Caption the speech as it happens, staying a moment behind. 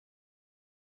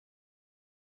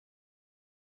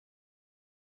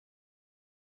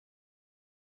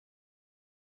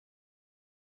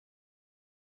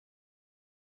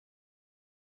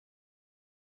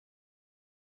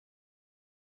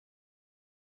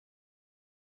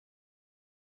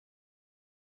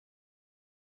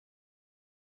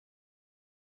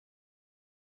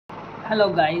Hello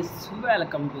guys,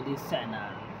 welcome to this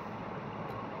channel.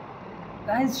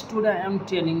 Guys, today I am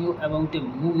telling you about a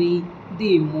movie.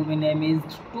 The movie name is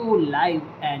To Live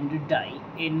and Die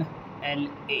in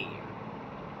LA.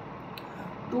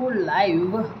 To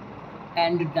Live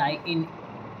and Die in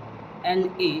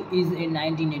LA is a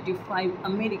 1985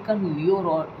 American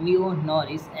neo-noir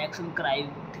action crime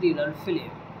thriller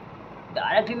film.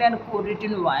 Directed and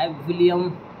co-written by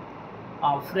Willem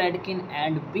Fredkin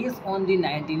and based on the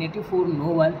 1984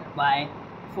 novel by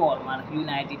former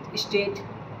United States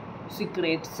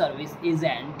Secret Service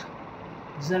agent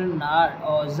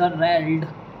Gerald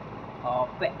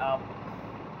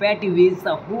Pettivis,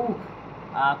 who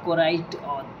co-wrote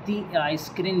the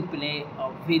screenplay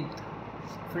with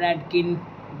Fredkin.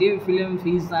 The film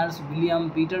features William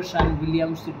Petersen,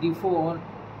 Williams Dafoe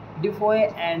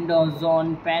and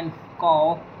John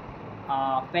Penkow,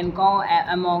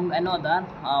 among another.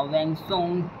 Wang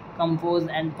Song composed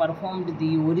and performed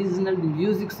the original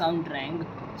music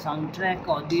soundtrack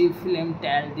of the film.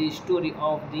 Tells the story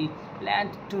of the land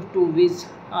to which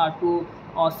to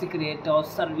a secret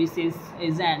services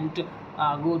agent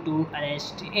go to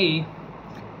arrest a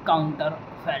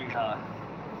counterfeiter.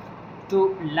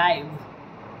 To Live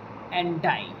and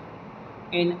Die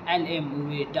in LA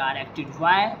movie directed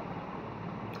by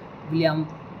William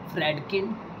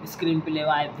Fredkin, screenplay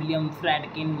by William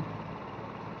Fredkin,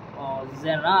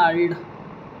 Gerald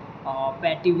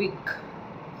Pettivic,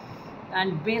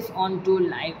 and based on To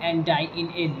Live and Die in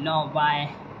a Law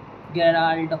by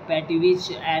Gerald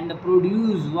Pettivich and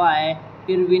produced by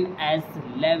Irwin S.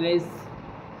 Lewis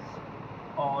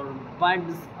or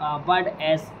Bud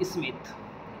S. Smith,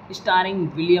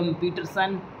 starring William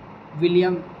Petersen,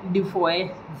 William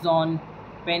Dafoe, John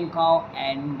Penkow,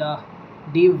 and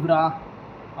Devra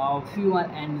Fewer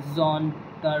and John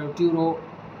Turturro,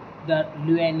 the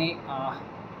Luane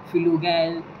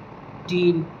Filugal,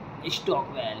 Dean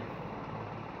Stockwell.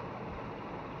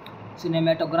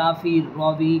 Cinematography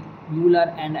Robbie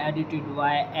Mueller and edited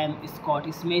by M.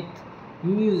 Scott Smith.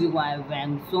 Music by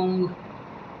Wang Song.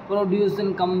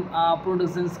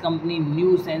 Productions company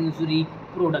New Century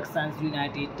Productions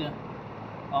United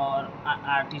or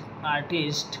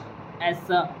artist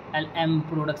SLM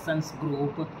Productions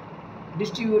Group.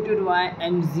 Distributed by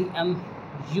MGM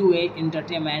UA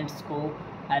Entertainment Co.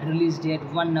 Release date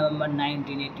 1 November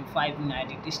 1985,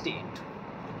 United States.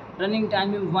 Running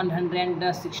time is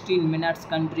 116 minutes.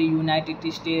 Country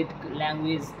United States.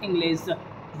 Language English.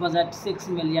 Budget 6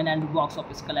 million and box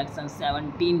office collection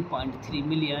 17.3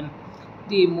 million.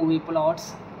 The movie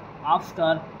plots: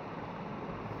 after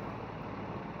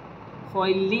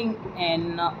foiling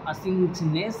an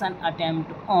assassination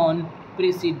attempt on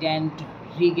President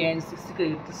Reagan's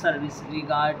Secret Service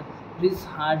guard,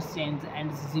 Richard Sands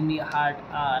and Jimmy Hart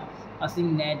are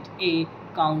assigned a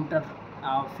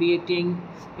counterfeiting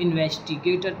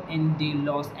investigator in the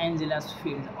Los Angeles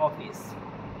field office.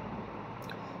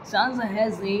 Sands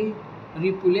has a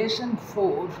reputation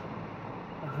for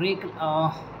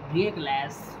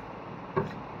reckless,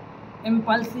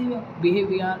 impulsive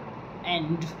behavior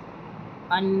and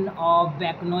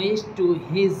unbeknownst to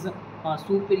his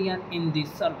superior in the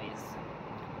service.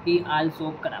 He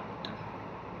also corrupt.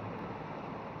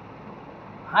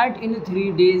 Hart in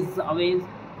 3 days away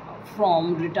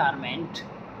from retirement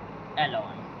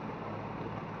alone.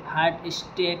 Hart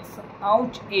stakes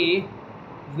out a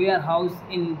warehouse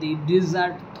in the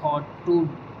desert thought to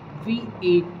be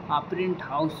a print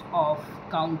house of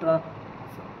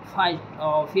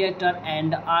theater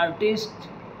and artist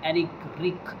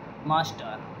Rick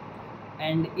Master,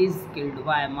 and is killed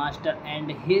by Master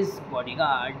and his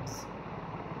bodyguards.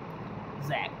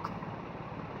 Zack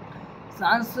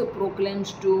Sands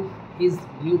proclaims to his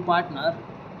new partner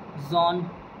John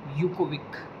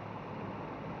Yukovic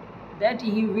that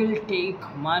he will take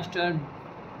Master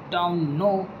down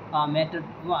no matter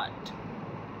what.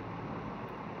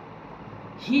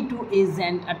 He too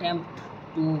isn't attempt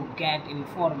to get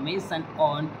information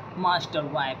on Master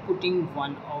by putting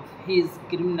one of his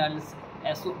criminals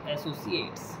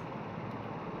associates,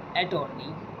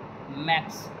 attorney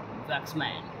Max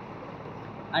Waxman,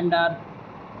 under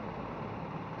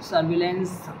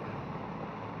surveillance.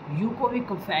 Yukovic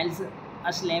falls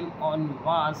asleep on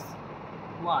watch,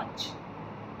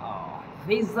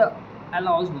 which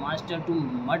allows Master to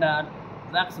murder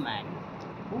Waxman,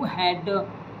 who had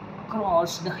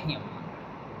crossed him,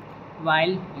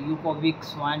 while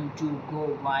Yukovic wants to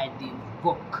go by the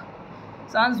book.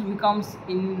 Sands becomes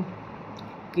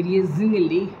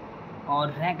increasingly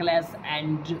reckless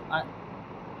and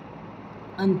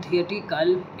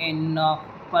unethical in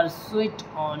pursuit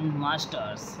on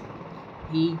Masters.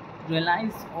 He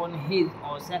relies on his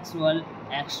sexual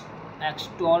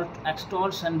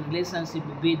extortion relationship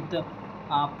with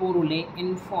Porole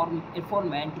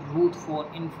informant Ruth for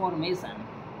information,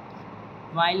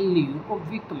 while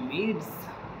Yukovic meets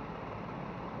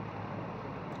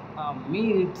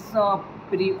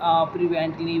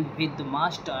previously with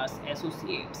Master's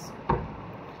associates,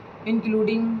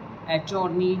 including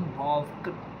attorney Bob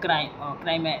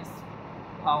Crimes,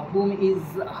 whom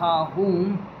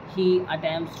he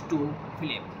attempts to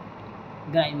flip.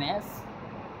 Grimes,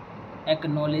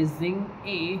 acknowledging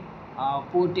a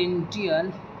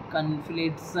potential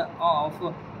conflicts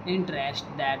of interest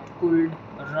that could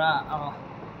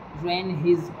ruin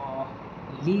his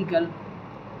legal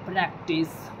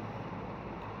practice,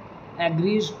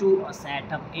 agrees to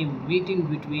set up a meeting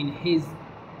between his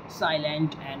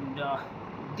silent and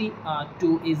the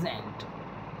two agent,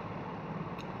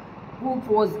 who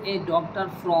was a doctor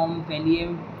from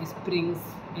Palm Springs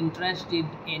interested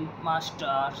in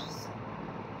Master's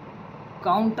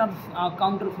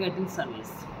counterfeiting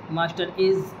service. Master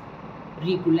is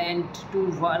reluctant to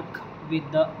work with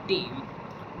the team,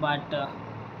 but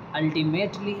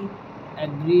ultimately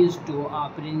agrees to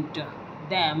print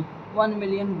them 1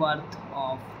 million worth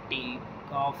of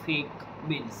fake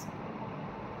bills.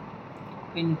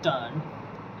 In turn,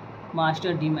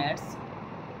 Master demands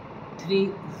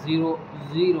 3000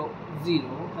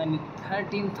 and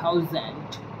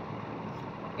 13,000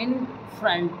 in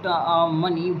front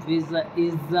money, which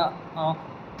is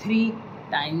three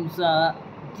times the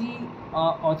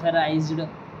authorized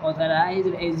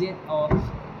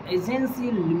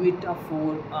agency limit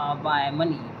for buy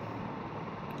money.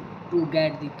 To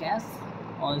get the cash,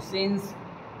 or since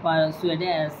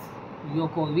persuades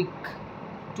Jokovic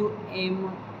to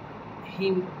aim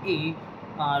him a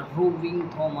roving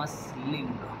Thomas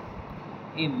Ling,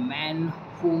 a man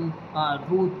whom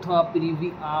Ruth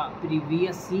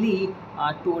previously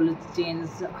told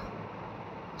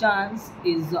Chance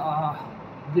is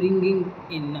bringing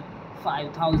in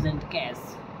 5,000 cash.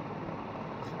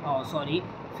 Oh, sorry,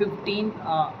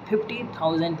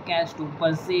 50,000 cash to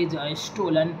purchase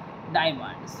stolen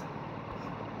diamonds.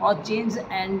 Or change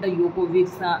and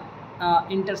Jokovic's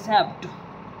intercept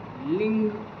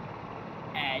Ling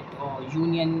at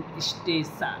Union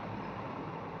Station,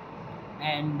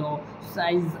 and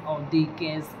size of the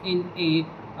case in a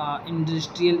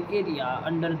industrial area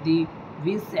under the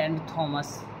Vincent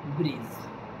Thomas Bridge.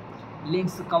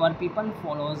 Link's cover people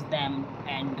follows them,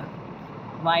 and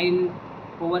while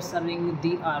overserving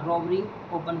the robbery,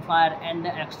 open fire and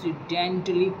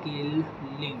accidentally kill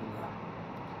Ling.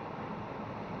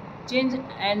 Change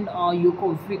and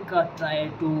Yukovic try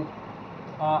to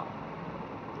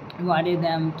avoid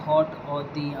them, thought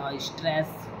of the stress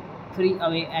free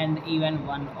away, and even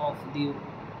one of the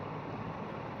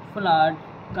flood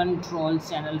control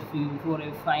channel for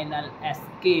a final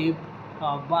escape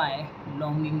by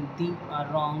longing the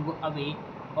wrong away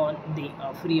on the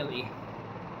freeway.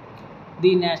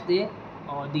 The next day,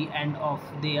 or the end of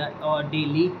their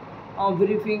daily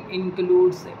briefing,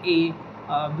 includes a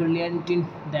brilliant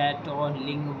that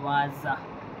Ling was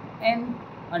an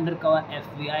undercover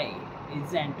FBI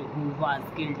agent who was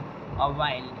killed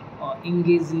while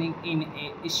engaging in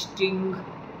a sting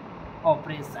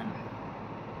operation.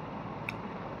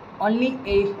 Only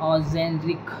a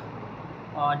generic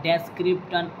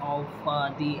description of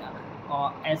the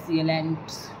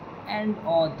assailants and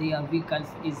their vehicles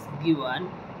is given,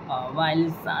 while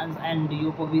Sanz and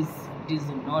Jokovic does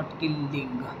not kill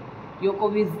Ling.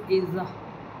 Jokovic is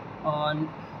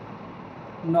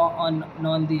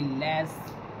nonetheless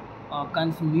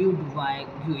consumed by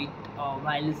guilt,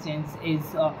 while Sanz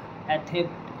is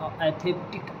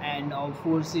atheistic and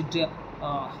forced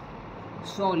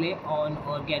solely on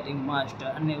getting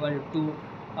master, unable to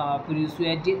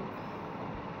persuade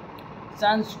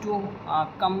Sanz to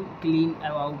come clean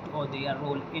about their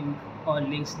role in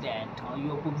Link's death.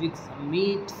 Jokovic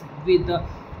meets with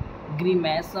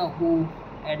Grimace, who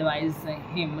advises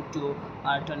him to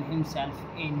turn himself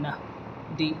in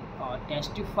the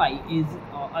testify is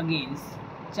against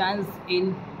Chance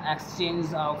in exchange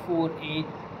for a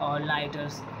lighter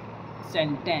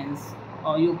sentence.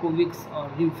 Jokovic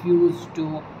refused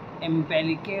to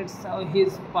implicate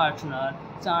his partner.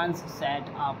 Chance set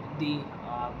up the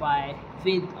by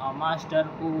with a master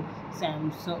who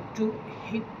seems to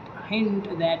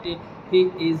hint that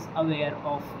he is aware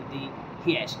of the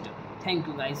heist. Thank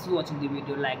you guys for watching the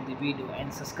video. Like the video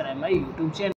and subscribe my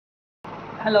YouTube channel.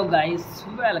 Hello guys,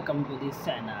 welcome to this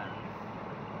channel.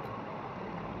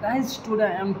 Guys, today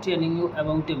I am telling you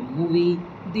about a movie.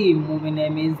 The movie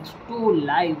name is To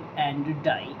Live and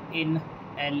Die in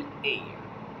LA.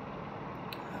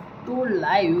 To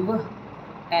Live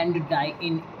and Die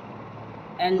in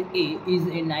LA is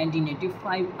a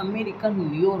 1985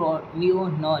 American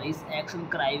neo-noir action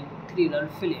crime thriller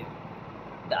film,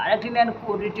 directed and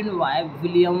co-written by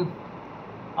William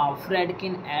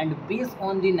Friedkin and based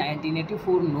on the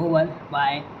 1984 novel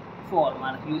by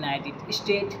former United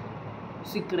States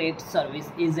Secret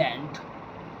Service agent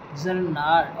Gerald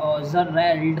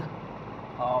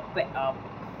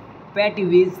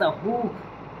Pattivis, who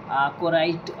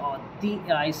co-wrote the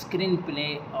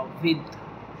screenplay with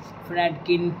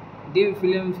Friedkin. The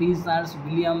film features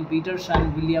William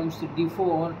Petersen, Williams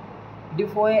Dafoe,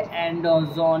 and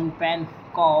John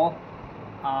Penkow,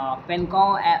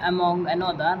 among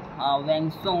another.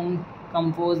 Wang Song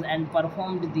composed and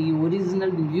performed the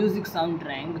original music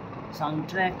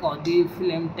soundtrack of the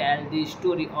film tells the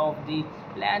story of the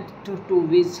land to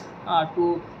which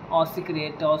to a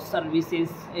secret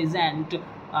services agent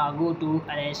go to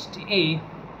arrest a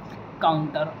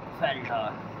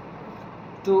counterfeiter.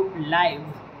 To Live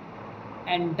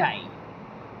and Die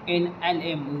in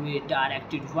LA movie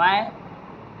directed by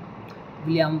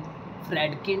William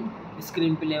Friedkin,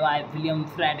 screenplay by William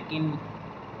Friedkin,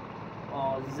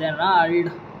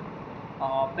 Gerald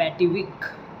Pattivic,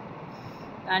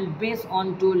 and based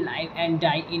on To Live and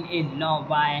Die in a Law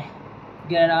by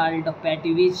Gerald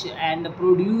Pattivich and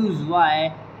produced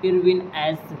by Irwin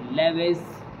S. Lewis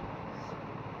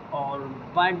or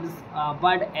Bud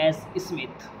S.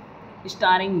 Smith,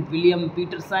 starring William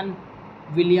Petersen,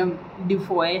 William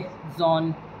Dafoe,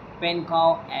 John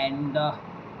Penkow, and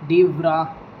Devra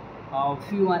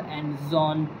Fuhr and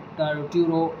John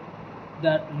Turturro,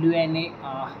 the Luane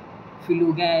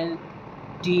Filugal,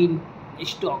 Dean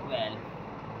Stockwell.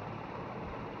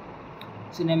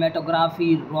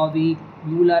 Cinematography Robbie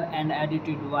Mueller and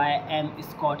edited by M.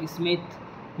 Scott Smith.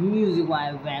 Music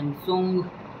by Wang Song.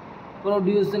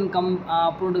 Productions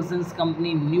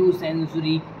company New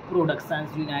Century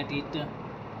Productions United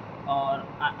or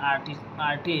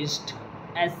Artist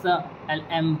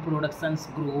SLM Productions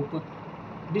Group.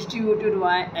 Distributed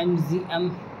by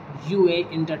MGM UA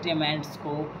Entertainment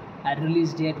Co.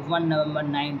 Release date 1 November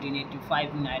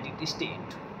 1985 United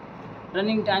States.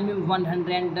 Running time is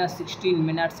 116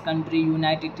 minutes. Country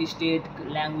United States.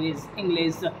 Language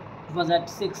English. Budget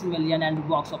 6 million and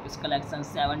box office collection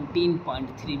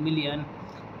 17.3 million.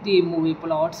 The movie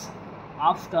plots: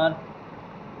 after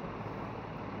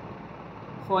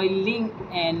foiling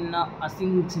an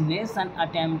assassination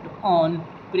attempt on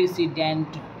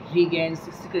President Reagan's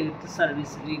Secret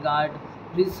Service guard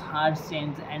Richard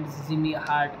Sands and Jimmy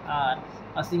Hart are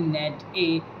assigned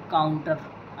a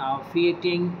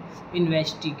counterfeiting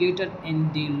investigator in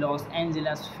the Los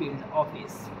Angeles field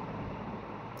office.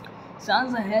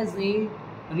 Sands has a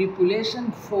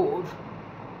reputation for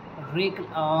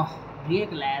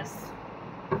reckless,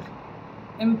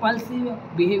 impulsive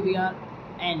behavior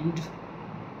and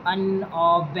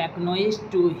unbeknownst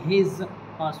to his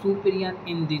superior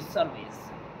in the service.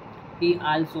 He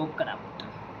also corrupt.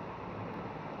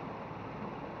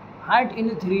 Hart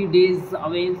in 3 days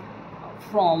away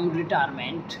from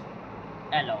retirement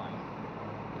alone.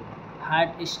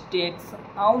 Hart stakes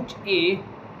out a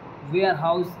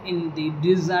warehouse in the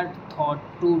desert thought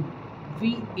to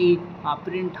be a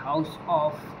print house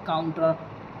of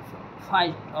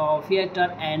theater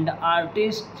and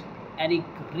artist Eric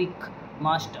Rick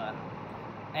Master,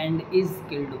 and is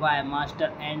killed by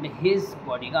Master and his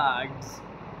bodyguards.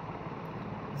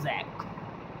 Zack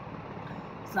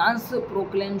Sands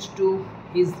proclaims to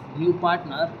his new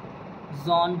partner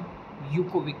John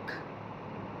Yukovic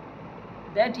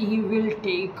that he will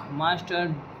take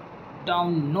Master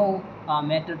down no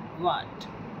matter what.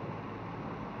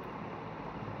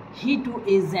 He too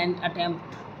isn't attempt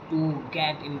to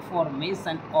get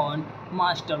information on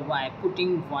Master by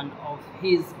putting one of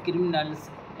his criminal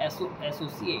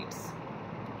associates,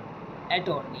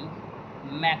 attorney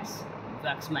Max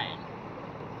Waxman,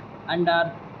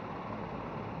 under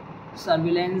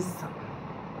surveillance.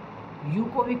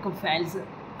 Yukovic falls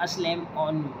asleep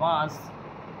on watch,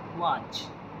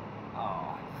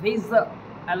 which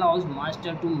allows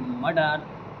Master to murder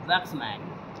Waxman,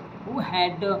 who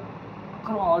had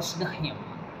crossed him,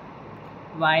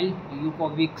 while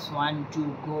Yukovic wants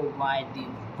to go by the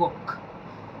book.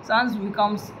 Sands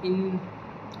becomes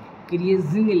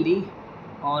increasingly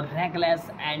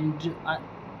reckless and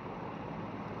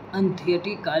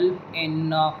unethical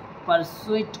in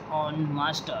pursuit on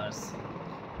Masters.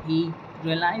 He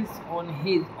relies on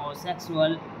his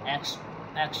sexual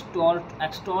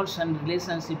extortion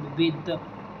relationship with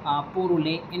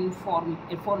Porole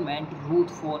informant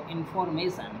Ruth for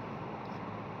information,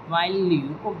 while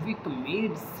Yukovic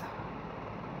meets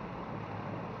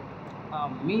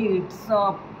meets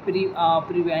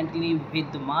previously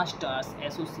with master's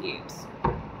associates,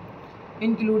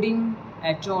 including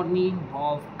attorney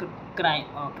of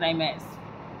crimes,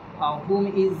 whom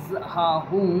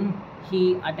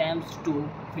he attempts to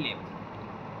flip.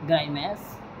 Grimes,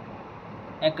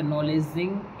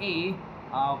 acknowledging a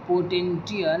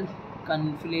potential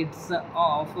conflicts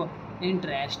of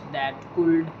interest that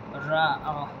could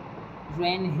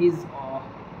ruin his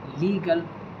legal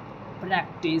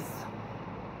practice,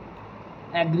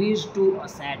 agrees to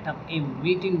set up a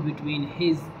meeting between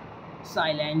his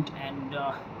silent and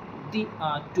the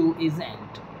two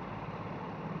agent,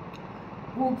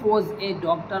 who was a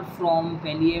doctor from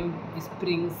Palm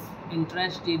Springs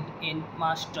interested in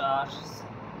Master's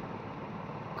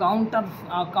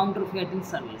counterfeiting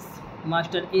service.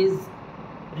 Master is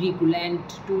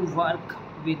reluctant to work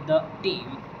with the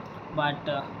team,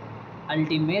 but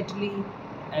ultimately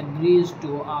agrees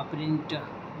to print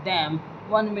them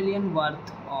 1 million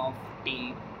worth of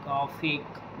fake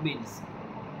bills.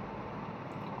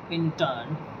 In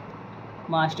turn,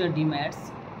 Master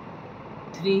demands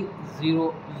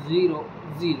 3000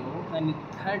 and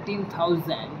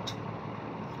 13,000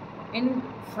 in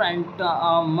front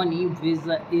money, which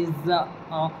is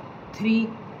three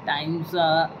times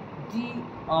the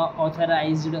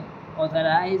authorized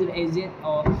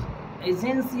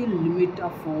agency limit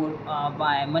for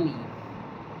buy money.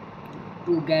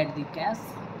 To get the cash,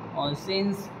 or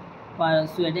since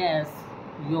persuades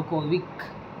Jokovic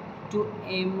to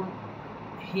aim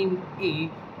him a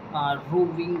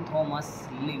roving Thomas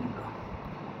Ling,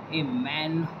 a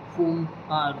man whom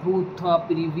Ruth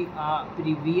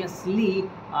previously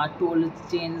told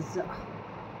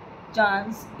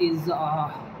Chance is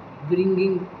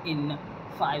bringing in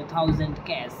 5,000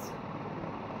 cash.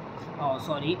 Oh,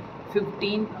 sorry,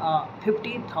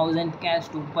 50,000 cash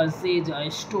to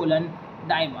purchase stolen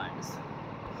diamonds.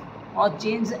 Or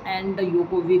change and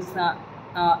Jokovic's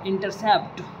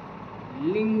intercept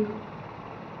Ling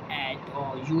at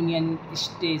Union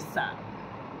Station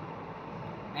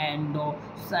and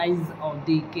size of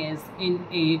the case in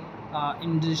a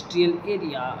industrial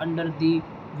area under the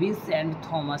Vincent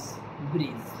Thomas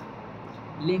Bridge.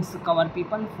 Link's cover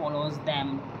people follows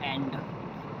them and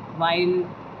while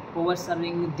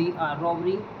overserving the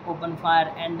robbery, open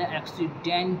fire and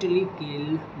accidentally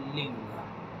kill Ling.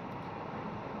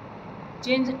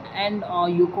 Change and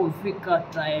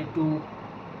Yukovic try to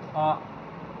uh,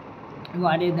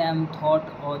 avoid them thought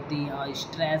of the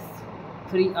stress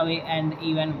free away and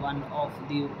even one of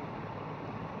the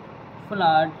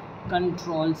flood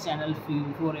control channel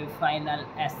for a final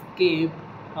escape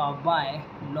by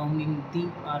longing the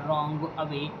wrong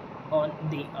away on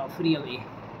the freeway.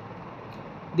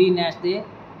 The next day,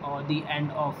 or the end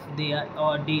of their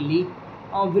daily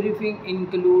briefing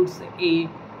includes a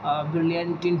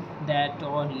brilliant that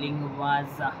Ling was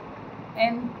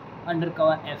an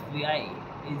undercover FBI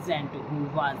agent who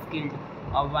was killed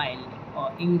while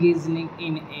engaging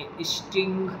in a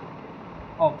sting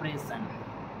operation.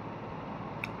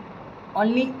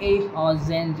 Only a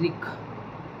generic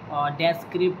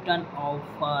description of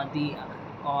the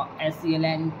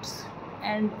assailants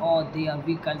and their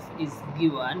vehicles is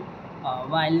given,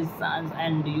 while Sanz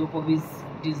and Jokovic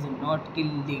does not kill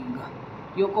Ling.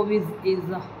 Jokovic is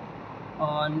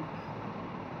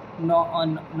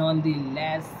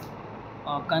nonetheless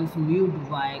consumed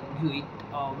by guilt,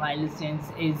 while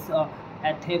Sanz is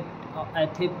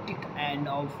atheistic and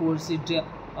forced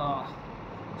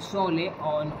solely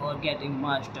on getting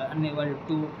master, unable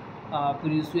to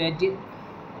persuade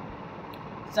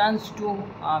Chance to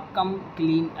come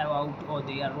clean about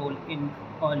their role in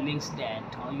Link's death.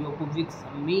 Jokovic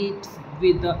meets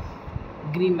with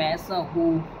Grimace,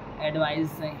 who advises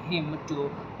him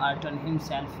to turn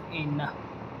himself in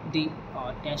the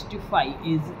testify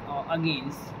is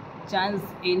against Chance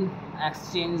in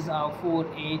exchange for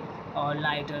a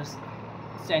lighter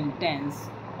sentence.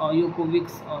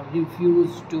 Jokovic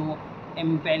refused to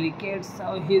implicate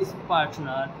his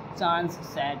partner. Chance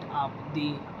set up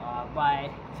the by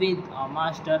with a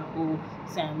master who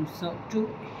seems to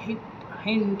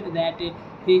hint that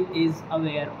he is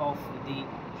aware of the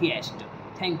heist.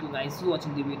 Thank you guys for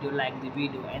watching the video. Like the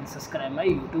video and subscribe my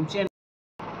YouTube channel.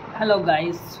 Hello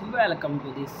guys, welcome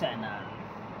to this channel.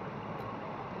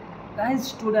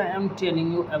 Guys, today I am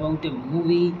telling you about a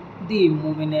movie. The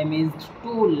movie name is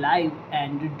To Live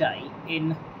and Die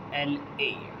in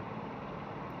LA.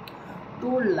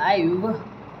 To Live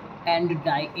and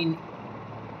Die in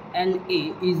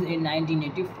LA is a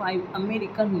 1985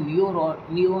 American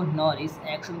neo-noir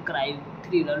action crime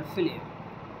thriller film,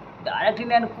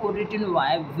 directed and co-written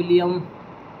by Willem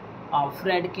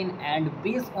Fredkin and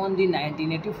based on the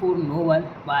 1984 novel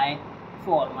by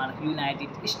former United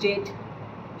States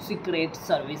Secret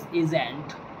Service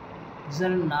agent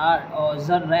Gerald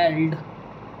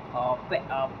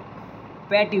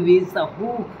Pattivis,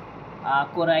 who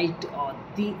co-wrote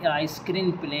the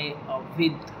screenplay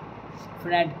with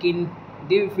Fredkin.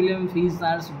 The film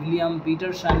features William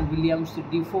Petersen, Williams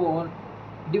Dafoe,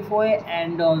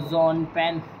 and John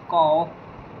Penkow,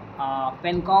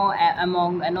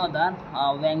 among another.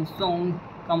 Wang Song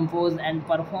composed and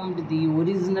performed the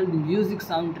original music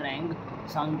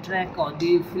soundtrack of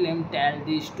the film. Tells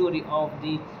the story of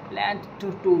the land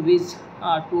to which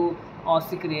to a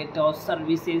secret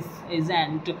services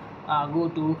agent go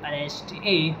to arrest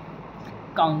a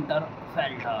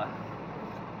counterfeiter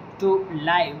to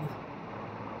live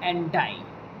and die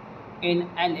in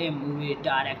LA movie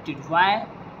directed by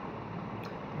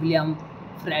William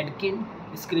Fredkin,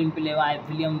 screenplay by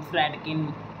William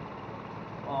Fredkin,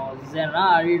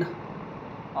 Gerald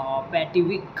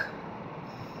Pattivic,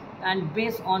 and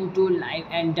based on To Live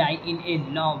and Die in a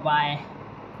Law by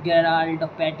Gerald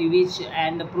Pattivich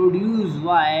and produced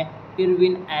by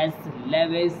Irwin S.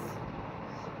 Lewis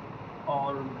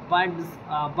or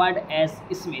Bud S.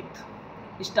 Smith,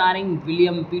 starring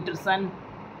William Peterson,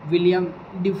 William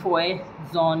Dafoe,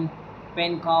 John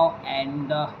Penkow,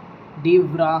 and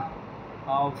Devra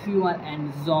Fewer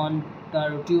and John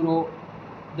Turturro,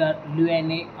 the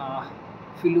Luane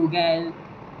Filugal,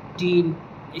 Dean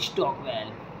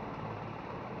Stockwell.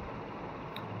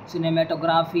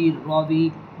 Cinematography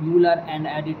Robbie Mueller and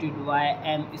edited by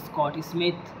M. Scott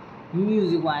Smith.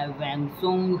 Music by Wang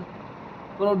Song.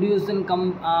 Productions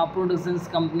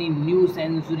company New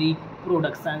Century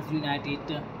Productions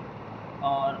United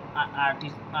or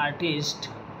artist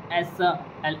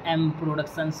SLM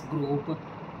Productions Group.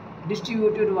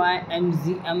 Distributed by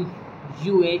MGM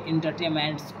UA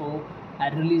Entertainment Co.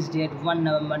 Release date 1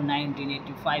 November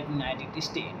 1985, United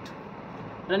States.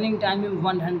 Running time is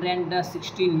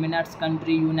 116 minutes.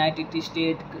 Country United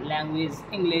States. Language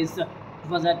English.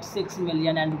 Budget 6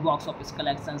 million and box office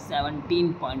collection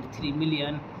 17.3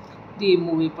 million. The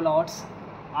movie plots: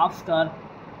 after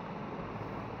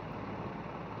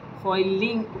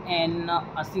foiling an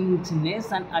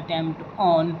assassination attempt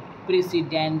on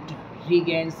President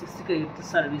Reagan's Secret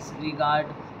Service guard,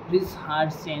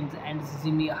 Richard Sands and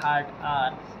Jimmy Hart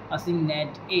are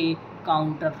assigned a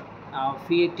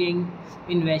counterfeiting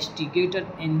investigator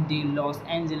in the Los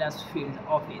Angeles field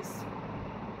office.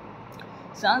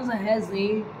 Sands has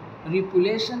a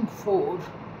reputation for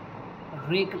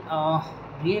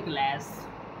reckless,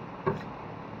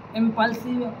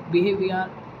 impulsive behavior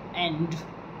and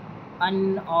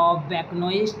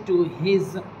unbeknownst to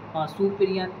his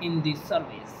superior in the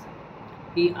service.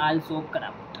 He also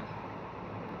corrupt.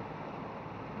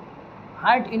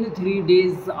 Hart in 3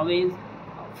 days away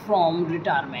from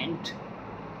retirement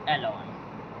alone.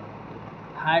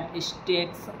 Hart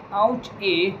stakes out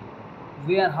a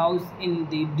warehouse in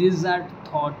the desert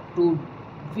thought to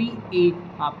be a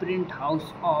print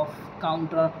house of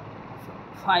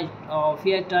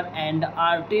theater and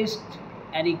artist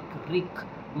Rick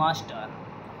Master,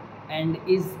 and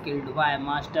is killed by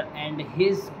Master and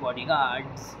his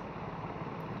bodyguards.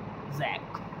 Zack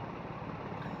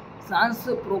Sands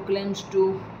proclaims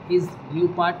to his new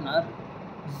partner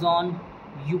John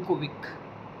Yukovic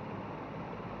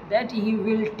that he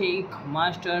will take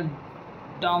Master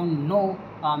down no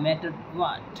matter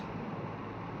what.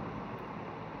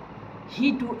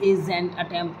 He too isn't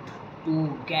attempt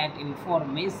to get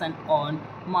information on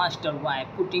Master by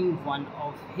putting one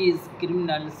of his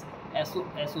criminals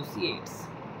associates,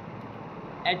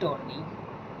 attorney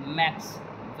Max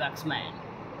Waxman,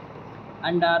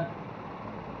 under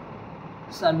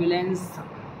surveillance.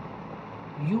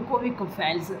 Yukovic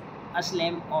falls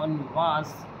asleep on watch,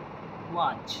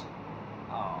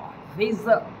 which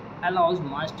allows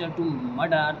Master to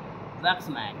murder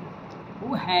Waxman,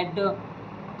 who had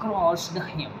crossed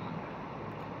him,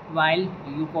 while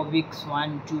Yukovic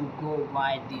wants to go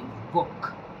by the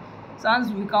book.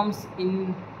 Sands becomes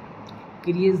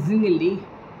increasingly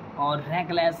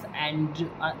reckless and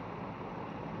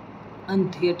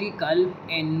unethical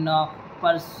in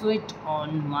pursuit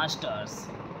on Masters.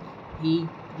 He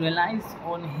relies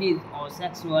on his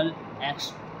sexual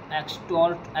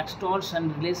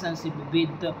extortion relationship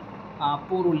with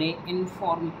Porole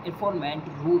informant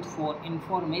Ruth for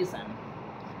information,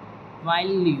 while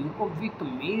Yukovic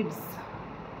meets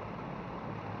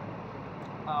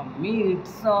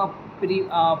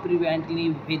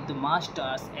previously with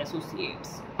Master's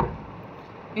associates,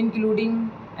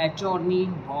 including attorney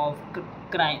Bob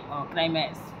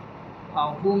Crimes,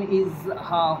 whom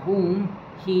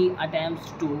he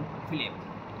attempts to flip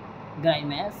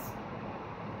Grimace,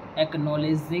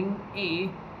 acknowledging a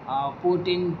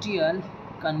potential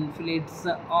conflicts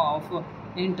of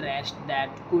interest that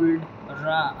could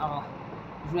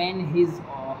ruin his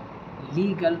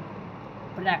legal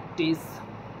practice,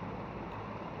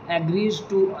 agrees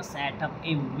to set up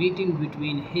a meeting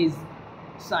between his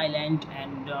silent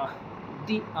and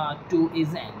the two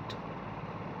agent,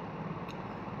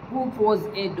 who was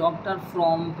a doctor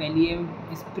from Palm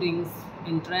Springs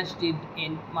interested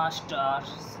in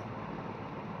Master's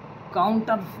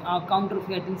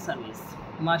counterfeiting service.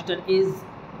 Master is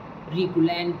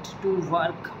reluctant to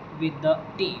work with the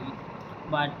team,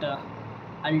 but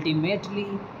ultimately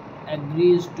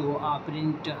agrees to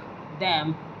print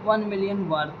them 1 million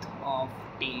worth of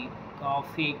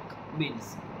fake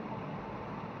bills.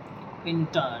 In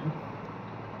turn,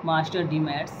 Master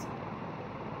demands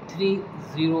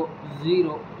 3000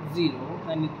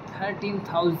 and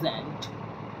 13,000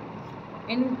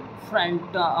 in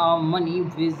front money,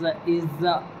 which is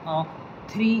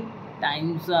three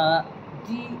times the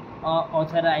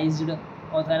authorized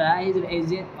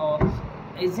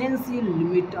agency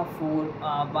limit for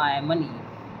buy money.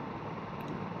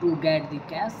 To get the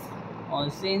cash, or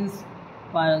since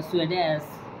persuades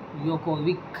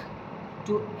Jokovic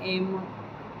to aim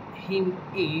him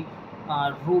a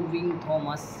roving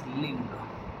Thomas Ling,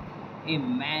 a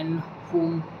man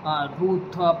whom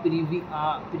Ruth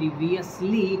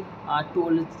previously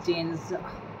told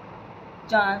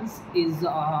Chance is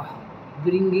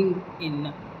bringing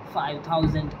in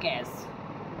 5,000 cash.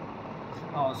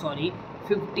 Oh, sorry,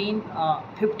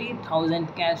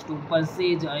 50,000 cash to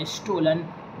purchase stolen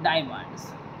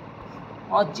diamonds.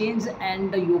 Or change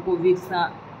and Jokovic's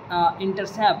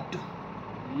intercept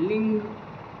Ling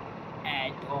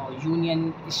at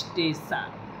Union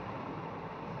Station,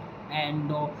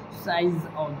 and size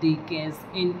of the case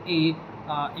in a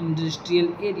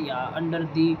industrial area under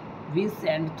the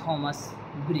Vincent Thomas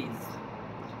Bridge.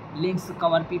 Link's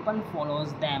cover people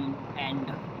follows them, and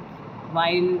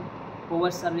while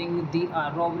overserving the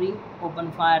robbery,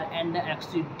 open fire and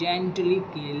accidentally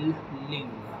kill Ling.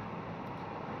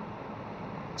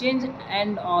 Change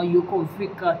and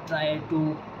Yukovic try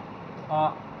to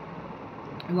uh,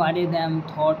 avoid them,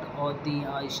 thought of the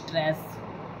stress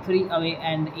free away,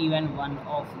 and even one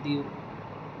of the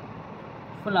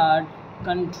flood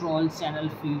control channel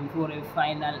for a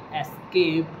final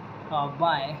escape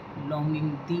by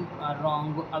longing the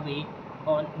wrong away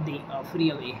on the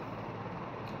freeway.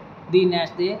 The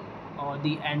next day, or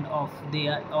the end of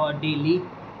their daily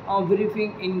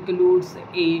briefing, includes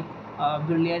a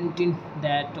brilliant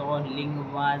that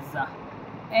Ling was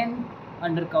an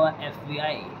undercover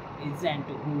FBI agent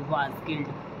who was killed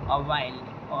while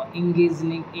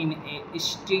engaging in a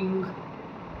sting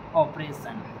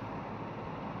operation.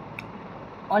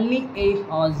 Only a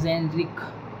generic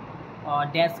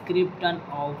description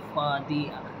of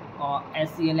the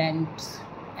assailants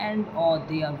and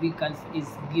their vehicles is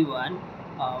given,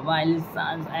 while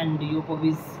Sanz and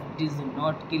Jokovic does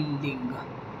not kill Ling.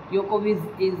 Jokovic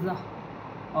is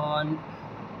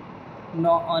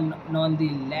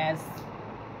nonetheless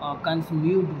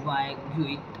consumed by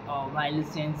guilt, while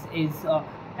Sanz is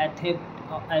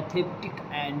atheistic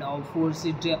and forced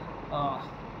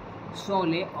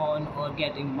solely on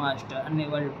getting master,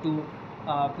 unable to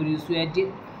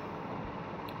persuade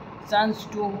Chance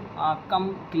to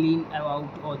come clean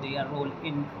about their role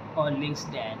in Link's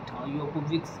death.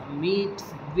 Jokovic meets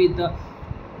with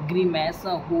Grimace,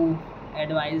 who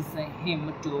advises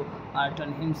him to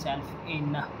turn himself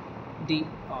in the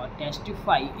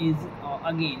testify is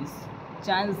against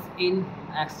Chance in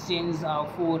exchange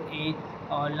for a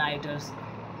lighter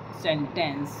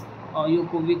sentence.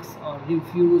 Jokovic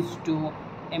refused to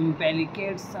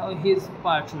implicate his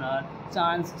partner.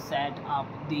 Chance set up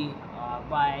the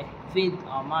by with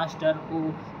a master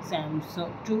who seems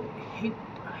to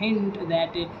hint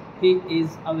that he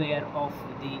is aware of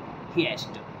the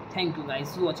heist. Thank you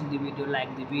guys for watching the video.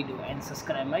 Like the video and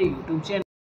subscribe my YouTube channel.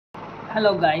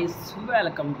 Hello guys,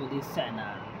 welcome to this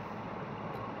channel.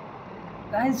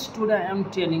 Guys, today I am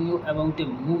telling you about a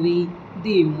movie.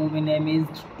 The movie name is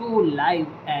To Live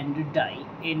and Die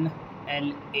in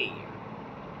LA.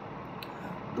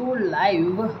 To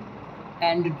Live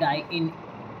and Die in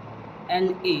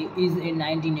LA is a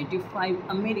 1985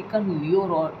 American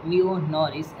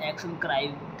neo-noir action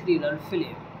crime thriller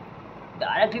film,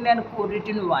 directed and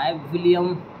co-written by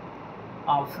Willem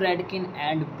Friedkin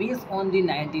and based on the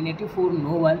 1984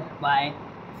 novel by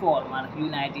former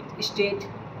United States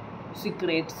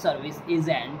Secret Service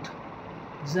agent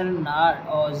Gerald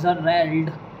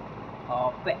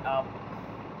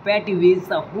Pettivis,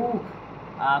 who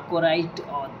co-write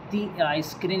the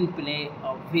screenplay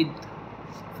with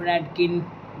Fredkin.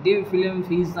 The film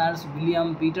features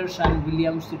William Petersen,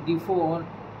 Williams Dafoe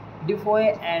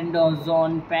and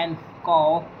John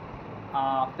Penkow,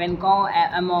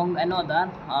 among another.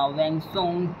 Wang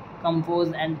Song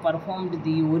composed and performed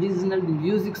the original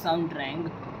music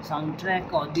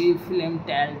soundtrack of the film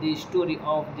tells the story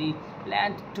of the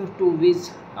plant to which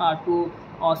to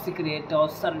a secret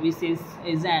services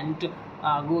agent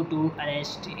go to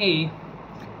arrest a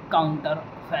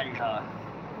counterfeiter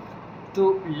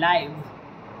to live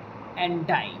and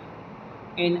die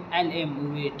in LA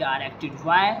movie directed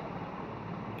by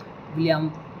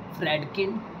William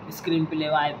Friedkin, screenplay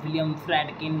by William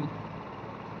Friedkin,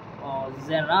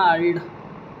 Gerald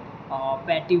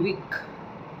Pattiwick,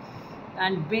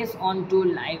 and based on To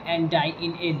Live and Die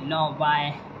in a Law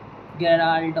by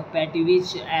Gerald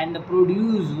Pattiwick and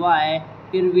produced by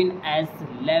Irwin S.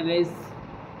 Lewis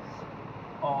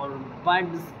or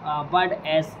Bud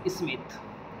S. Smith,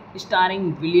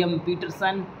 starring William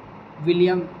Petersen,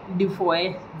 William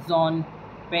Dafoe, John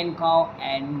Penkow,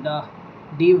 and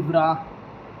Devra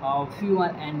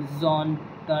Fuhr and John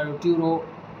Turturro,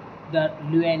 the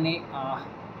Luane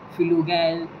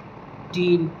Filugal,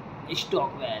 Dean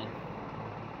Stockwell.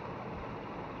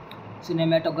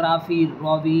 Cinematography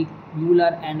Robbie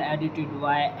Mueller and edited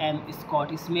by M.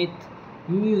 Scott Smith.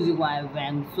 Music by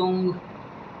Wang Song.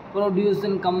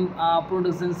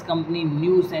 Productions company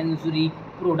New Century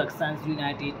Productions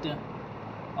United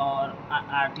or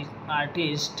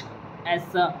artist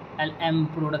SLM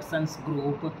Productions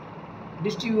Group.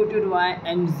 Distributed by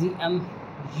MGM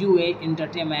UA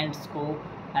Entertainment Co.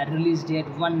 Release date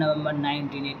 1 November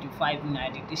 1985,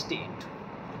 United States.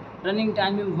 Running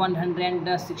time is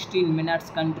 116 minutes.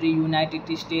 Country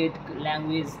United States.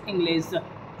 Language English.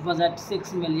 Budget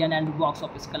 6 million and box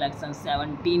office collection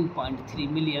 17.3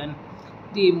 million.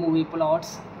 The movie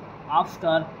plots: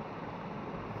 after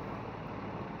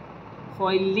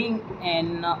foiling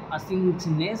an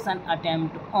assassination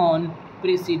attempt on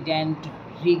President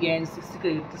Reagan's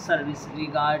Secret Service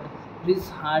guard,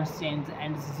 Richard Sands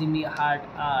and Jimmy Hart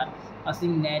are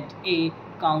assigned a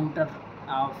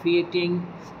counterfeiting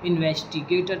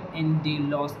investigator in the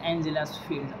Los Angeles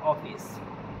field office.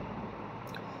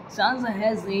 Sands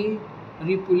has a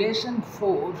reputation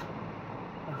for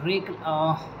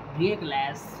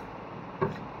reckless,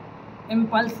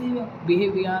 impulsive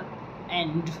behavior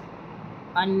and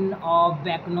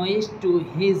unbeknownst to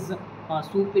his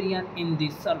superior in the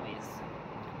service.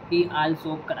 He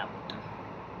also corrupt.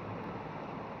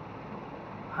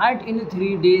 Hart in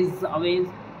 3 days away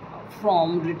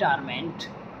from retirement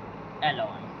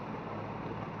alone.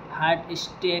 Hart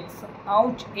stakes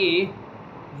out a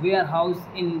warehouse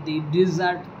in the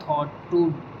desert thought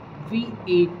to be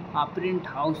a print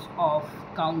house of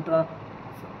counterfeiter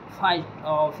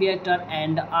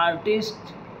and artist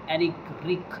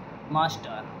Rick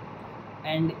Master,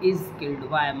 and is killed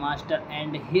by Master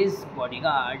and his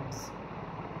bodyguards.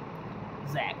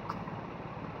 Zack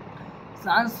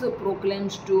Sands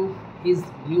proclaims to his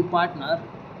new partner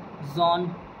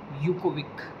John Yukovic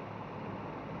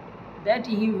that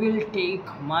he will take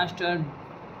Master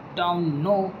down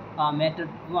no matter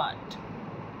what.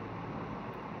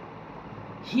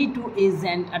 He too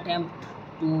isn't attempt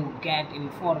to get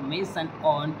information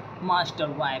on Master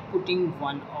by putting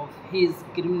one of his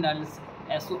criminal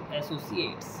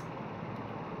associates,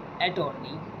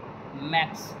 attorney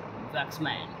Max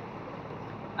Waxman,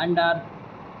 under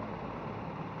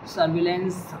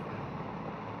surveillance.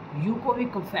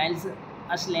 Yukovic falls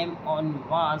asleep on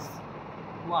watch,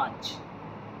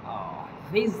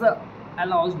 which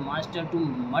allows Master to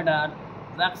murder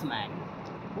Waxman,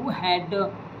 who had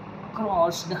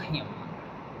crossed him,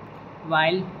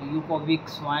 while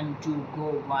Yukovic wants to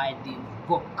go by the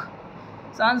book.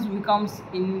 Sands becomes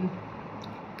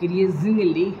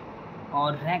increasingly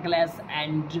reckless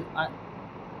and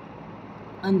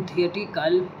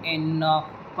unethical in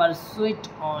pursuit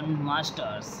on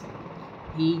Masters.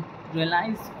 He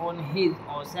relies on his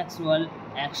sexual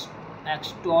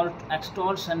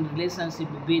extortion relationship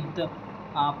with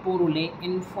Porole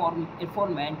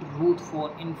informant Ruth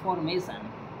for information,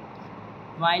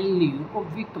 while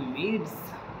Yukovic meets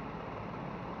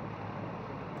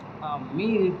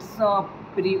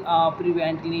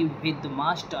previously with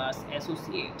Master's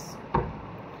associates,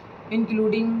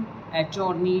 including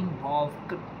attorney Bob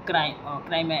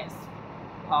Crimes,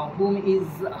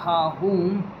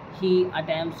 whom he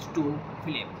attempts to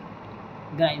flip.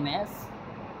 Grimes,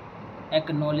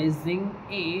 acknowledging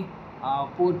a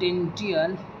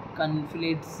potential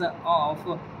conflicts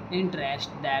of interest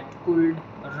that could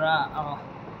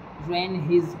ruin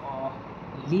his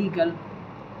legal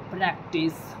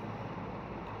practice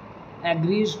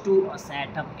agrees to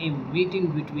set up a meeting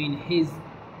between his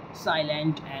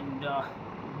silent and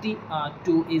the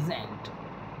two agent,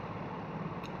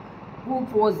 who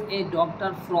was a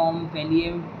doctor from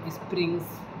Palm Springs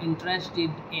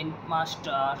interested in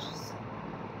Master's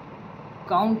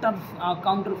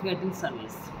counterfeiting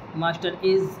service. Master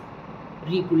is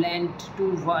reluctant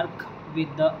to work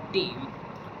with the team,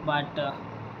 but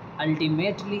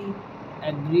ultimately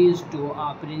agrees to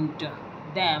print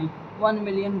them 1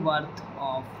 million worth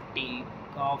of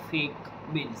fake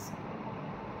bills.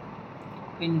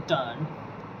 In turn,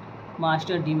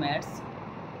 Master demands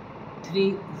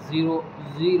 3000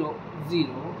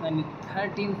 and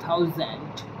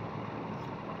 13,000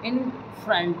 in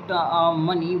front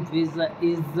money, which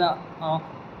is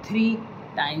three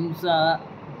times the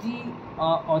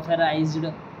authorized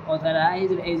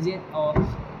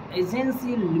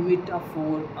agency limit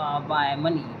for buy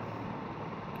money.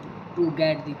 To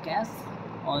get the cash,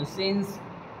 or since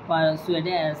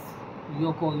persuades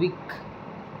Jokovic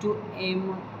to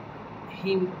aim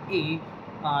him a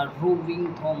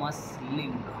roving Thomas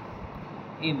Ling,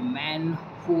 a man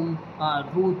whom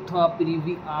Ruth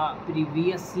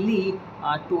previously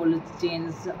told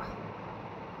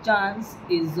Chance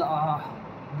is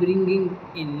bringing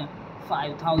in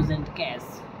 5,000 cash.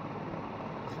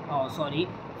 Oh, sorry,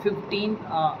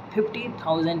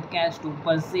 50,000 cash to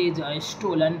purchase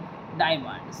stolen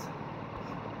diamonds.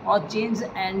 Or change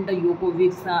and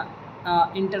Jokovic's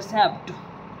intercept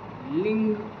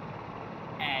Ling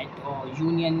at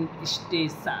Union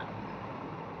Station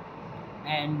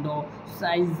and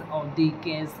size of the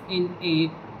case in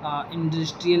a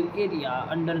industrial area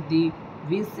under the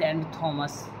Vincent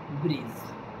Thomas Bridge.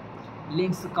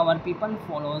 Link's cover people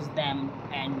follows them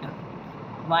and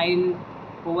while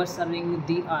overserving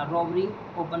the robbery,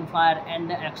 open fire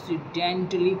and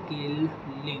accidentally kill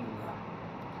Ling.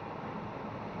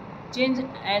 Change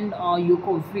and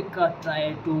Yukovic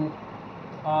try to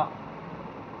uh,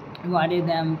 avoid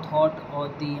them thought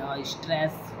of the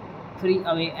stress free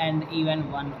away and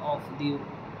even one of the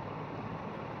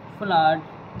flood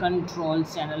control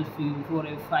channel for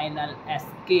a final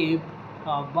escape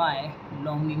by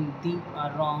longing the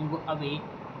wrong away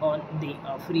on the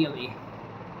freeway.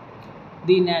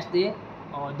 The next day,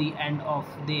 or the end of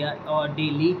their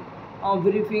daily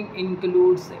briefing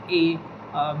includes a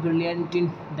brilliant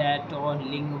that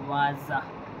Ling was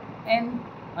an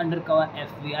undercover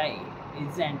FBI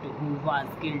agent who was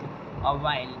killed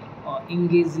while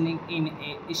engaging in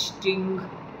a sting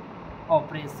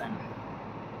operation.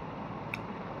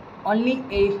 Only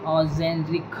a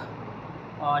generic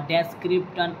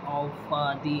description of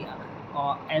the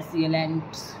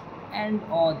assailants and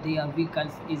their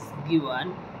vehicles is given,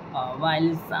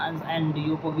 while Sanz and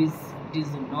Jokovic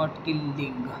does not kill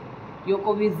Ling.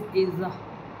 Jokovic is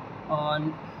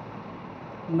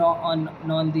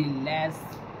nonetheless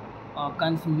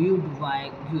consumed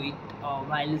by guilt,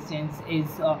 while Sanz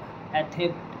is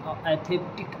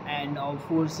atheistic and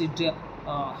forced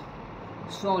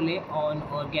solely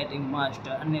on getting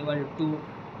master, unable to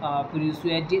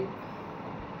persuade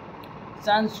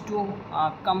Chance to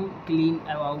come clean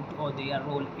about their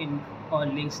role in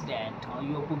Link's death.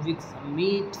 Jokovic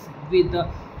meets with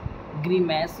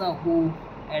Grimace, who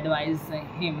advises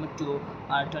him to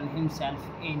turn himself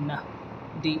in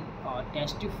the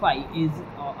testify is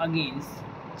against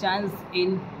Chance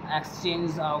in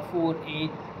exchange for a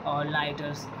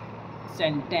lighter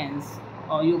sentence.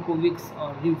 Jokovic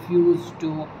refused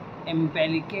to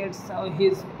implicate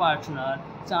his partner.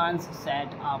 Chance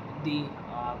set up the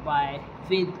by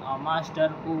with a master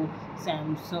who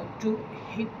seems to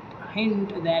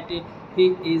hint that he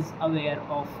is aware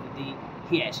of the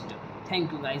heist.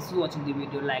 Thank you guys for watching the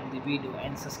video. Like the video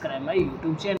and subscribe my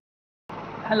YouTube channel.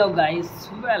 Hello guys,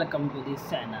 welcome to this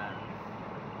channel.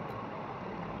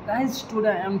 Guys, today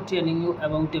I am telling you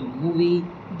about a movie.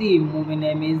 The movie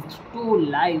name is To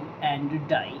Live and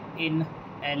Die in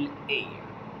LA.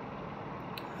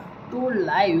 To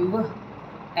Live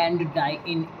and Die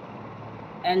in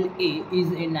LA is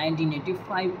a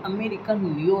 1985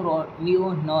 American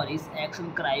neo-noir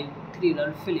action crime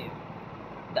thriller film,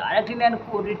 directed and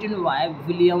co-written by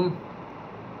Willem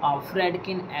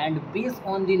Friedkin and based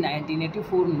on the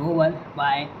 1984 novel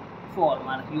by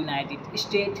former United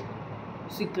States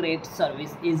Secret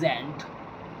Service agent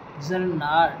Gerald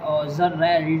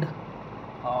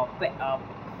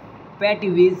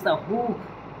Pettivitz, who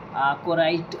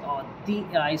co-wrote the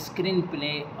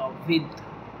screenplay with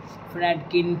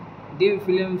Friedkin. The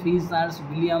film features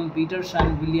William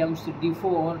Petersen, William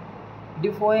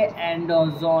Dafoe, and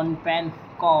John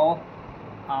Pencoe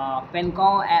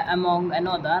Penkau, among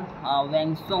another,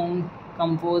 Wang Song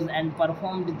composed and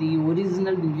performed the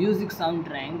original music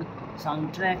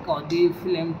soundtrack of the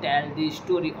film. Tell the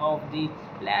story of the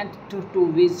plant to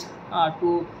which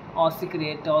to a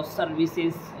secret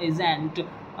services agent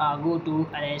go to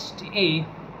arrest a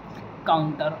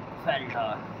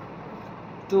counterfeiter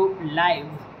to live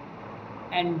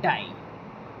and die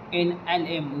in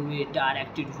LA movie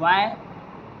directed by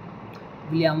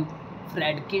William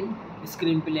Friedkin,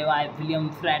 screenplay by William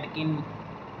Friedkin,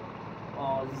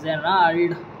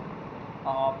 Gerald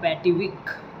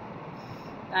Pattiwick,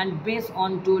 and based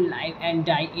on To Live and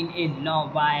Die in a Law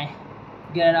by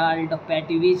Gerald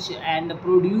Pattiwick and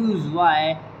produced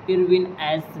by Irwin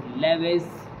S. Lewis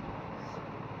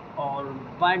or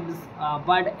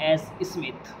Bud S.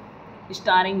 Smith,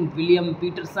 starring William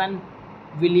Petersen,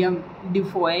 William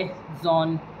Dafoe,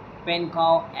 John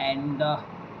Penkau, and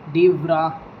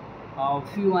Devra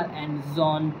Fewer and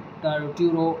John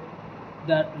Turturro,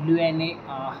 the Luane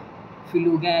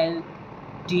Filugal,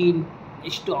 Dean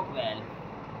Stockwell.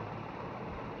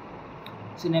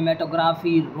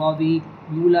 Cinematography Robbie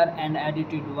Mueller and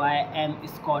edited by M.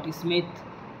 Scott Smith.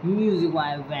 Music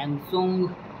by Wang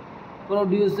Song.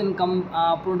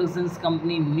 Productions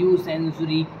company New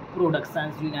Century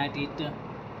Productions United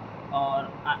or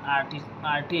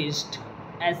artist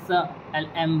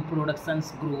SLM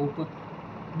Productions Group.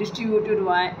 Distributed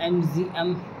by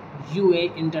MGM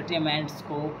UA Entertainment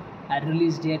Co.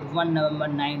 Release date 1 November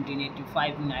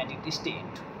 1985, United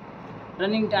States.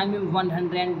 Running time is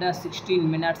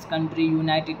 116 minutes. Country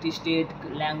United States.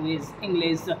 Language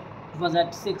English.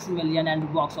 Budget 6 million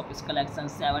and box office collection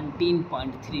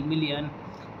 17.3 million.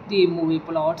 The movie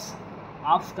plots: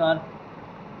 after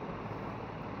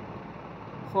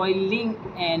foiling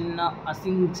an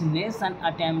assassination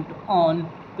attempt on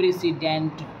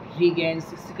President Reagan's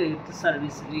Secret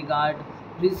Service guard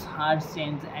Richard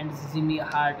Sands and Jimmy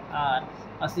Hart are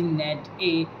assigned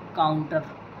a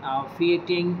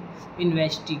counterfeiting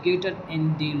investigator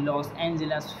in the Los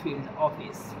Angeles field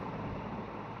office.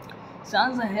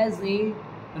 Sands has a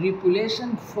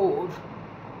reputation for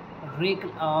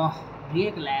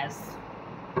reckless,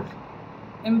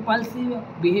 impulsive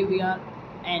behavior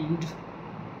and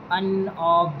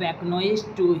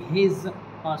unbeknownst to his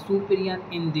superior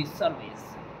in the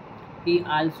service. He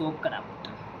also corrupt.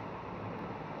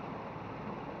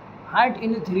 Hart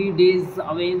in 3 days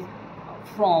away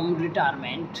from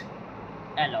retirement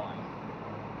alone.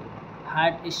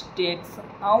 Hart stakes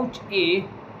out a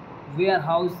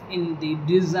warehouse in the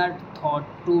desert thought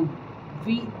to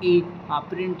be a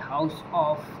print house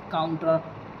of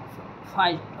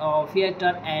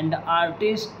theater and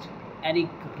artist Eric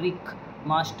Rick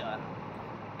Master,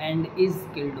 and is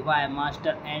killed by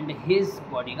Master and his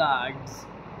bodyguards.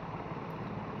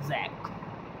 Zack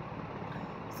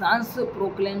Sands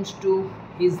proclaims to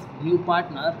his new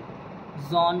partner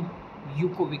John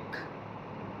Yukovic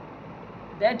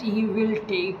that he will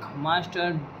take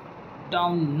Master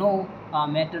down no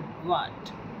matter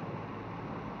what.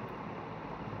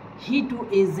 He too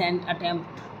isn't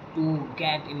attempt to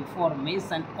get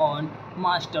information on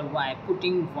Master by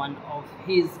putting one of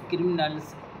his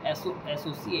criminals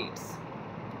associates,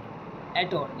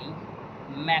 attorney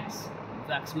Max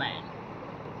Waxman,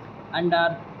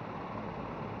 under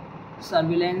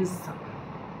surveillance.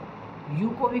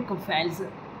 Yukovic falls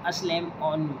asleep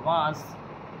on watch,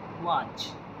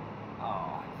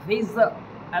 which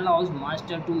allows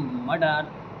Master to murder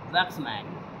Waxman,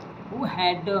 who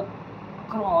had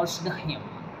crossed him,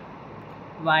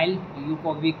 while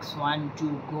Yukovic wants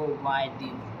to go by the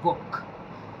book.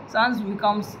 Sands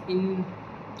becomes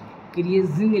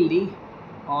increasingly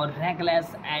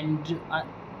reckless and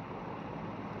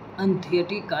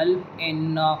unethical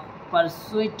in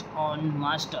pursuit on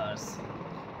Masters.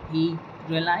 He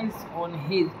relies on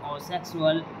his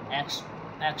sexual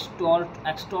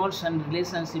extortion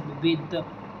relationship with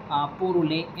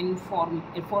Porole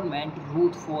informant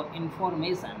Ruth for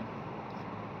information,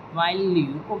 while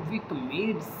Yukovic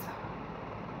meets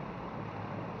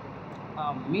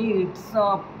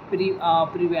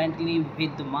previously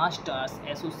with Master's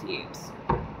associates,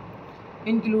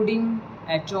 including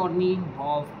attorney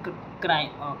Bob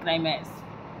Crimes,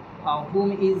 whom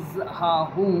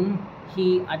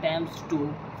he attempts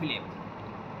to flip.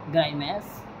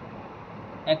 Grimes,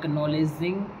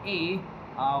 acknowledging a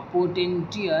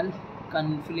potential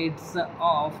conflicts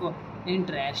of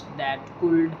interest that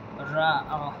could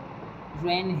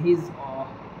ruin his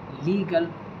legal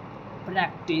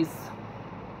practice,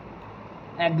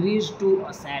 agrees to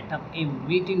set up a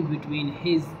meeting between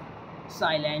his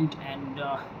silent and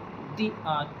the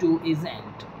two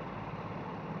agents.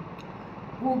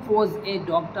 who was a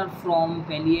doctor from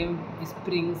Palm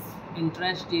Springs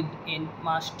interested in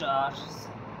Master's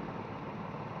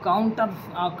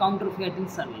counterfeiting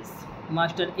service.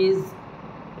 Master is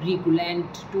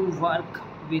reluctant to work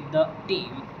with the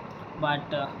team, but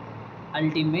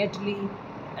ultimately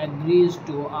agrees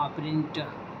to print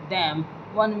them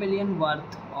 1 million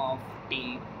worth of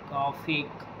fake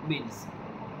bills.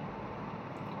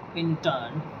 In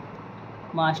turn,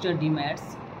 Master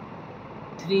demands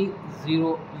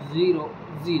 3000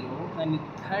 and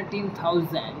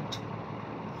 13,000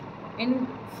 in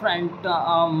front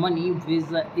money, which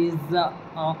is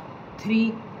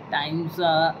three times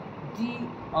the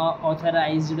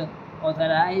authorized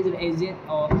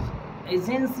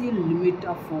agency limit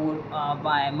for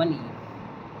buy money.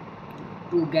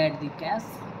 To get the cash,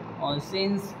 or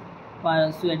since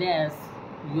persuades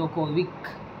Jokovic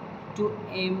to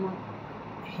aim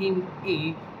him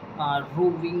a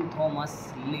roving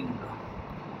Thomas Ling,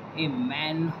 a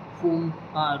man whom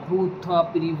Ruth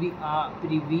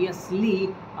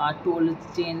previously told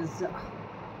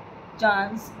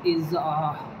Chance is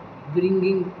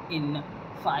bringing in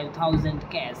 5,000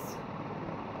 cash.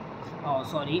 Oh,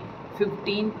 sorry,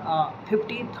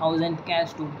 50,000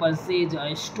 cash to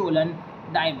purchase stolen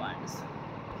diamonds.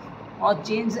 Or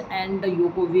change and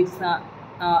Jokovic's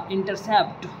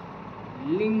intercept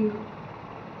Ling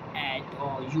at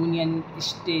Union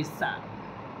Station,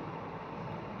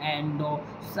 and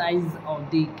size of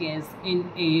the case in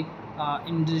a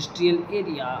industrial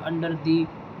area under the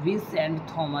Vincent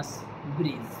Thomas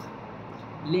Bridge.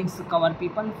 Link's cover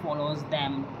people follows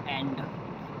them, and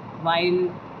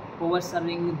while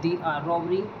overserving the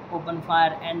robbery, open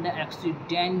fire and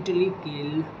accidentally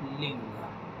kill Ling.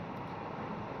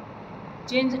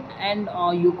 Change and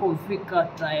Yukovic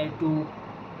try to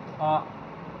uh,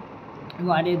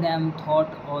 avoid them,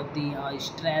 thought of the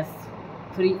stress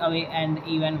free away, and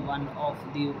even one of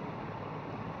the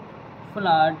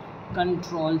flood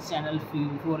control channel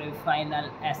for a final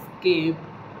escape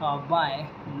by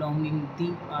longing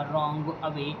the wrong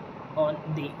away on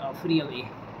the freeway.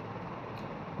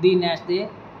 The next day,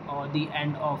 or the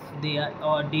end of their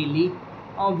daily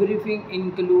briefing,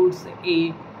 includes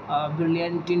a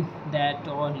brilliant that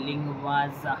Ling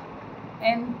was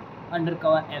an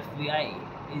undercover FBI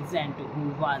agent who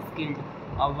was killed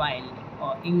while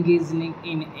engaging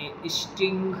in a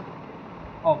sting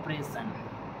operation.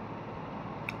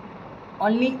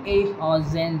 Only a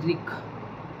generic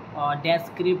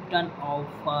description of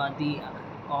the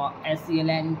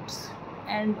assailants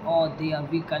and their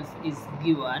vehicles is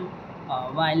given,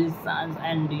 while Sanz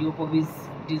and Jokovic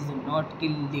does not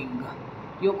kill Ling.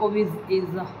 Jokovic is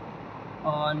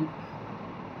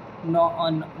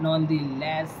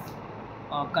nonetheless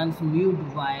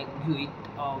consumed by guilt,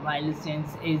 while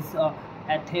Sanz is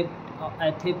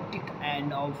atheistic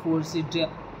and forced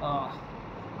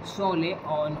solely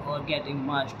on getting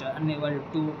master, unable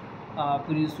to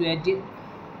persuade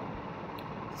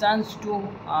Chance to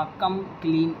come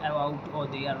clean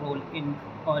about their role in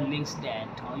Link's death.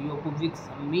 Jokovic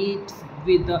meets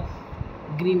with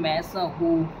Grimace,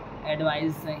 who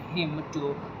advises him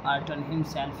to turn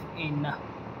himself in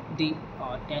the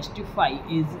testify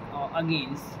is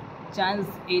against Chance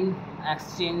in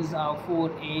exchange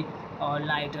for a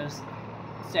lighter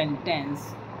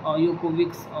sentence.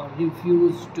 Jokovic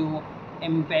refused to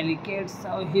implicate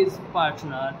his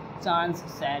partner. Chance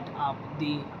set up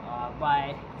the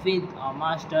by with a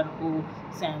master who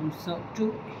seems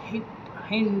to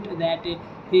hint that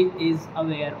he is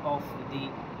aware of the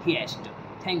heist.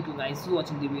 Thank you guys for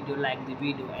watching the video. Like the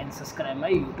video and subscribe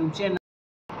my YouTube channel.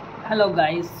 Hello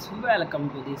guys, welcome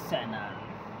to this channel.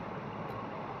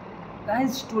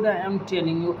 Guys, today I am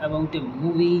telling you about a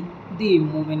movie. The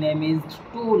movie name is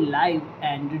To Live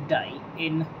and Die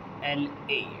in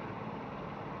LA.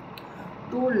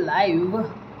 To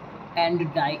Live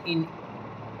and Die in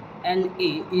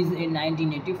LA is a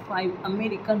 1985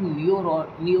 American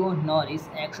neo-noir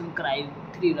action crime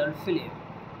thriller film,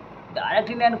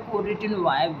 directed and co-written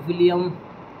by Willem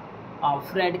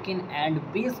Friedkin and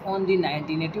based on the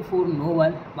 1984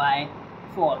 novel by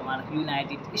former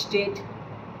United States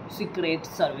Secret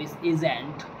Service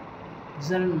agent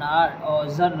Gerald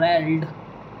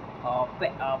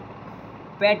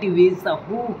Pettivitz,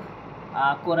 who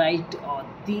co-wrote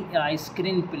the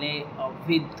screenplay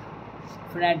with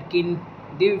Friedkin.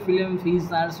 The film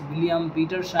features William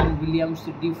Petersen, Williams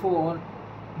Dafoe,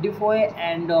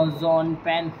 and John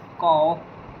Penkow,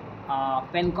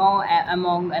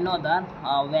 among another.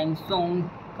 Wang Song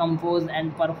composed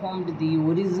and performed the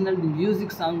original music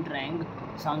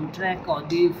soundtrack of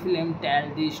the film.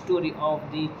 Tells the story of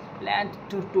the land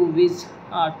to which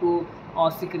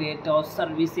or secret or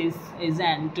services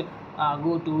agent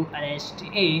go to arrest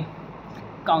a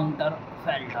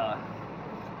counterfeiter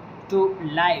to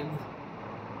live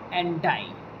and die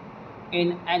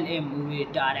in LA movie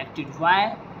directed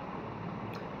by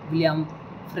William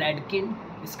Friedkin,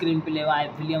 screenplay by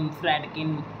William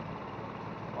Friedkin,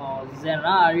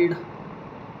 Gerald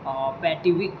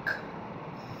Pettiwick,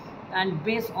 and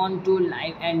based on To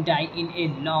Live and Die in a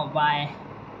Law by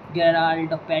Gerald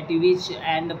Pettiwick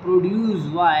and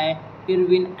produced by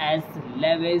Irwin S.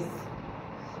 Lewis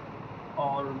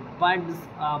or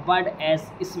Bud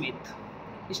S. Smith,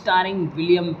 starring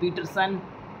William Petersen,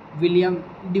 William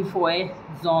Dafoe,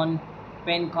 John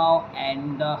Penkow,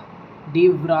 and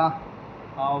Devra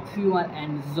Fewer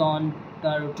and John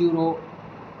Turturro,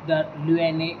 the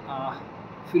Luane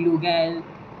Filugal,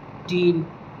 Dean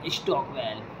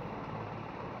Stockwell.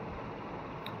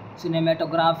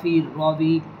 Cinematography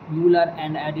Robbie Mueller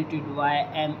and edited by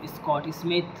M. Scott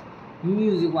Smith.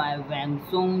 Music by Wang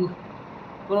Song.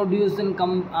 Productions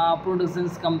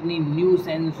company New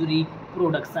Century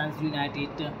Productions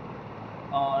United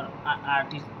or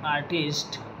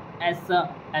artist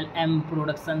SLM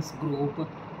Productions Group.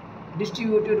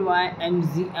 Distributed by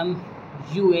MGM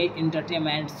UA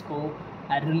Entertainment Co.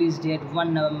 Release date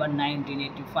 1 November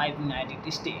 1985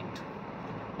 United States.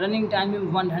 Running time is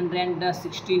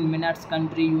 116 minutes.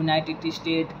 Country United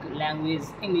States. Language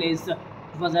English.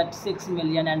 Budget 6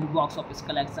 million and box office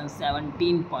collection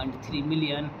 17.3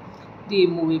 million. The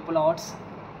movie plots: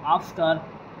 after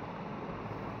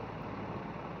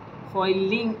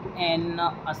foiling an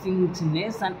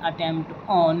assassination attempt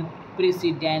on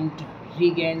President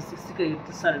Reagan's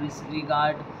Secret Service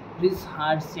guard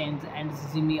Richard Sands and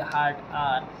Jimmy Hart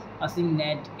are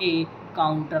assigned a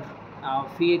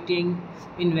counterfeiting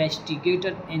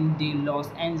investigator in the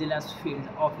Los Angeles field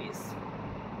office.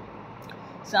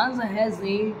 Sands has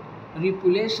a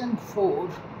reputation for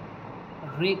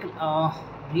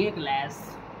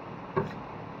reckless,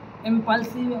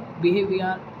 impulsive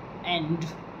behavior and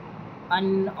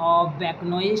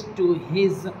unbeknownst to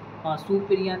his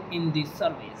superior in the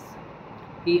service.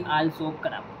 He also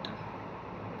corrupt.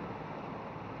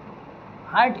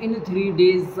 Hart in 3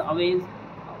 days away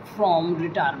from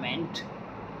retirement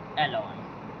alone.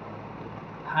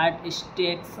 Hart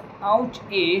stakes out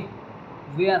a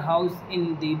warehouse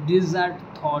in the desert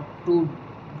thought to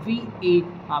be a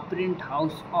print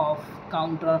house of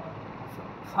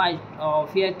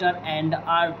theater and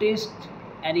artist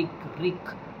Eric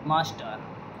Rick Master,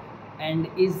 and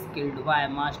is killed by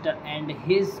Master and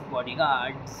his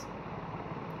bodyguards.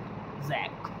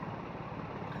 Zack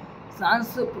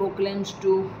Sands proclaims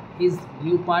to his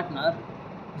new partner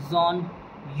John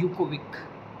Yukovic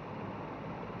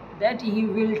that he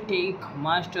will take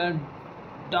Master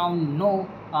down no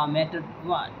matter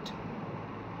what.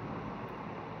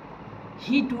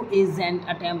 He too isn't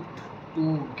attempt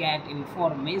to get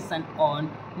information on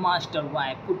Master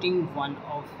by putting one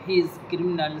of his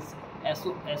criminals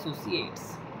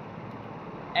associates,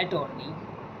 attorney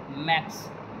Max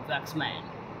Waxman,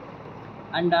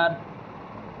 under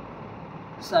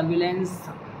surveillance.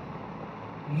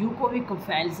 Yukovic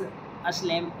falls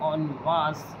asleep on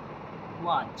watch,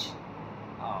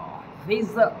 which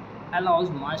allows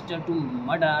Master to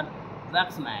murder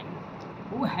Waxman,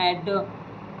 who had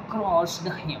crossed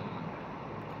him,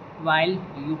 while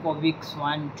Yukovic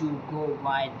wants to go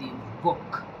by the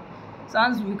book.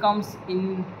 Sands becomes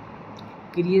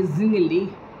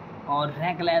increasingly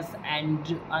reckless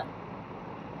and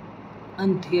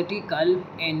unethical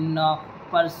in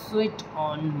pursuit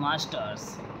on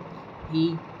Masters.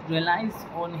 He relies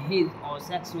on his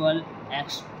sexual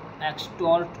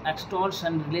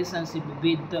extortion relationship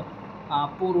with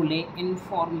Porole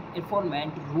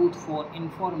informant Ruth for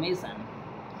information,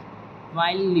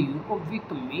 while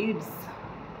Yukovic meets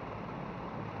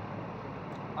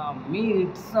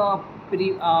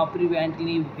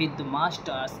previously with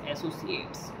Master's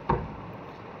associates,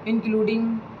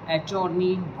 including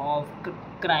attorney Bob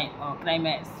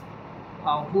Crimes,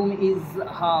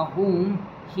 whom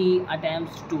he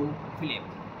attempts to flip.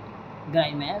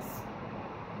 Grimes,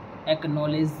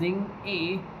 acknowledging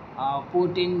a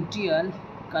potential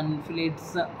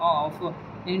conflicts of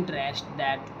interest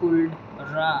that could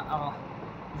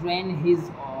ruin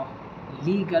his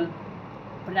legal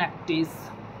practice,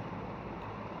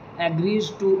 agrees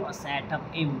to set up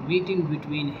a meeting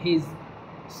between his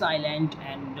silent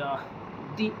and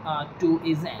the two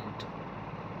agents,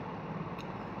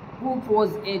 who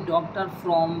was a doctor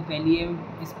from Palm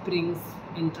Springs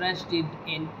interested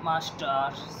in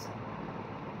Master's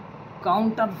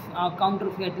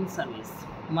counterfeiting service.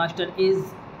 Master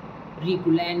is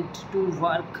reluctant to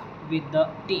work with the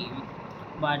team,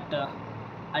 but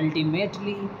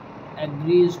ultimately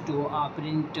agrees to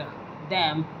print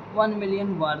them 1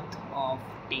 million worth of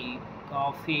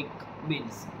fake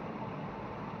bills.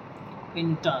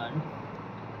 In turn,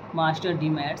 Master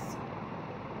demands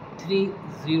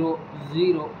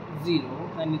 3000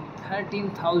 and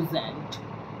 13,000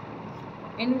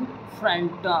 in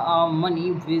front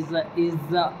money, which is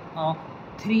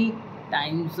three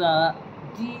times the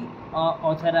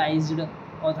authorized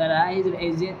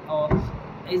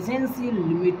agency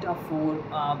limit for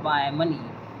buy money.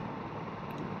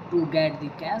 To get the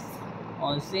cash,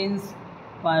 or since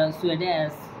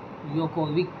persuades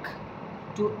Jokovic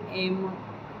to aim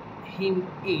him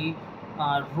a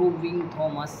roving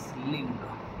Thomas Ling,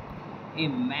 a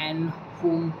man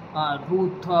whom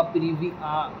Ruth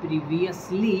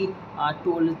previously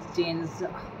told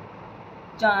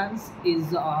Chance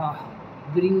is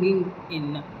bringing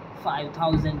in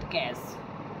 5,000 cash.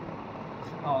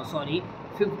 Oh, sorry,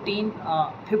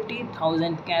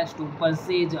 50,000 cash to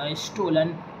purchase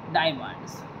stolen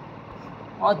diamonds.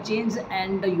 Or change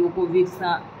and Jokovic's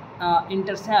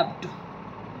intercept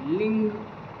Ling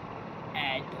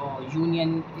at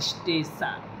Union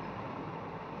Station,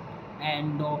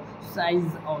 and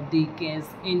size of the case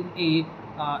in a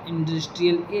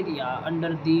industrial area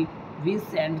under the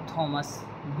Vincent Thomas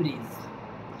Bridge.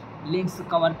 Links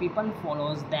cover people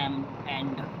follows them,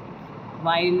 and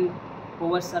while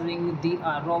overserving the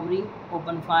robbery,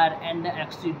 open fire and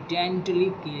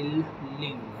accidentally kill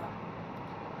Ling.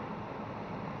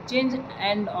 Change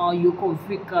and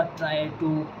Yukovic try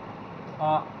to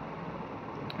uh,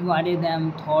 avoid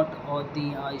them thought of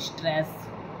the stress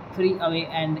free away,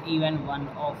 and even one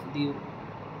of the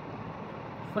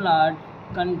flood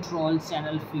control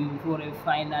channel for a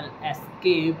final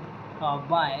escape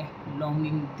by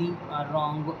longing the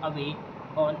wrong away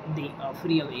on the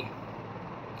freeway.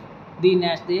 The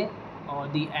next day, or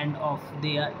the end of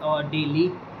their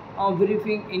daily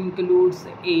briefing, includes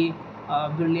a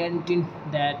brilliant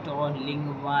that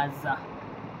Ling was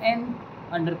an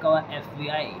undercover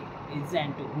FBI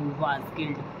agent who was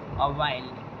killed while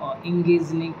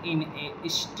engaging in a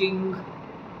sting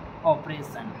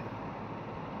operation.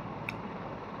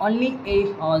 Only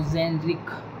a generic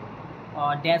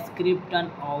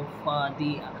description of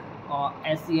the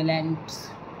assailants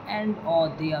and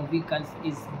their vehicles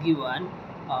is given,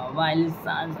 while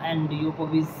Sanz and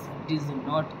Jokovic does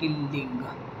not kill Ling.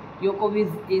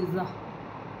 Jokovic is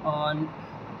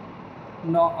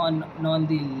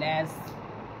nonetheless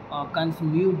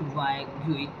consumed by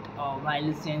guilt,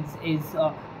 while Sanz is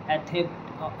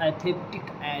atheistic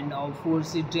and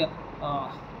forced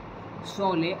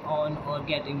solely on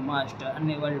getting master,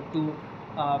 unable to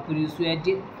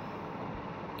persuade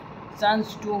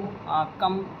Chance to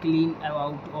come clean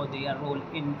about their role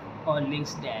in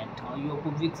Link's death.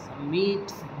 Jokovic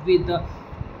meets with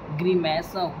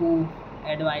Grimace, who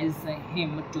advises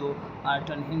him to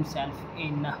turn himself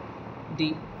in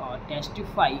the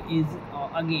testify is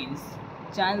against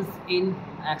Chance in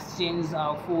exchange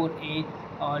for a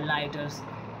lighter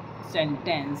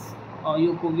sentence.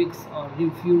 Jokovic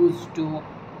refused to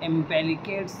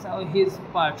implicate his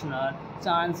partner.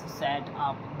 Chance set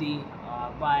up the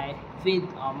by with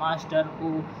a master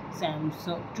who seems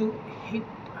to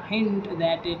hint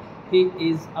that he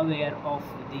is aware of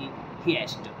the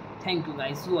heist. Thank you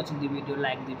guys for watching the video.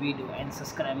 Like the video and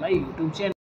subscribe my YouTube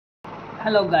channel.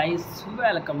 Hello guys,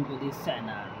 welcome to this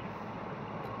channel.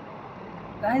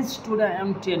 Guys, today I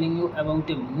am telling you about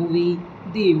a movie.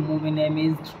 The movie name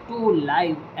is To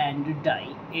Live and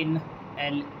Die in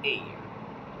LA.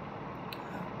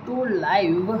 To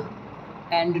Live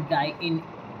and Die in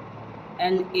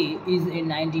LA is a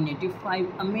 1985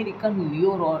 American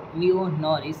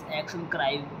neo-noir action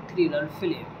crime thriller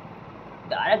film,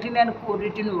 directed and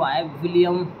co-written by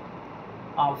Willem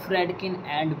Friedkin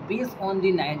and based on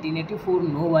the 1984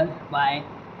 novel by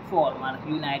former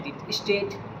United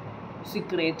States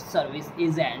Secret Service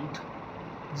agent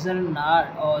Gerald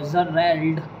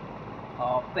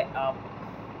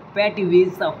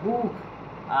Pettivis, who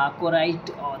co-wrote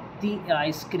the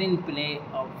screenplay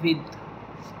with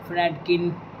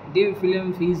Friedkin. The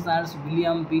film features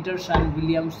William Petersen,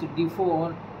 Williams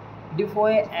Dafoe,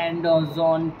 and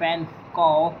John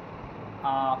Penkow,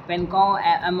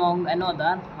 among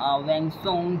another. Wang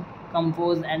Song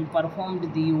composed and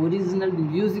performed the original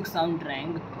music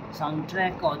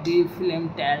soundtrack of the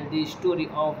film. Tells the story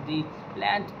of the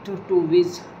plan to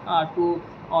which two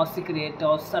secret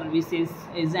services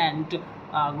agent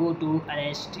go to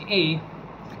arrest a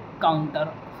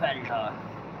counterfeiter.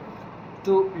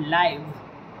 To Live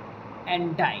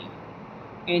and Die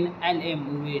in LA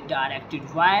movie,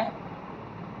 directed by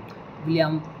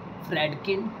Willem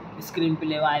Fredkin,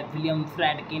 screenplay by William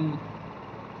Fredkin,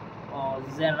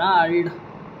 Gerald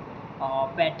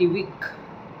Pattiwick,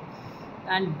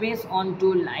 and based on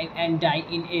To Live and Die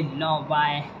in a Law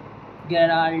by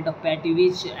Gerald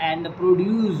Pattiwick and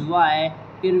produced by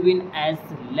Irwin S.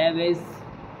 Lewis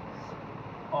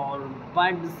or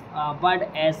Bud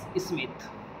S. Smith,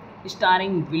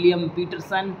 starring William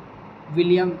Petersen,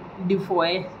 William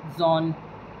Dafoe, John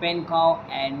Penkow,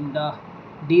 and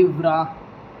Devra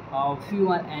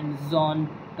Fewer and John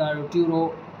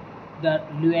Turturro, the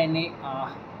Luane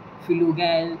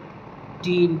Filugal,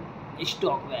 Dean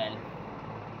Stockwell.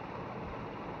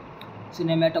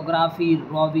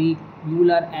 Cinematography Robbie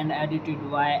Mueller and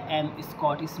edited by M.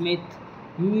 Scott Smith.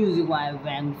 Music by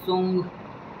Wang Song.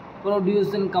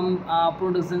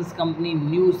 Productions company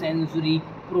New Century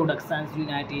Productions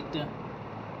United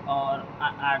or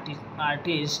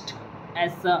artist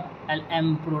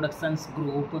SLM Productions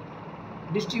Group.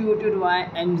 Distributed by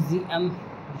MGM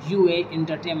UA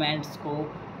Entertainment Co.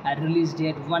 Release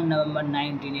date 1 November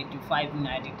 1985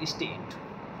 United States.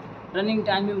 Running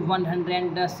time is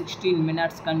 116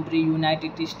 minutes. Country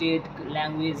United States.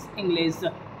 Language English.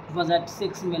 Budget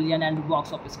 6 million and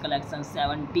box office collection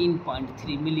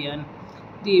 17.3 million.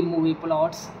 The movie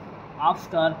plots: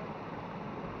 after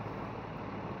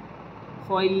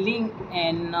foiling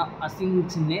an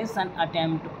assassination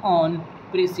attempt on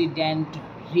President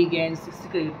Reagan's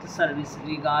Secret Service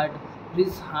guard,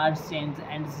 Richard Sands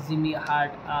and Jimmy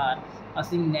Hart are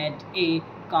assigned a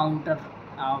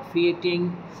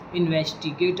counterfeiting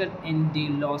investigator in the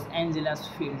Los Angeles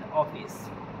field office.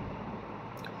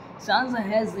 Sands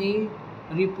has a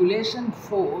reputation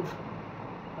for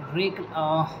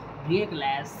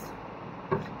reckless,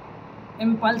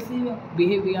 impulsive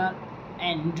behavior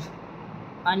and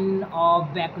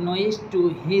unbeknownst to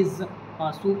his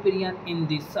superior in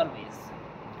the service.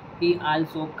 He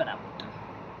also corrupt.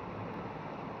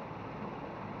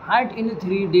 Hart in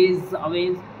 3 days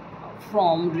away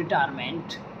from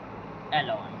retirement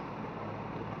alone.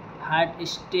 Hart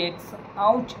stakes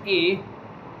out a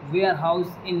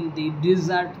warehouse in the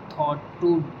desert thought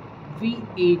to be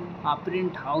a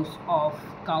print house of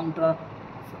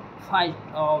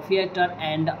theater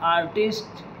and artist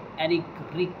Eric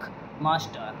Rick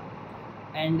Master,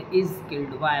 and is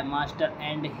killed by Master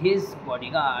and his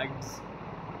bodyguards.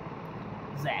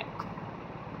 Zack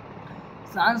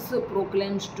Sands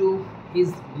proclaims to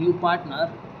his new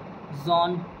partner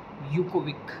John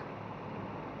Yukovic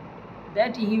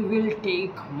that he will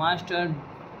take Master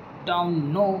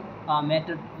down no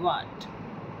matter what.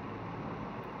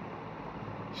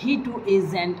 He too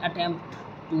is an attempt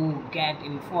to get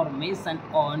information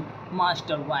on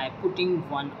Master by putting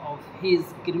one of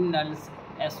his criminal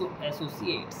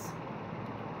associates,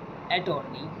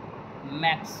 attorney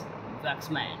Max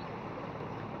Waxman,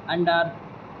 under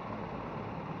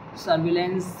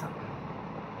surveillance.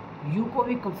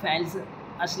 Yukovic falls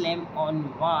asleep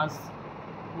on watch,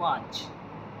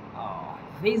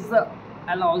 which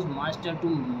allows Master to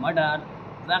murder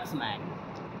Waxman,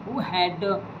 who had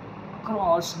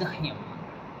crossed him,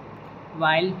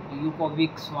 while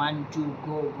Yukovic wants to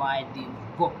go by the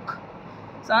book.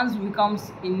 Sands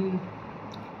becomes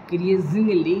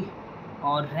increasingly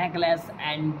reckless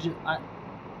and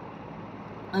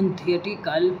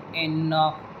unethical in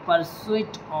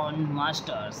pursuit on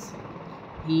Masters.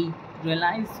 He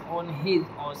relies on his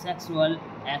sexual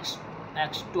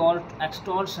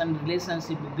extortion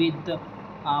relationship with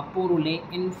Porole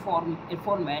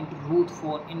informant Ruth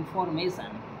for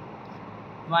information,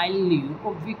 while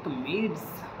Yukovic meets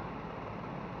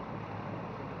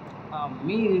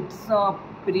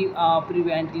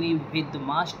previously with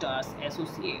Master's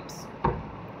associates,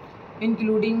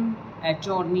 including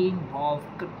attorney Bob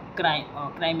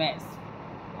Crimes,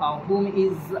 whom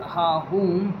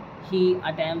he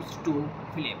attempts to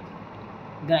flip.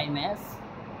 Grimes,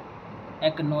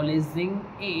 acknowledging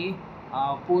a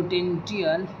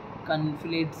potential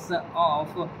conflicts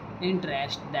of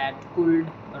interest that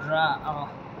could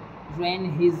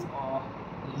ruin his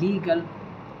legal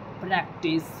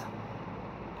practice,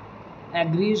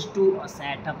 agrees to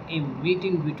set up a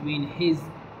meeting between his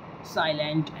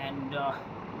silent and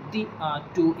the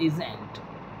two agents,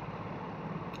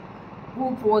 who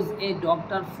was a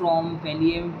doctor from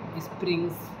Palm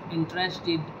Springs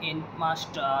interested in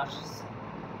Master's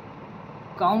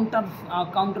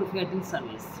counterfeiting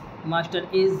service. Master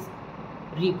is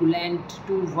reluctant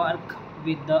to work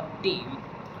with the team,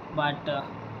 but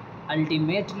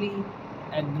ultimately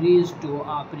agrees to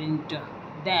print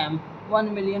them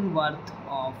 1 million worth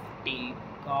of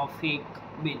fake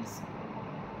bills.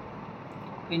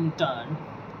 In turn,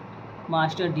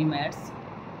 Master demands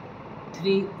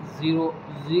 3000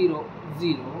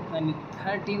 and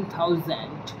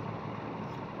 13,000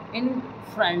 in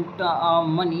front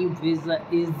money visa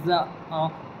is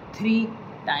three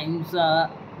times the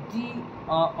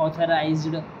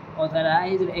authorized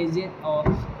agent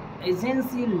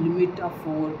agency limit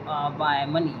for buy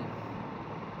money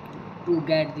to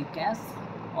get the cash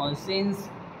or since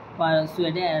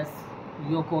persuades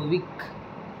Jokovic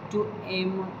to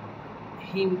aim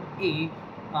him a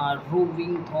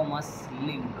roving Thomas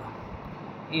Ling,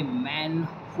 a man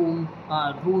whom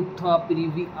Ruth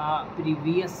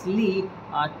previously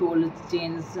told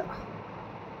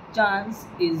chance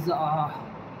is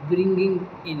bringing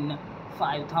in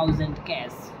 5,000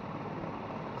 cash.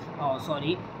 Oh,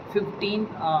 sorry,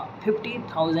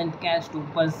 50,000 cash to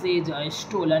purchase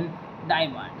stolen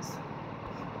diamonds.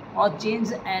 Or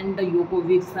change and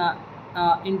Jokovic's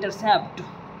intercept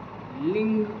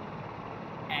Ling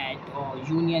at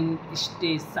Union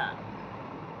Station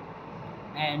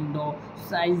and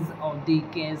size of the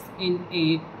case in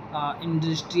a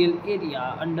industrial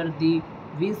area under the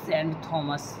Vincent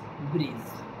Thomas Bridge.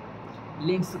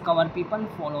 Link's cover people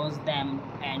follows them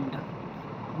and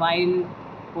while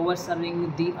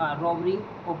overserving the robbery,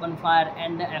 open fire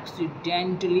and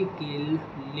accidentally kill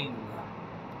Ling.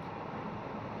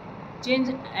 Change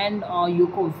and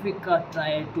Yukovic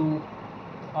try to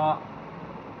uh,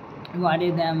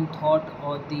 avoid them thought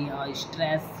of the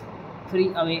stress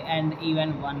free away and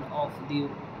even one of the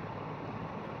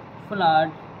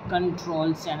flood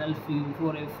control channel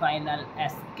for a final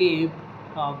escape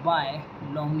by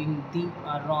longing the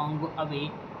wrong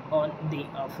away on the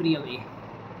freeway.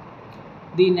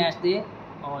 The next day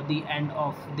or the end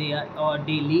of their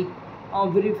daily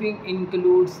briefing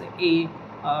includes a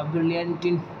brilliant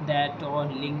that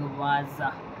Ling was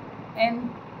an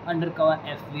undercover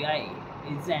FBI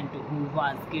agent who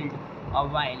was killed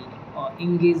while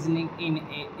engaging in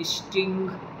a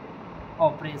sting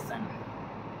operation.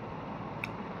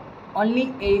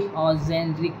 Only a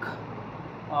generic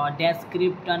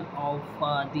description of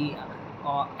the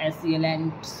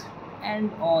assailants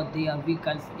and their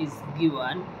vehicles is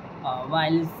given,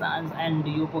 while Sanz and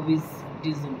Jokovic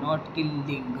does not kill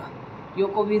Ling.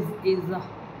 Jokovic is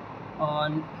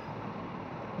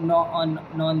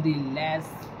nonetheless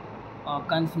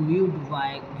consumed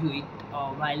by guilt,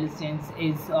 while Sanz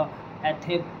is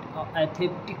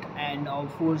atheistic and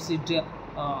forced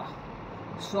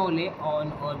solely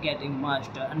on getting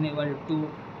master, unable to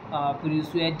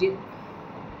persuade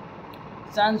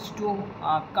chance to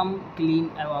come clean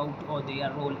about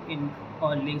their role in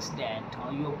Ling's death.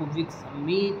 Jokovic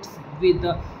meets with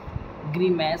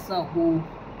Grimace, who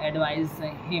advises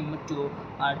him to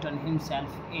turn himself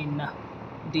in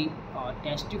the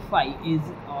testify is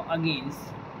against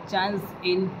chance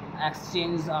in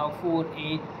exchange for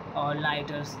a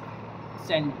lighter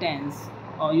sentence.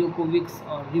 Jokovic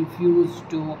refused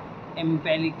to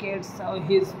implicate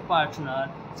his partner.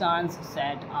 Chance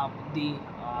set up the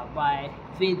by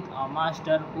with a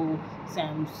master who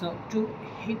seems to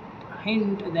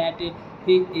hint that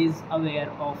he is aware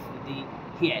of the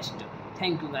heist.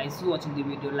 Thank you guys for watching the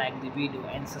video. Like the video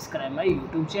and subscribe my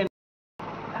YouTube channel.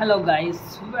 Hello guys,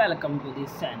 welcome to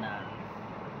this channel.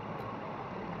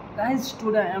 Guys,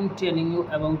 today I am telling you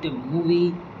about a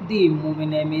movie. The movie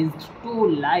name is To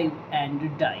Live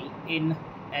and Die in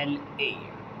LA.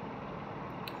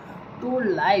 To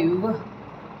Live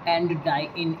and Die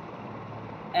in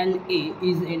LA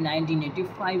is a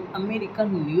 1985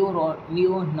 American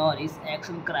neo-noir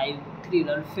action crime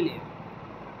thriller film.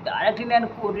 Directed and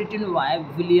co-written by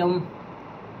Willem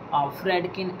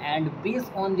Friedkin and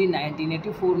based on the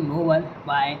 1984 novel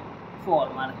by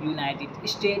former United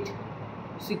States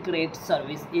Secret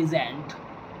Service agent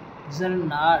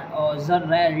Gerald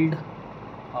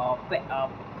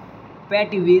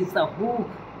Pettivitz, who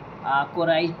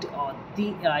co-wrote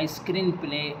the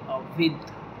screenplay with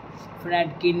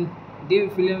Friedkin. The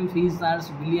film features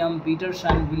William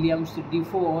Petersen, Williams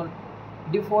Dafoe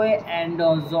and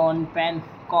John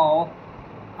Penkow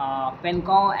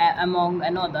among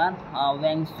another.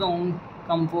 Wang Song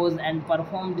composed and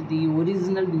performed the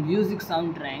original music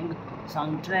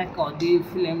soundtrack of the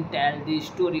film tells the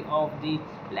story of the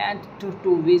land to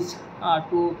which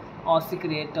two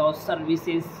secret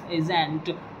services agent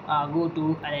go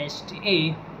to arrest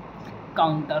a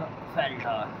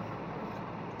counterfeiter.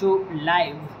 To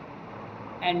Live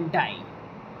and Die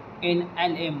in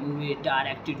LA movie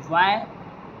directed by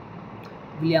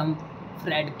William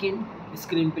Friedkin,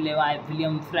 screenplay by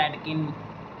William Friedkin,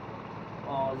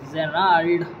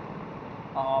 Gerald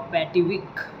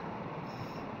Pettivitz,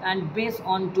 and based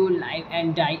on To Live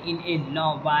and Die in a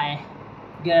Law by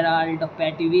Gerald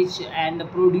Petivich, and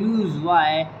produced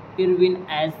by Irvin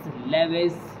S.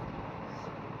 Lewis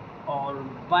or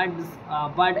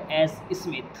Bud S.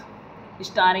 Smith,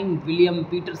 starring William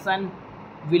Peterson,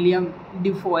 William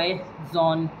Dafoe,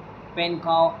 John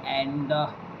Penkow, and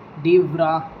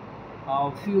Devra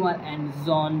Fewer, and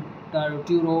John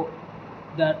Turturro,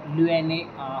 the Luane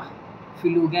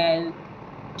Filugal,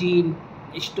 Dean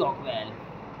Stockwell.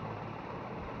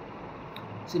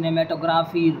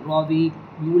 Cinematography Robbie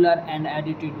Mueller and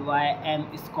edited by M.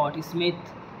 Scott Smith.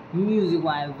 Music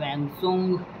by Wang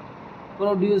Sung.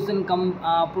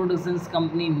 Productions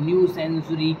company New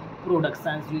Century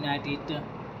Productions United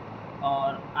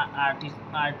or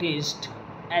artist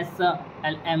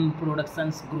SLM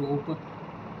Productions Group.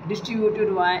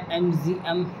 Distributed by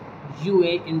MGM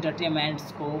UA Entertainment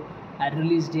Co.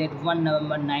 Release date 1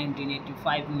 November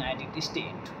 1985, United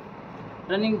States.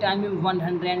 Running time is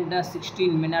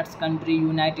 116 minutes. Country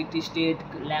United States.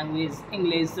 Language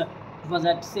English.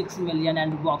 Budget 6 million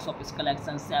and box office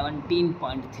collection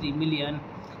 17.3 million.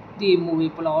 The movie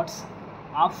plots: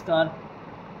 after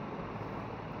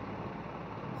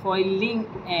foiling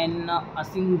an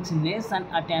assassination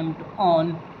attempt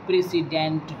on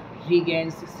President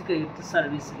Reagan's Secret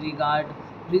Service guard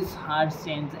Richard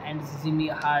Sands and Jimmy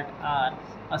Hart are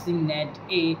assigned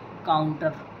a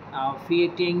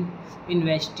counterfeiting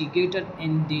investigator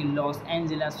in the Los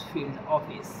Angeles field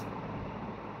office.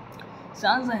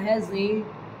 Sands has a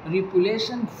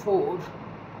reputation for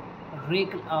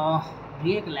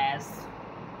reckless,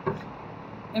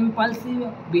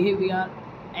 impulsive behavior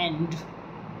and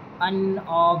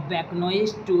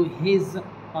unbeknownst to his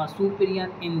superior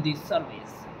in the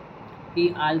service.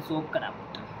 He also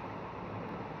corrupt.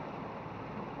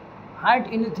 Hart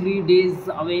in 3 days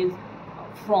away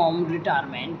from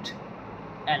retirement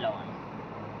alone.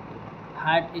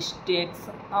 Hart stakes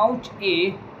out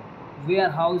a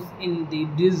warehouse in the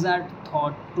desert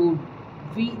thought to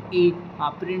be a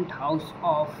print house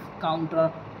of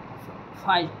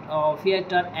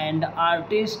theater and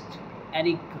artist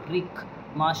Eric Rick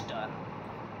Master,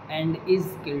 and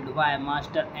is killed by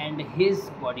Master and his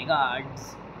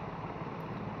bodyguards.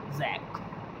 Zack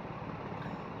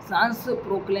Sands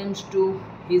proclaims to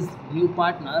his new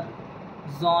partner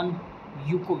John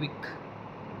Yukovic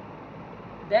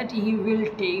that he will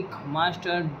take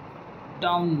Master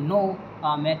down no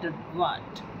matter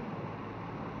what.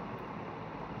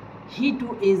 He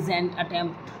too is an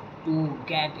attempt to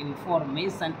get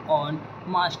information on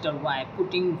Master by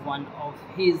putting one of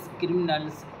his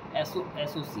criminals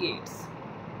associates,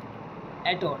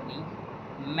 attorney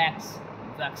Max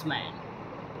Waxman,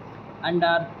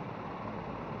 under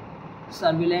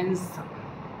surveillance.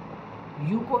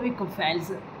 Yukovic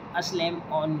falls asleep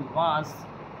on watch,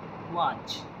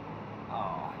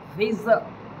 which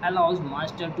allows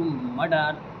Master to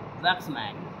murder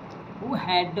Waxman, who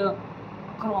had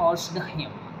crossed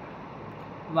him,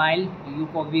 while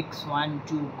Yukovic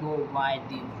wants to go by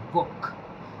the book.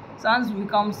 Sands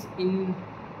becomes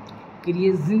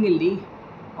increasingly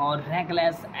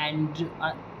reckless and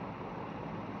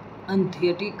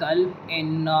unethical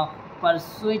in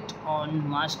pursuit on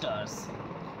Masters.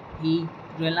 He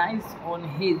relies on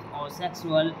his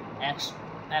sexual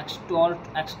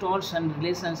extortion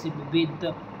relationship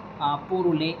with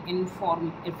Porole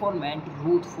informant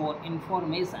Ruth for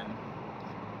information,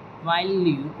 while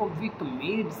Yukovic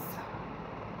meets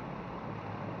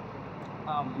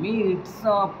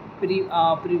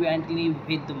previously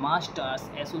with Master's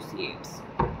associates,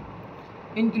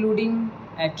 including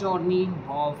attorney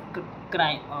Bob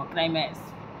Crimes,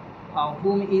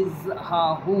 whom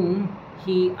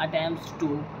he attempts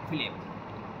to flip.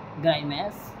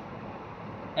 Grimes,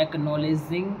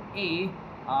 acknowledging a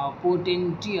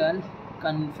potential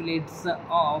conflicts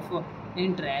of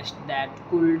interest that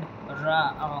could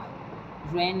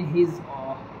ruin his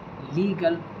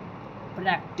legal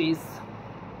practice,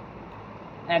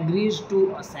 agrees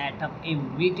to set up a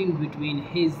meeting between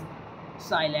his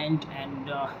silent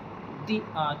and the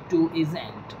two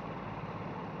agents,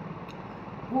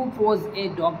 who was a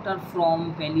doctor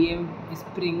from Palm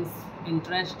Springs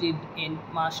interested in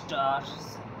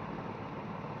Master's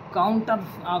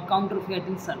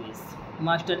counterfeiting service.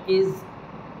 Master is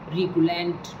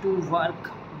reluctant to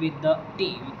work with the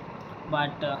team,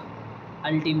 but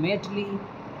ultimately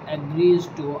agrees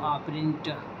to print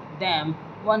them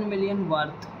 1 million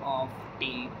worth of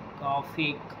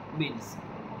fake bills.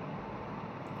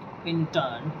 In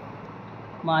turn,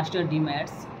 Master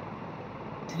demands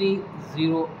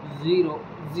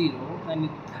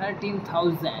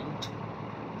 13,000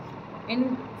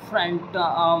 in front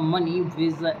money,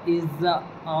 which is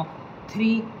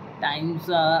 3 times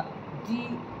the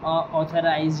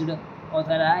authorized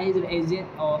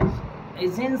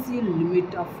agency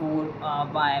limit for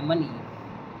by money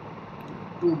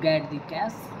to get the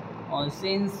cash, or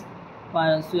since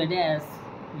persuades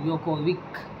Jokovic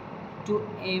to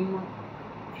aim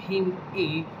him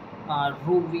a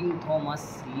roving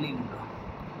Thomas Ling,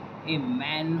 a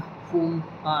man whom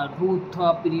Ruth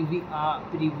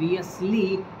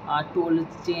previously told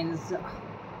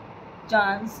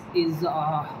Chance is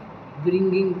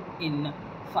bringing in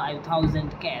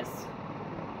 5,000 cash.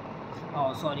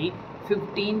 Oh, sorry,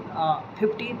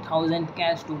 50,000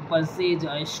 cash to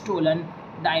purchase stolen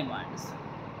diamonds.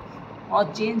 Or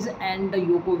change and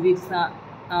Jokovic's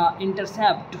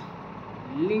intercept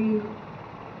Ling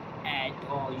at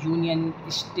Union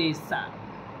Station,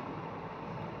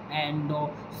 and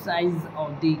size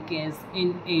of the case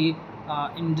in a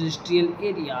industrial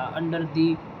area under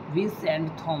the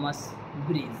Vincent Thomas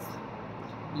Bridge.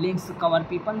 Link's cover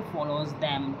people follows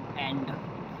them, and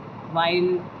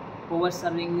while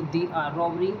overserving the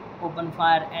robbery, open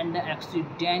fire and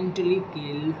accidentally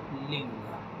kill Ling.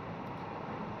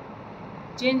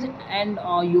 Change and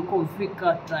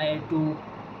Yukovic try to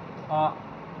uh,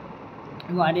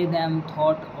 avoid them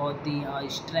thought of the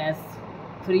stress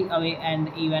free away,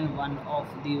 and even one of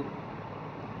the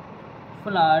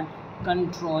flood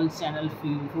control channel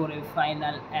for a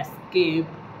final escape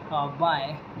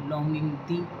by longing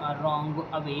the wrong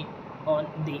away on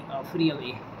the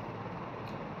freeway.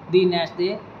 The next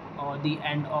day, or the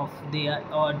end of their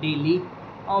daily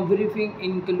briefing,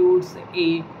 includes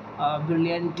a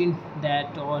brilliant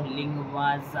that Ling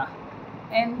was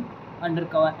an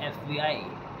undercover FBI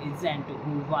agent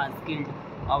who was killed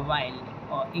while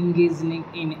engaging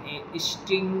in a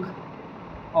sting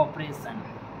operation.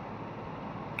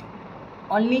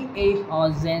 Only a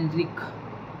generic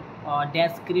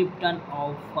description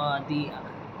of the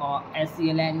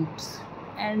assailants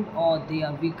and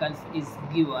their vehicles is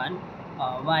given,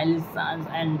 while Sanz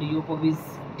and Jokovic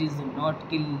does not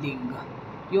kill Ling.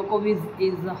 Jokovic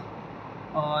is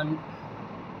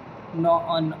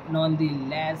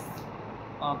nonetheless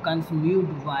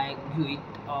consumed by guilt,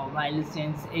 while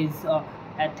Sanz is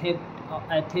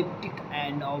atheistic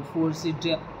and forced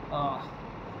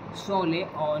solely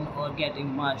on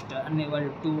getting master, unable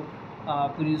to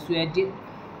persuade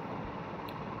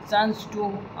Chance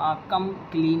to come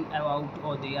clean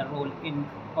about their role in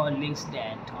Link's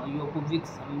death. Jokovic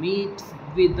meets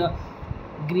with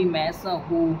Grimace,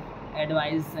 who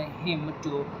advises him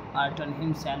to turn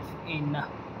himself in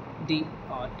the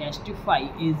testify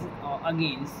is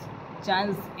against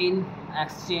Chance in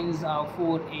exchange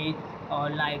for a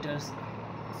lighter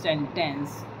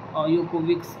sentence.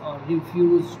 Jokovic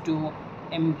refused to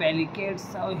implicate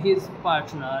his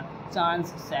partner.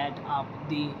 Chance set up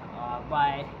the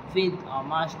by with a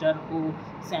master who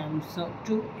seems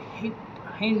to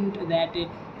hint that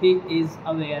he is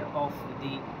aware of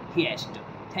the heist.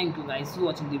 Thank you guys for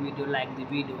watching the video. Like the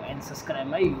video and subscribe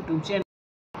my YouTube channel.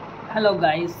 Hello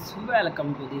guys,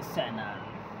 welcome to this channel.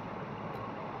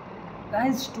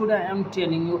 Guys, today I am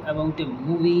telling you about a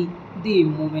movie. The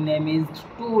movie name is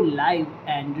To Live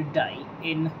and Die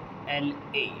in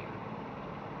LA.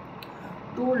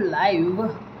 To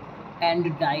Live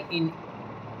and Die in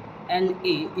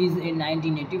LA is a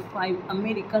 1985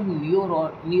 American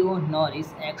neo-noir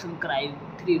action crime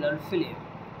thriller film,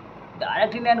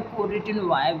 directed and co-written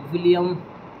by Willem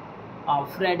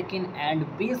Friedkin and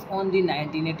based on the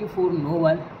 1984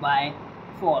 novel by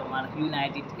former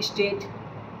United States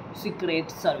Secret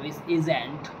Service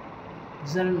agent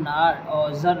Gerald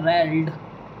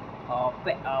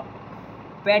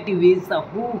Petersen,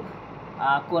 who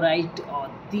co-wrote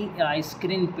the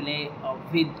screenplay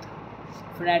with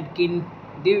Friedkin.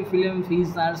 The film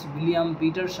features William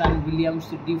Petersen, Williams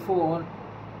Dafoe,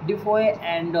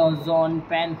 and John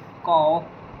Penkow,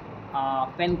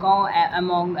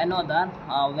 among another.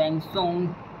 Wang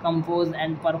Song composed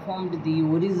and performed the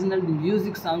original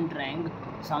music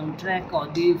soundtrack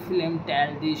of the film.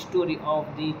 Tells the story of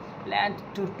the plan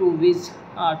to which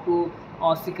two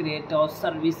secret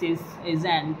services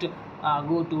agent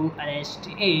go to arrest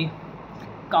a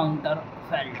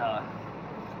counterfeiter.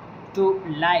 To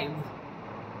Live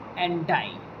and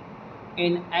Die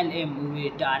in LA movie,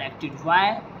 directed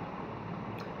by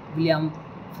William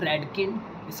Friedkin,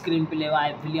 screenplay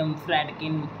by William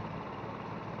Friedkin,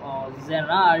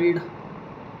 Gerald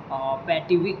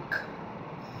Petersen,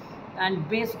 and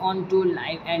based on To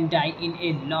Live and Die in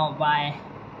a Law by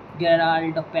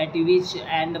Gerald Petersen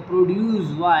and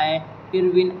produced by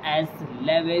Irwin S.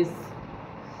 Lewis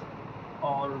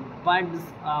or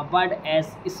Bud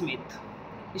S. Smith,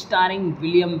 starring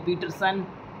William Petersen,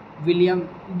 William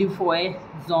Dafoe,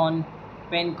 John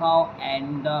Penkau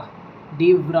and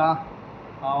Devra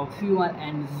Fuhr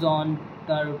and John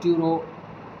Turturro,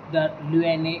 the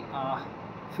Luane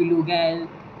Filugal,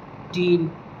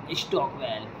 Dean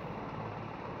Stockwell.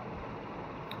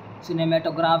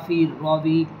 Cinematography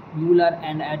Robbie Mueller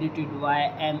and edited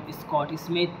by M. Scott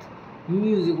Smith.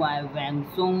 Music by Wang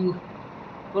Song.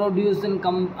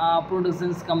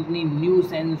 Productions company New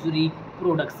Century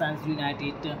Productions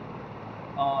United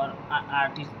or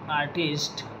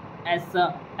artist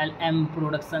SLM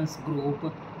Productions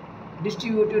Group.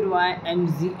 Distributed by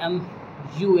MGM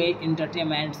UA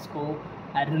Entertainment Co.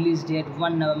 Release date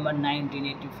 1 November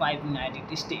 1985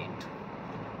 United States.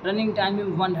 Running time is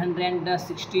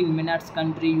 116 minutes.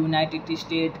 Country United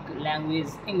States. Language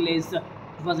English.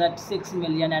 Budget 6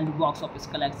 million and box office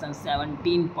collection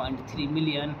 17.3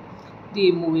 million.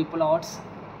 The movie plots: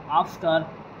 after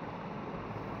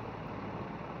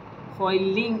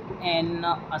foiling an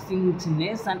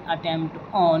assassination attempt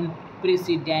on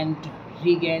President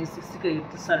Reagan's Secret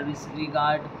Service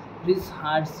guard,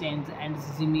 Richard Sands and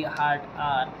Jimmy Hart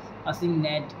are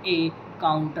assigned a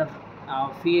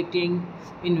counterfeiting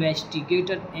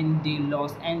investigator in the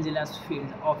Los Angeles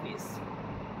field office.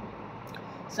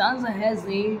 Sands has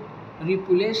a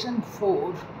reputation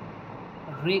for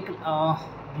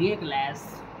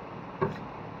reckless,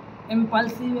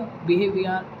 impulsive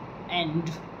behavior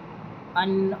and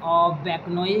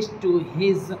unbeknownst to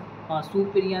his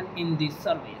superior in the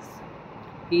service.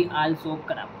 He also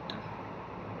corrupt.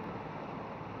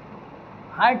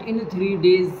 Hart in 3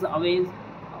 days away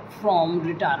from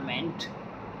retirement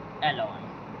alone.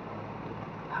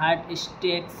 Hart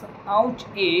stakes out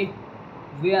a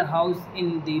warehouse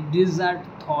in the desert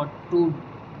thought to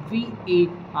be a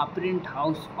print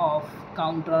house of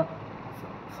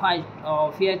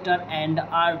theater and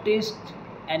artist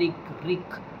Eric Rick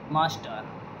Master,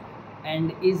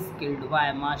 and is killed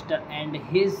by Master and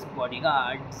his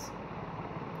bodyguards.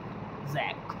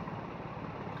 Zack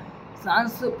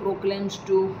Sands proclaims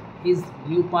to his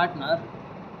new partner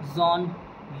John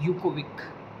Yukovic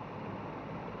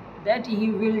that he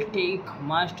will take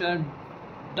Master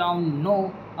down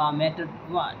no matter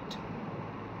what.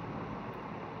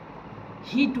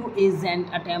 He too is an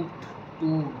attempt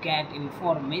to get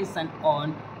information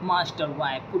on Master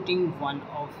by putting one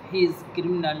of his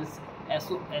criminal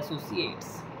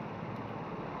associates,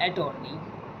 attorney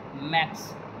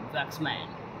Max Waxman,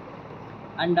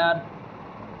 under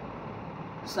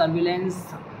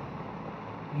surveillance.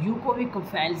 Yukovic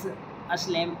falls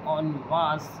asleep on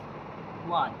watch,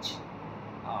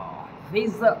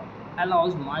 which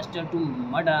allows Master to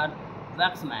murder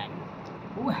Waxman,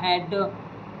 who had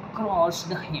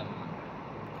crossed him,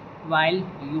 while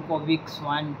Yukovic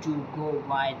wants to go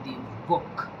by the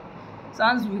book.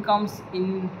 Sands becomes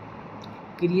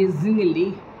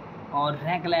increasingly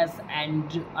reckless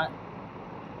and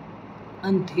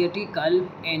unethical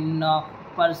in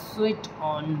pursuit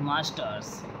on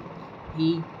Masters.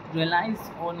 He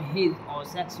relies on his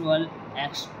sexual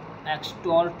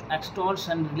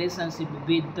extortion relationship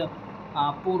with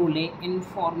Porole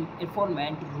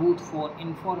informant Ruth for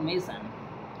information,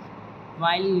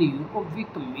 while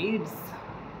Yukovic meets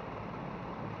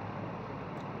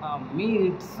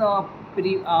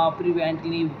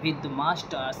previously with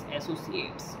Master's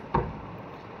associates,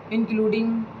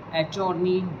 including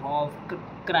attorney Bob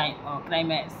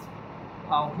Crimes,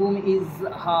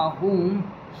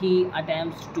 whom he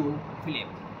attempts to flip.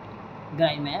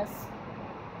 Grimes,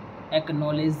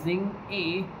 acknowledging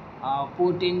a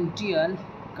potential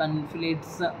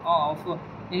conflicts of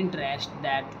interest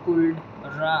that could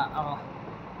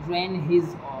ruin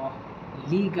his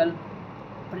legal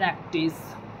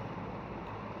practice,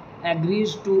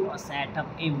 agrees to set up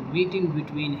a meeting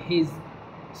between his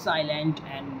silent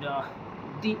and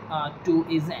the two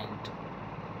agents,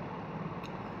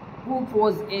 who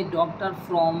was a doctor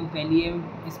from Palm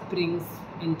Springs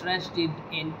interested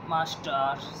in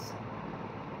Master's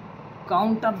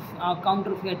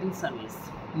counterfeiting service.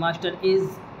 Master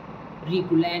is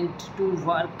reluctant to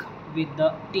work with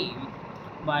the team,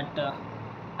 but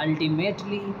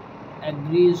ultimately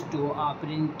agrees to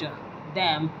print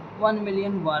them 1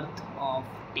 million worth of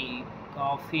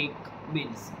fake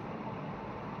bills.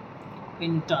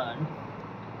 In turn,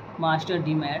 Master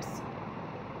demands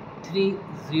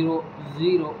 3000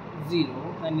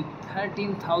 and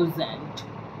 13,000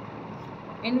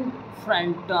 in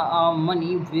front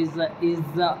money, which is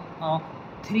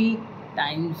 3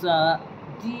 times the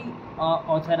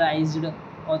authorized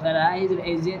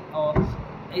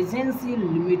agency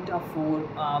limit for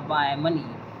buy money.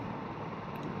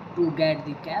 To get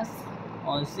the cash,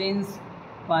 or since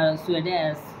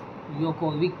persuades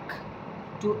Yukovic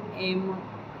to aim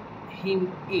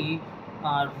him a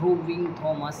roving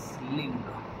Thomas Ling,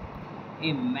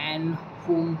 a man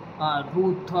whom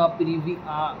Ruth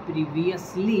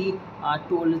previously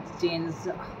told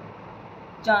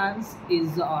Chance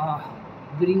is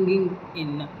bringing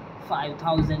in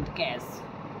 5,000 cash.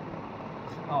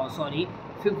 Oh, sorry,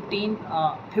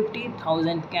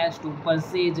 50,000 cash to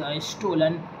purchase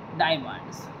stolen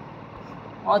diamonds.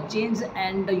 James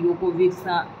and Yokovic's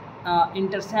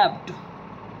intercept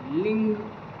Ling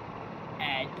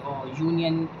at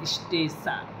Union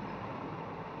Station,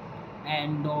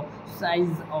 and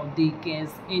size of the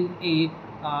case in a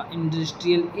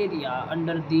industrial area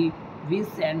under the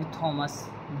Vincent Thomas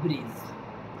Bridge.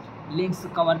 Link's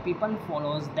cover people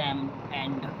follows them,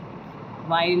 and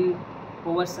while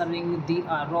overseeing the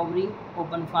robbery,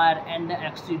 open fire and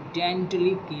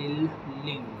accidentally kill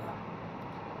Ling.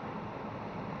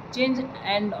 Change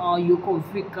and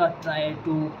Yukovic try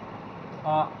to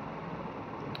uh,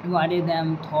 avoid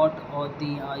them thought of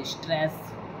the stress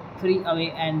free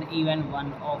away, and even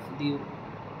one of the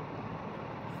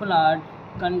flood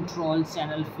control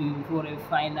channel for a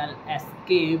final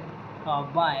escape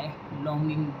by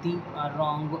longing the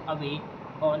wrong way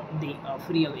on the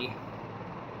freeway.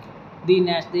 The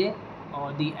next day,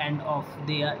 or the end of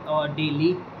their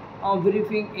daily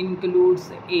briefing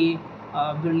includes a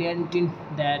brilliant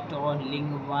that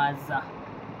Ling was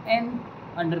an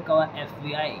undercover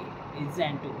FBI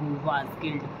agent who was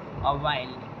killed while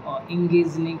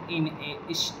engaging in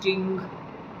a sting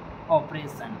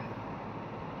operation.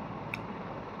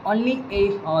 Only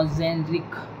a generic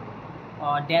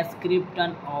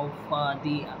description of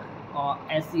the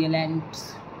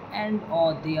assailants and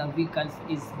their vehicles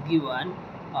is given,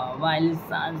 while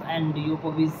Sanz and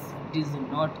Yokovic does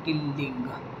not kill Ling.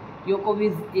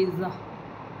 Yokovic is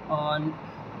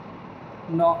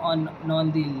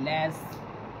nonetheless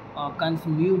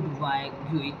consumed by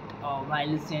guilt,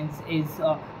 while Sanz is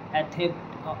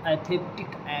atheistic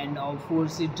and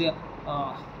forced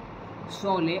uh,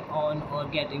 solely on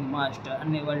getting master,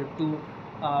 unable to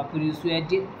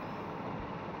persuade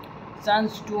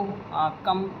chance to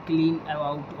come clean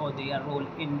about their role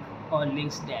in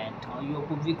Link's death.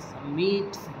 Yokovic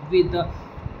meets with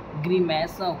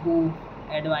Grimace, who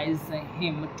advises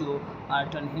him to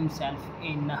turn himself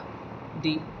in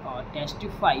the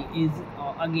testify is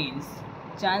against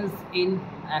Chance in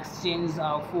exchange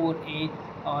for a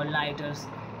lighter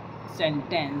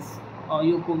sentence.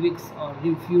 Yokovic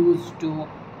refused to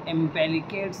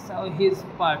implicate his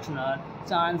partner.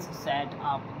 Chance set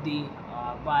up the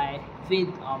by with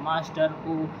a master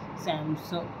who seems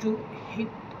to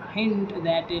hint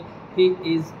that he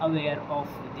is aware of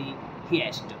the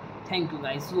heist. Thank you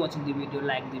guys for watching the video.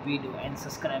 Like the video and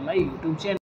subscribe my YouTube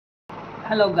channel.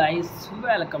 Hello guys,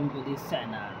 welcome to this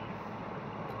channel.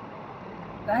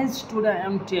 Guys, today I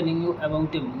am telling you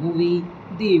about a movie.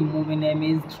 The movie name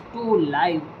is To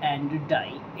Live and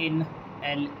Die in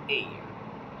LA.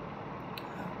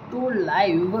 To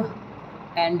Live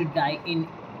and Die in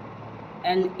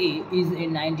LA is a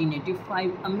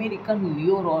 1985 American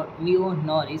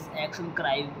neo-noir action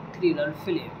crime thriller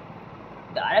film,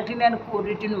 directed and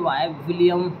co-written by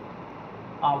Willem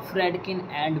Friedkin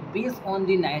and based on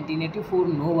the 1984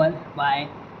 novel by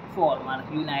former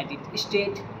United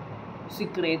States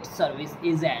Secret Service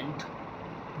agent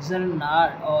Gerald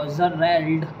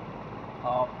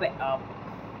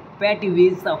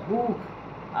Pettivitz, who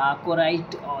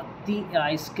co-wrote the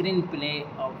screenplay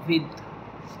with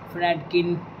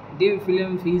Friedkin. The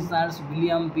film features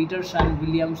William Petersen,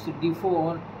 Williams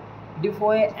Dafoe,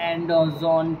 and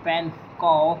John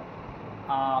Penkow,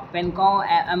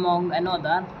 among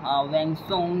another. Wang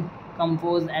Song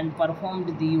composed and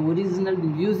performed the original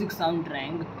music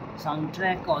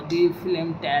soundtrack of the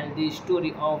film. Tells the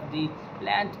story of the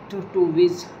land to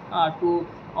which two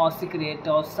secret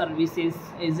services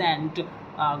agent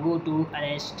go to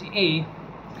arrest a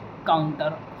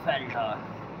counterfeiter.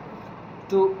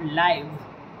 To Live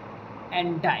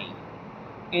and Die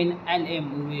in LA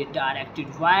movie,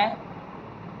 directed by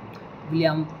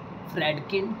William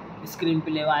Friedkin,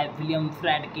 screenplay by William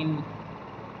Friedkin,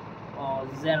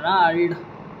 Gerald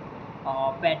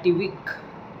Pettivitz,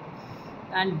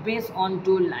 and based on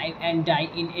To Live and Die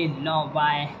in a Law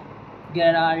by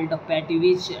Gerald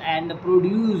Pettivitz, and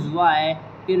produced by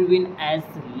Irwin S.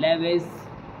 Lewis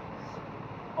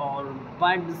or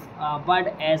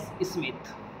Bud S.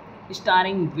 Smith,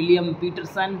 starring William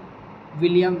Petersen,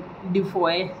 William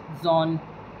Dafoe, John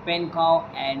Penkow,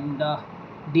 and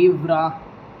Devra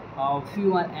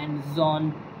Fuhr, and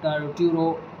John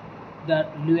Turturro, the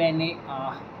Luane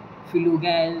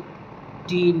Filugal,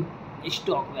 Dean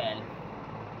Stockwell.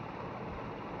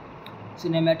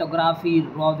 Cinematography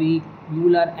Robbie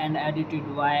Mueller and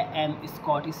edited by M.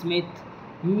 Scott Smith.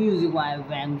 Music by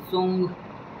Wang Song.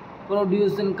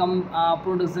 Productions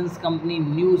company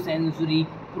New Century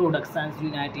Productions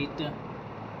United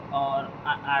or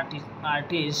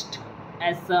artist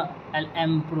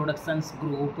SLM Productions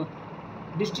Group.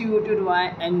 Distributed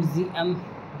by MGM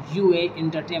UA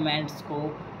Entertainment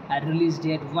Co. Release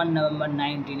date 1 November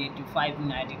 1985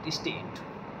 United States.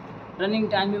 Running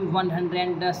time is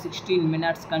 116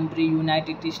 minutes. Country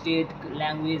United States.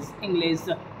 Language English.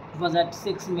 Budget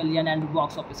 6 million and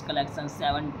box office collection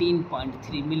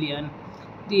 17.3 million.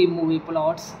 The movie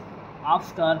plots: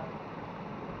 after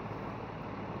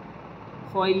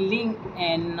foiling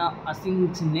an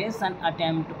assassination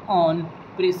attempt on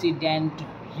President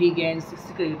Reagan's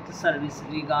Secret Service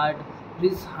guard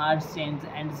Richard Sands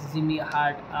and Jimmy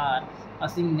Hart are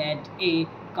assigned a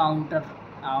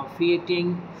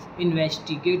counterfeiting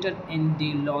investigator in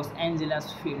the Los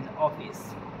Angeles field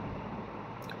office.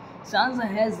 Sands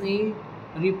has a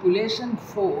reputation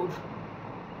for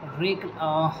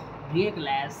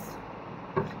reckless,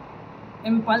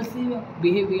 impulsive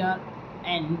behavior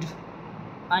and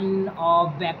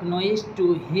unbeknownst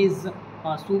to his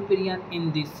superior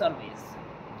in the service.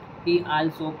 He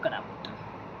also corrupt.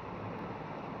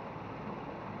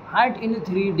 Hart in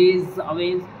 3 days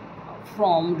away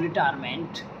from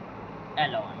retirement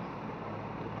alone.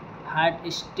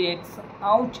 Hart stakes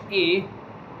out a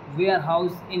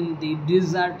warehouse in the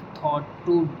desert thought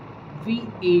to be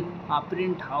a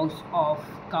print house of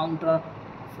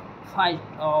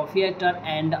theater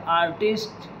and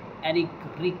artist Eric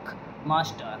Rick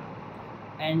Master,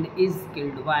 and is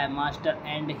killed by Master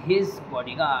and his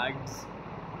bodyguards.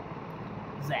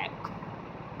 Zack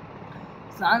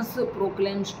Sands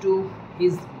proclaims to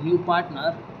his new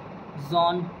partner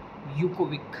John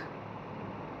Yukovic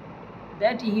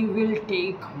that he will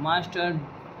take Master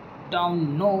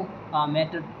down no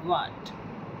matter what.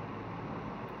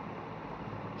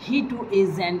 He too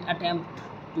is an attempt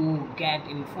to get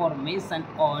information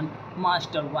on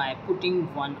Master by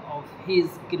putting one of his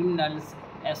criminal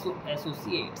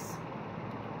associates,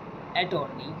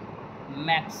 attorney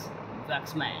Max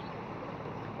Waxman,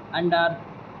 under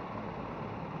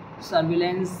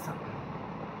surveillance.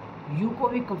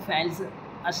 Yukovic falls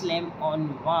asleep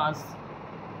on watch,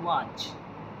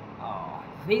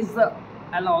 which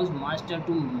allows Master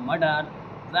to murder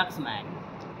Waxman,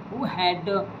 who had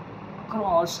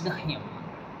crossed him,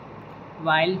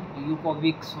 while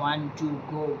Yukovic wants to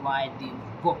go by the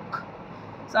book.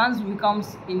 Sands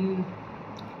becomes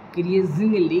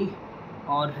increasingly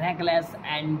reckless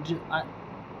and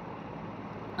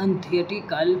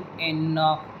unethical in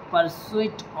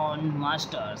pursuit on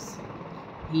Masters.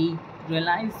 He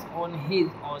relies on his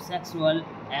sexual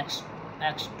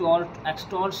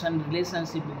extortion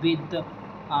relationship with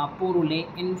Porole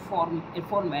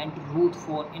informant Ruth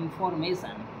for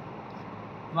information,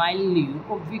 while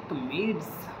Yukovic meets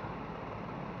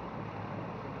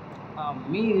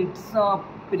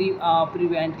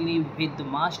previously with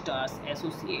Master's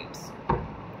associates,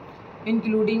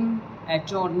 including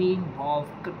attorney Bob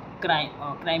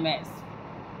Crimes,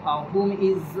 whom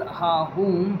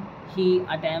he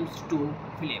attempts to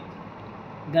flip.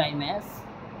 Grimes,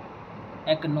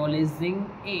 acknowledging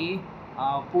a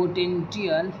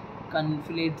potential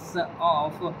conflicts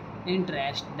of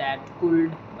interest that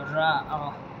could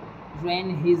ruin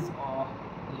his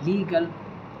legal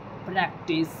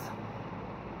practice,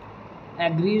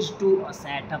 agrees to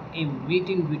set up a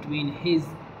meeting between his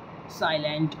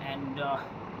silent and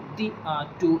the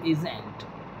two agent,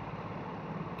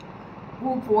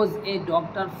 who was a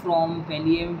doctor from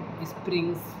Palm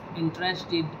Springs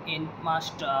interested in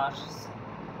Master's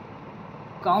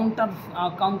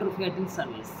counterfeiting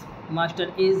service.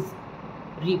 Master is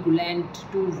reluctant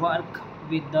to work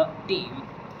with the team,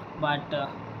 but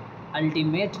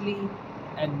ultimately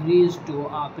agrees to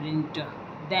print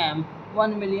them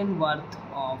 1 million worth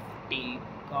of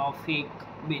fake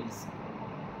bills.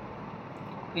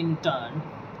 In turn,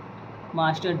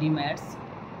 Master demands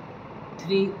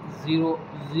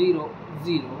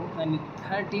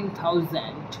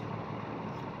 13,000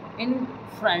 in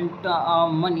front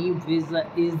money, which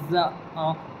is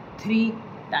 3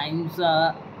 times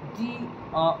the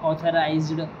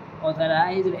authorized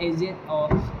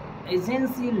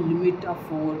agency limit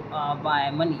for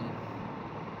buy money.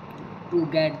 To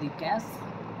get the cash,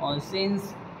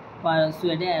 Sands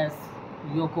persuades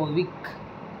Yukovic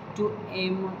to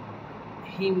aim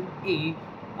him a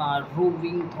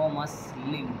roving Thomas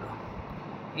Ling,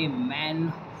 a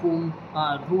man whom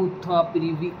Ruth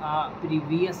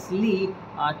previously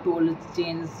told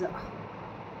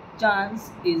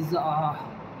Chance is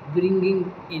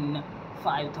bringing in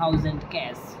 5,000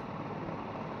 cash.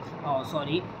 Oh,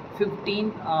 sorry,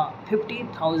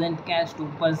 50,000 cash to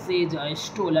purchase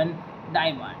stolen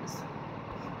diamonds.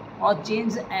 Or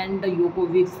James and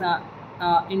Yokovic's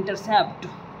intercept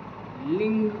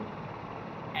Ling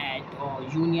at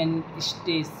Union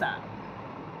Station,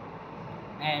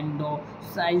 and the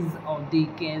size of the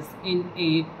case in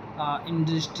a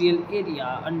industrial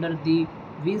area under the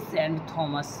Vincent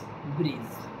Thomas Bridge.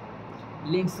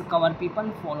 Links cover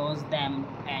people follows them,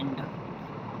 and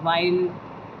while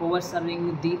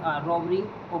overserving the robbery,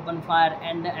 open fire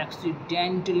and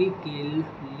accidentally kill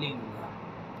Ling.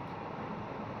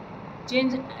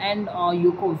 Change and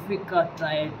Yukovic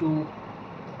try to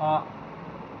uh,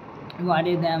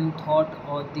 avoid them thought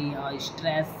of the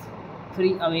stress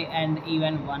free away, and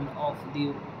even one of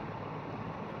the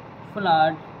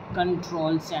flood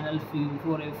control channel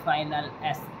for a final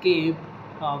escape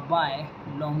by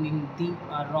longing the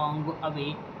wrong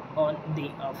away on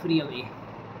the freeway.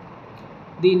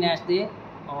 The next day,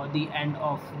 or the end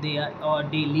of their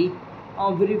daily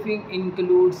briefing,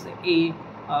 includes a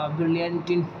brilliant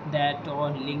in that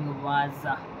Ling was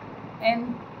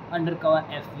an undercover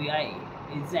FBI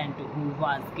agent who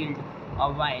was killed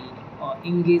while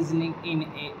engaging in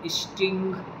a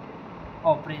sting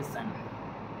operation.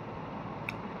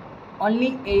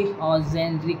 Only a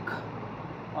generic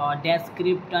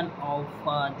description of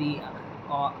the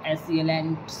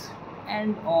assailants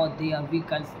and their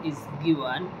vehicles is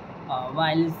given,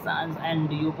 while Sanz and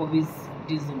Yokovic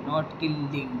does not kill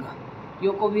Ling.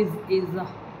 Yokovic is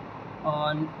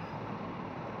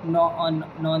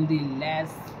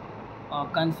nonetheless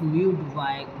consumed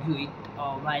by guilt,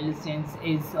 while Sanz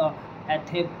is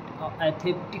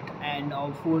atheistic and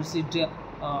forced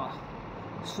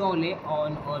solely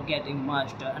on getting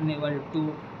master, unable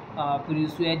to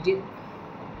persuade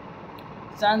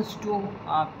chance to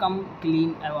come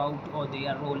clean about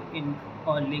their role in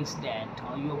Link's death.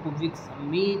 Yokovic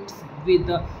meets with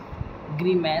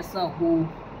Grimace, who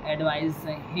advises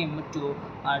him to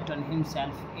turn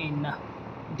himself in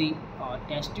the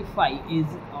testify is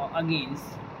against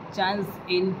chance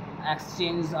in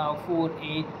exchange for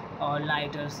a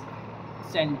lighter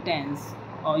sentence.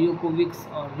 Yokovic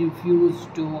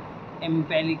refused to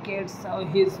implicate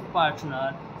his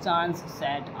partner. Chance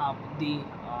set up the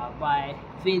by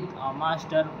with a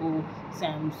master who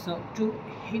seems to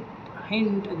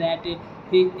hint that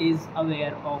he is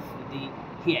aware of the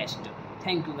heist.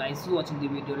 Thank you guys for watching the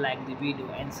video. Like the video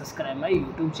and subscribe my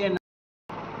YouTube channel.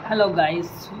 Hello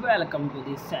guys, welcome to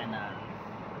this channel.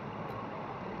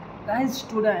 Guys,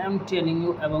 today I am telling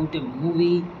you about a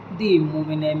movie. The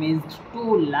movie name is To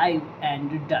Live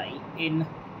and Die in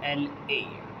LA.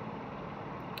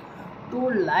 To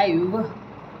Live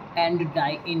and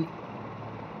Die in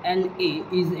LA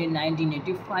is a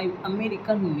 1985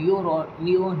 American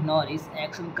neo-noir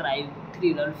action crime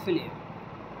thriller film,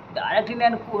 directed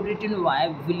and co-written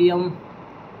by Willem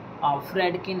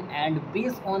Friedkin and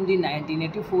based on the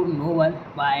 1984 novel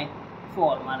by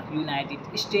former United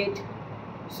States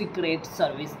Secret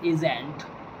Service agent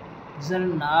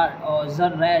Gerald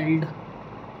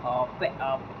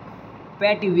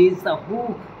Petersen,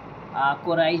 who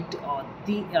co-wrote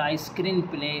the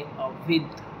screenplay with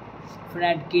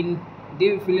Friedkin.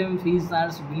 The film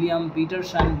features William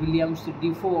Petersen, Williams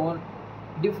Dafoe,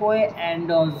 and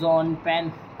John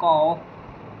Penkow,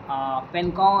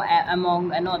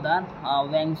 among another.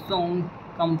 Wang Song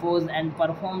composed and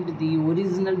performed the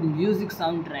original music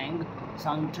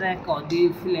soundtrack of the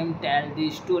film. Tells the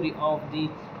story of the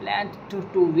land to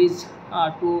which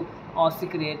two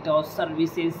secret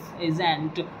services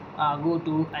agent go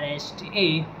to arrest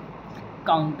a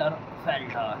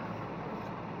counterfeiter.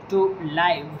 To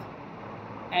Live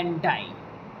and Die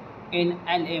in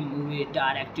LA movie,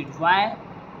 directed by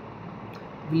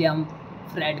William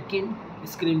Friedkin,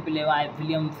 screenplay by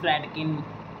William Friedkin,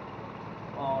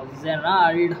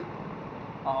 Gerald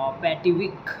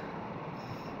Petersen,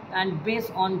 and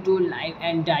based on To Live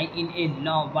and Die in a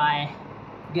Law by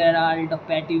Gerald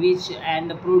Petersen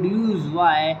and produced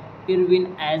by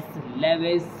Irwin S.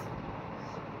 Lewis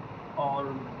or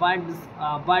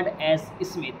Bud S.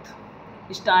 Smith,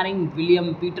 starring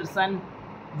William Petersen,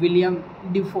 William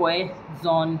Dafoe,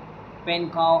 John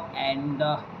Penkow, and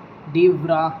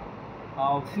Devra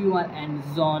Fewer, and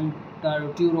John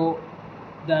Turturro,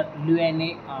 the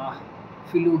Luane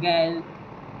Filugal,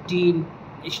 Dean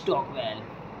Stockwell.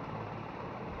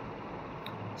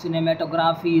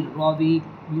 Cinematography Robbie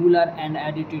Mueller and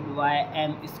edited by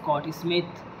M. Scott Smith.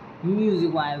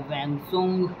 Music by Wang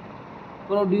Song.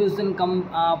 Productions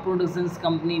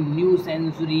company New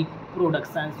Century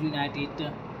Productions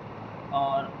United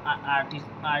or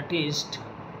artist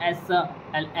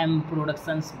SLM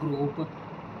Productions Group,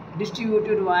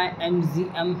 distributed by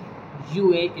MGM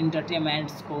UA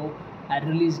Entertainment Co.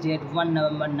 Release date 1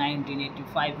 November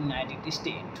 1985, United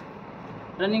States.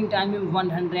 Running time is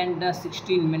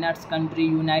 116 minutes. Country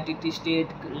United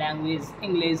States. Language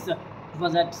English.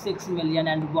 Budget 6 million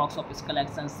and box office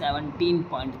collection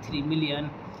 17.3 million.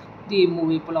 The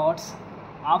movie plots: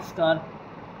 after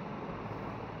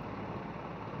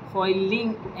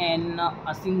foiling an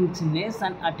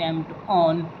assassination attempt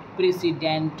on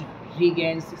President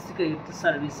Reagan's Secret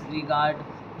Service guard,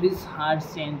 Richard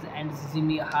Sands and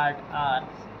Jimmy Hart are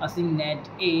assigned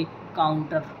a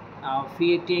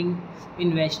counterfeiting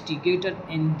investigator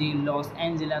in the Los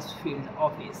Angeles field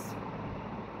office.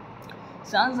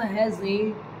 Sands has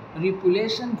a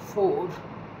reputation for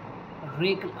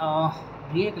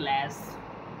reckless,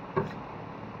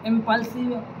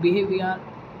 impulsive behavior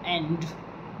and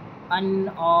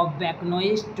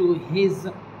unbeknownst to his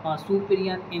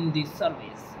superior in the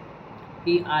service.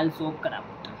 He also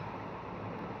corrupt.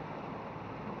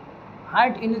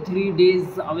 Hart in 3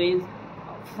 days away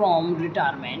from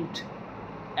retirement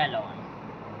alone.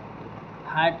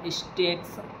 Hart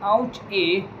stakes out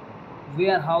a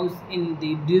warehouse in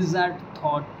the desert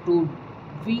thought to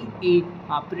be a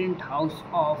print house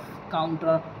of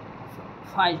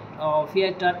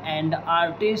theater and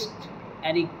artist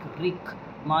Eric Rick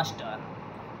Master,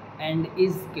 and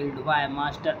is killed by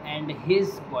Master and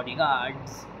his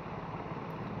bodyguards.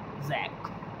 Zack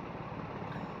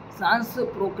Sands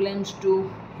proclaims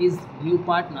to his new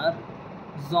partner,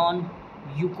 John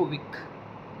Yukovic,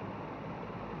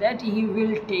 that he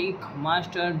will take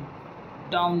Master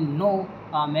down no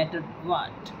matter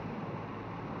what.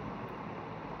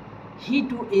 He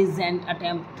too is an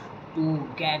attempt to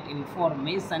get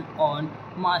information on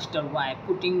Master by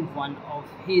putting one of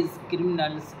his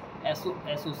criminal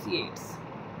associates,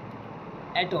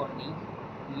 attorney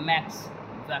Max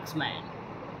Waxman,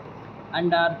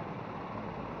 under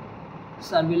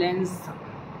surveillance.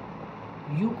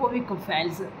 Yukovic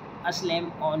falls asleep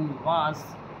on watch,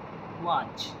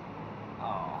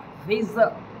 which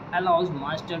allows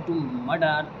Master to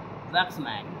murder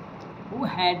Waxman, who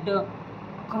had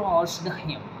crossed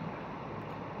him,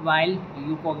 while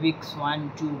Yukovic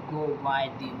wants to go by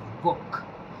the book.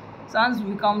 Sands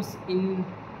becomes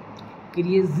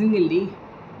increasingly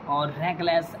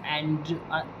reckless and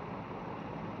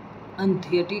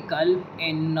unethical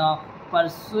in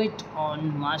pursuit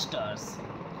on Masters.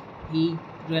 He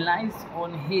relies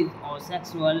on his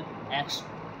sexual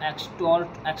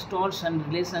extortion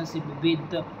relationship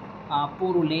with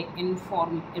Porole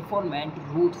informant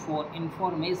Ruth for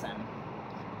information,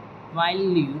 while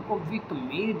Yukovic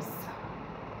meets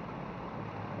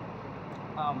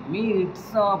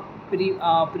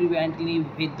previously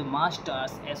with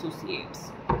Master's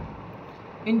associates,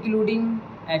 including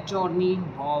attorney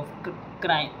Bob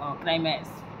Crimes,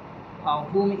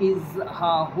 whom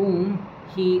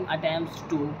he attempts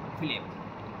to flip.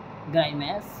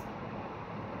 Grimes,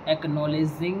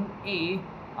 acknowledging a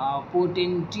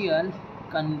potential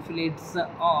conflicts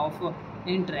of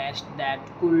interest that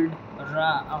could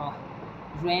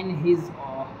ruin his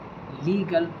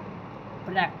legal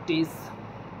practice,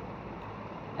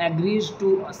 agrees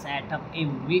to set up a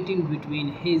meeting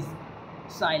between his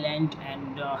silent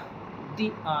and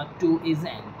the two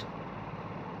agents,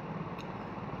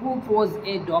 who was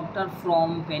a doctor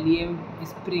from Palm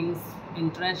Springs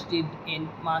interested in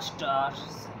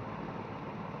Master's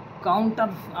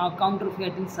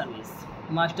counterfeiting service.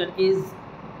 Master is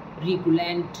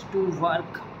reluctant to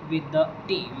work with the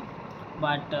team,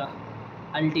 but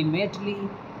ultimately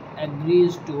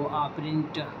agrees to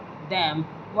print them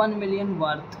 1 million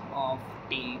worth of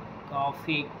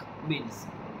fake bills.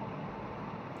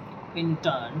 In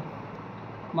turn,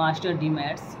 Master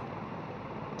demands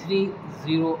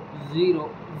 3000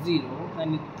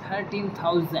 and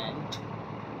 13,000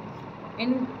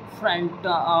 in front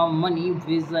money,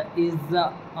 which is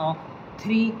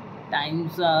 3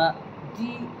 times the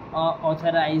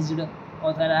authorized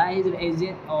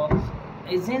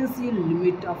agency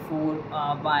limit for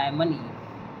buy money.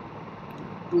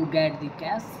 To get the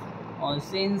cash,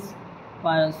 Sands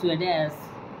persuades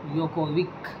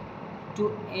Yukovic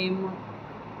to aim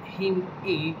him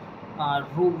a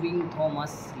roving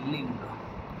Thomas Ling,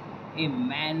 a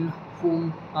man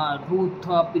whom Ruth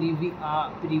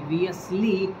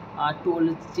previously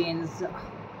told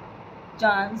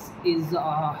Chance is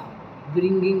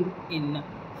bringing in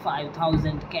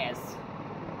 5,000 cash.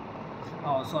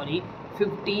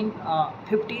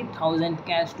 50,000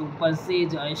 cash to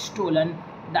purchase stolen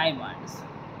diamonds.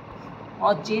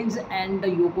 Change and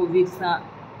Yukovic's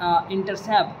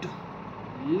intercept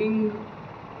Ling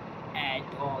at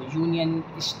Union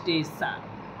Station,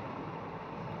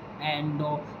 and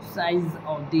the size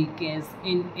of the case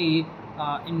in a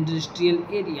industrial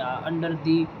area under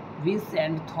the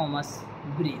Vincent Thomas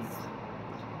Bridge.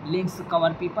 Link's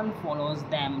cover people follows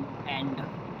them, and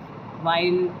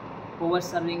while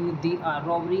overseeing the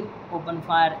robbery, open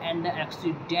fire and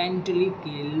accidentally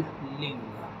kill Ling.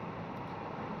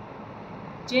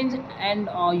 Change and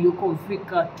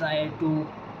Yukovic try to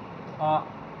uh,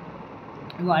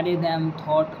 avoid them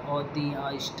thought of the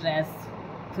stress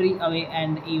free away,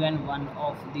 and even one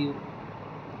of the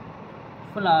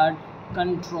flood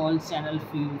control channel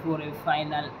for a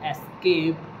final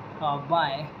escape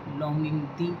by longing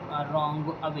the wrong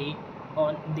way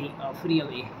on the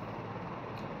freeway.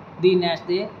 The next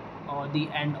day, or the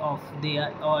end of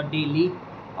their daily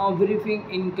briefing,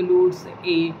 includes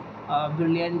a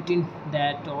brilliant in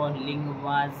that Ling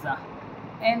was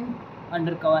an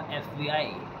undercover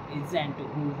FBI agent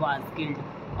who was killed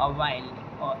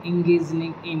while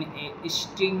engaging in a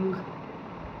sting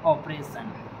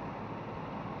operation.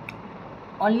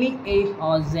 Only a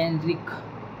generic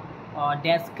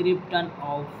description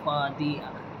of the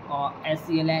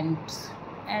assailants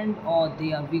and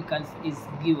their vehicles is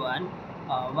given,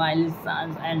 while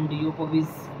Sanz and Yokovic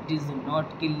does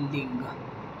not kill Ling.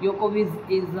 Yokovic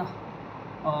is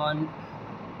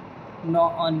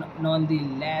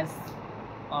nonetheless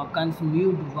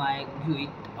consumed by guilt,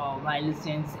 while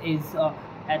Sanz is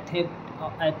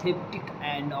atheistic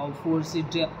and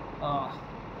forced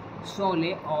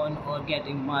solely on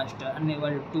getting master,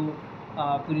 unable to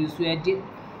persuade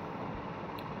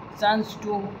chance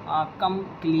to come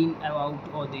clean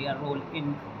about their role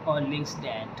in Link's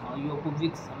death.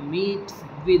 Yokovic meets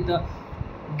with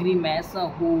Grimace,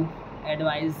 who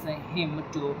advises him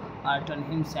to turn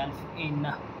himself in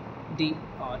the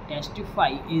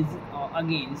testify is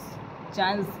against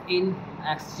chance in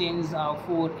exchange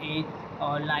for a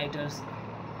lighter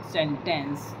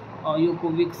sentence.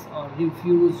 Yukovic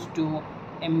refused to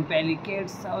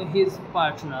implicate his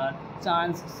partner.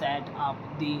 Chance set up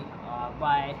the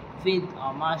by with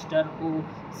a master who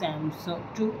seems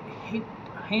to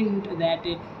hint that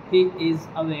he is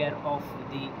aware of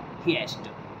the heist.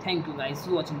 Thank you guys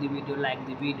for watching the video. Like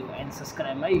the video and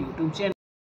subscribe my YouTube channel.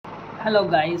 Hello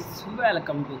guys,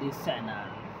 welcome to this channel.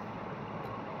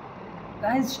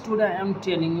 Guys, today I am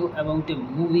telling you about a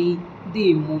movie.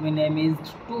 The movie name is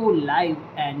To Live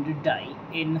and Die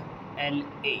in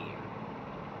LA.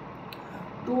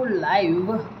 To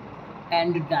Live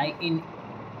and Die in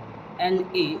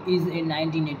LA is a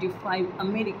 1985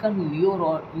 American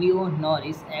neo-noir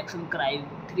action crime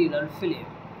thriller film,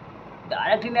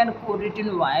 directed and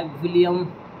co-written by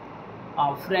Willem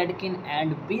Friedkin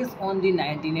and based on the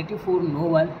 1984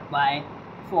 novel by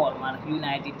former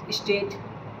United States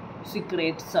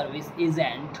Secret Service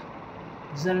agent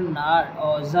Gerald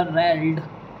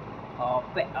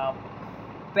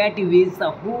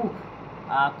Petersen, who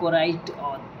co-wrote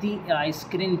the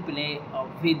screenplay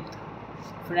with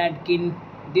Friedkin.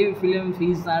 The film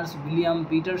features William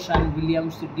Petersen,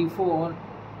 Williams Dafoe,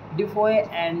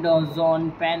 and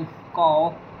John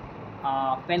Penkow,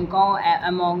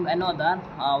 among another.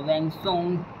 Wang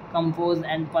Song composed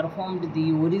and performed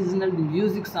the original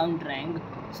music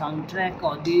soundtrack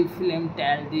of the film.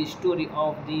 Tells the story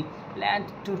of the plan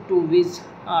to which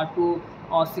two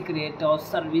secret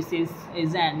services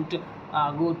agent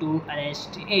go to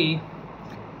arrest a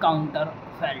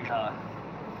counterfeiter.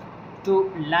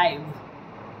 To Live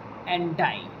and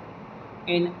Die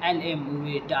in LA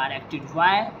movie, directed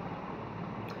by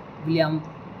William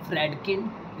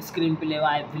Friedkin, screenplay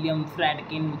by William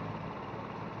Friedkin,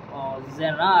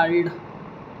 Gerald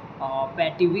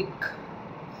Petersen,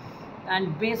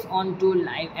 and based on To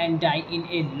Live and Die in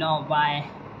a Law by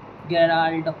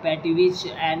Gerald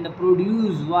Petersen and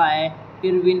produced by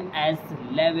Irwin S.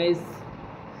 Lewis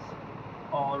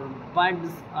or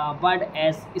Bud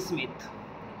S. Smith,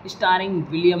 starring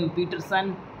William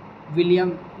Petersen,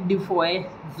 William Dafoe,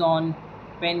 John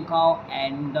Penkow,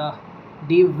 and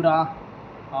Devra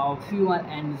Fuel,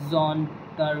 and John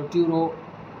Turturro,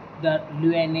 the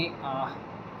Luane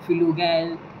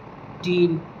Filugal,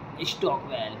 Dean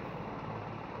Stockwell.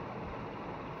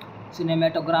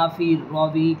 Cinematography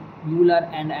Robbie Mueller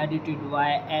and edited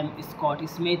by M. Scott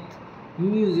Smith.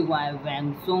 Music by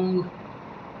Wang Song.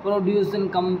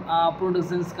 Productions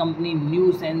company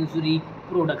New Century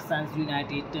Productions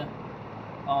United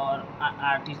or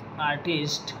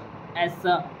Artist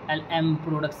SLM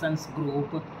Productions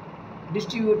Group.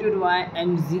 Distributed by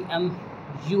MGM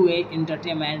UA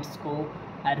Entertainment Co.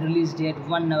 Release date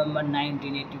 1 November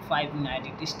 1985,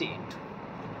 United States.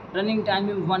 Running time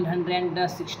is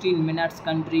 116 minutes.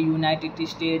 Country United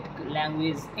States.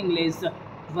 Language English.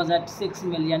 Budget 6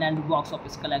 million and box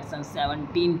office collection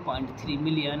 17.3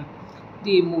 million.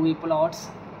 The movie plots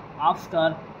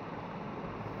after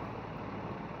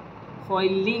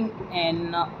foiling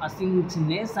an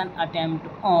assassination attempt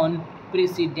on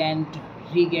President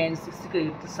Reagan's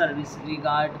Secret Service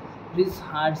regard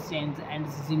Richard Sands and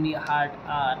Jimmy Hart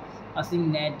are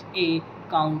assigned a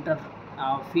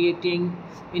counterfeiting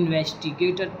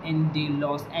investigator in the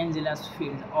Los Angeles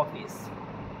field office.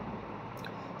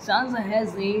 Sands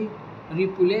has a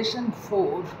reputation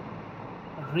for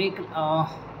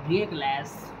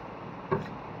reckless,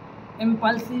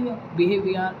 impulsive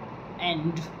behavior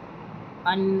and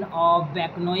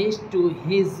unbeknownst to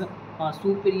his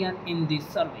superior in the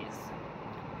service.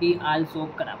 He also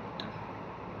corrupt.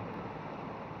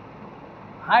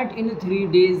 Hart in 3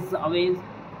 days away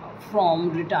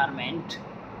from retirement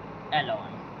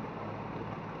alone.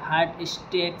 Hart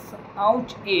stakes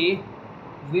out a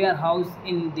warehouse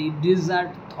in the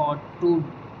desert thought to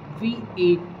be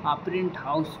a print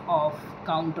house of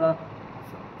counter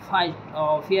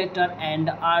theater and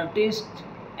artist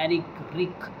Eric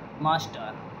Rick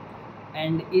Master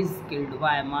and is killed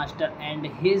by Master and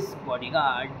his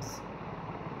bodyguards.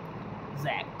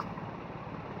 Zack.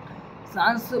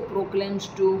 Sans proclaims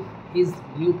to his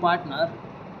new partner,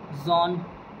 John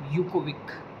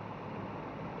Yukovic,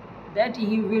 that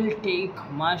he will take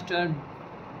Master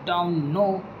down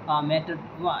no matter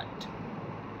what.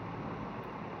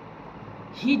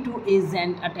 He too is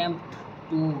an attempt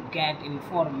to get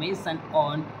information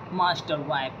on Master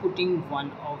by putting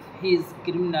one of his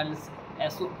criminal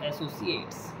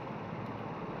associates,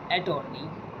 attorney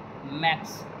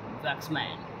Max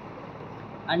Waxman,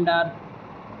 under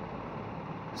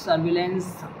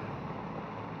surveillance.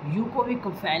 Yukovic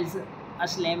falls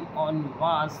asleep on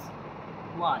watch,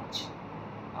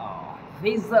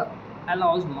 which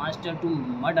allows Master to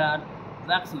murder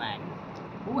Waxman,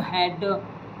 who had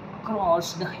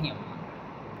crossed him,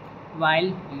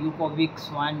 while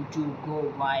Yukovic wants to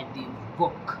go by the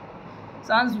book.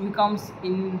 Sans becomes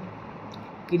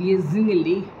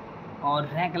increasingly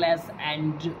reckless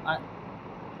and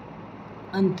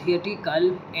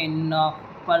unethical in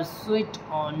pursuit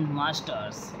on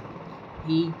Masters.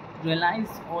 He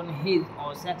relies on his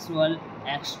sexual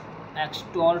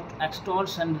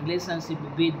extortion relationship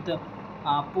with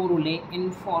Porole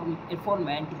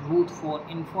informant Ruth for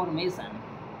information,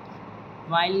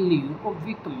 while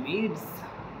Yukovic meets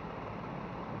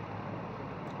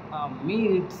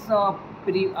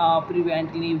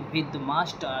previously with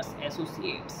Master's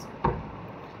associates,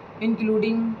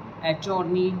 including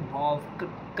attorney Bob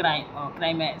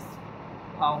Crimes,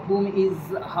 whom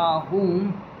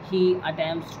he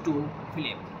attempts to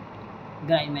flip.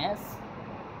 Grimes,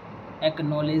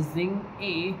 acknowledging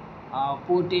a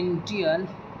potential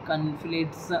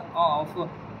conflicts of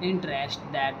interest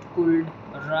that could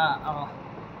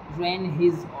ruin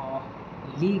his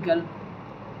legal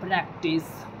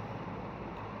practice,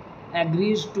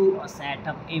 agrees to set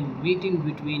up a meeting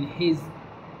between his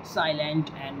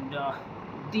silent and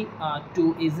the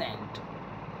two agents,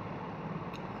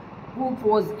 who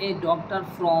was a doctor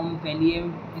from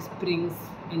Palm Springs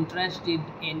interested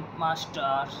in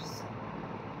Master's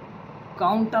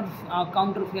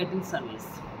counterfeiting service.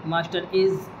 Master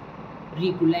is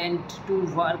reluctant to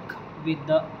work with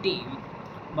the team,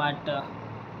 but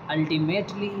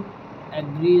ultimately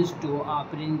agrees to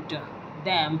print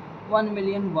them 1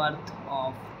 million worth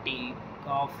of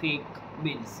fake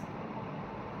bills.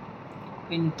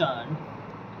 In turn,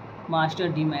 Master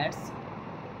demands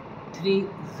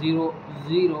 3000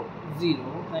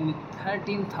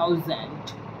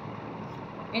 13,000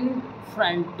 in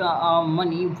front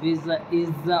money, which is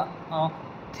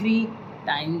 3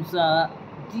 times the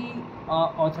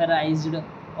authorized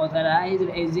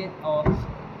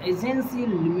agency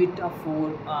limit for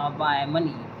buy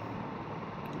money.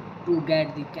 To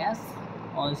get the cash,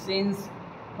 or since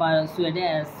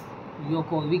persuades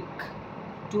Yokovic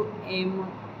to aim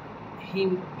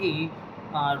him a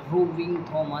roving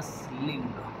Thomas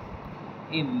Ling,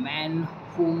 a man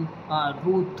whom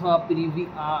Ruth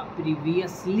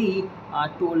previously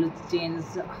told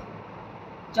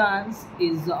Chance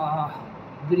is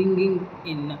bringing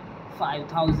in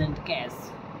 5,000 cash.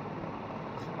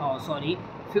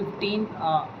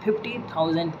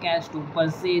 50,000 cash to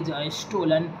purchase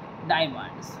stolen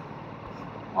diamonds.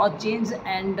 Or change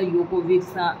and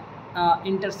Yokovic's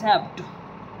intercept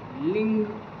Ling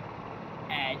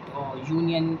at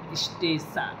Union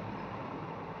Station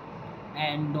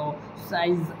and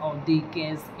size of the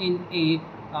case in a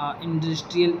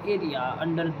industrial area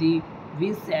under the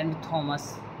We send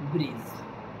Thomas Breeze.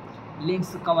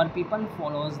 Link's cover people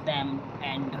follows them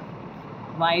and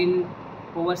while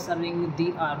overserving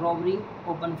the robbery,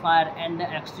 open fire and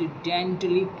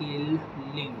accidentally kill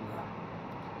Ling.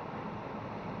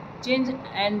 Change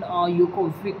and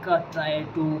Yukovic try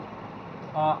to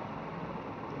uh,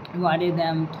 avoid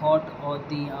them thought of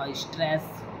the stress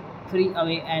free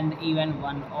away and even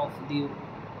one of the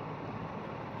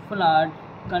flood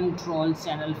control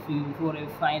channel for a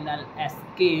final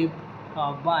escape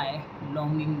by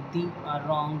longing the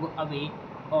wrong way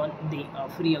on the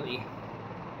freeway.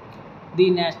 The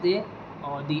next day,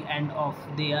 or the end of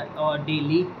their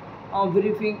daily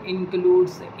briefing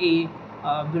includes a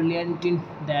brilliant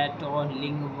that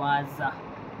Ling was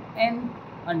an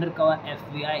undercover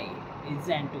FBI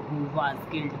agent who was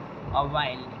killed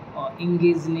while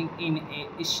engaging in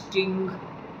a sting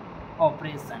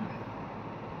operation.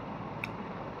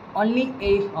 Only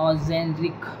a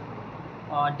generic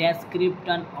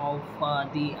description of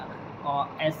the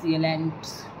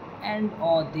assailants and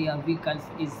their vehicles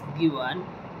is given,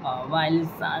 while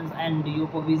Sanz and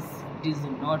Yokovic does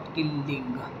not kill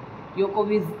Ling.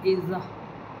 Yokovic is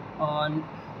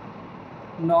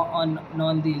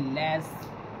nonetheless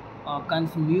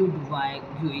consumed by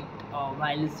guilt,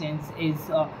 while Sanz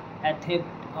is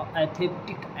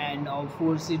atheistic and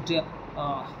forced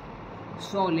uh,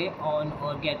 solely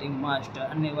on getting master,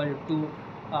 unable to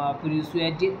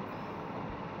persuade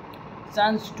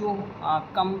chance to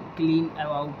come clean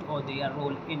about their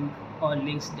role in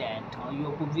Link's death.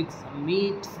 Jokovic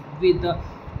meets with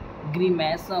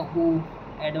Grimace, who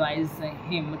advises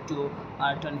him to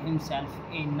turn himself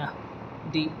in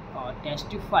the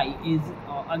testify is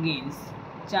against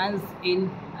chance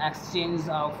in exchange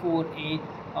for a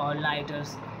lighter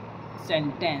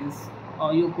sentence.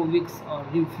 Jokovic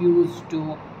refused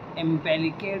to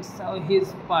implicate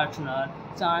his partner.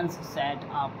 Chance set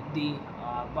up the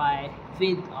by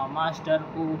with a master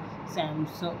who seems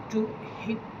to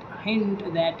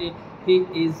hint that he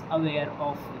is aware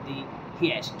of the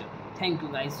heist. Thank you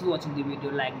guys for watching the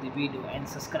video. Like the video and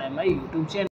subscribe my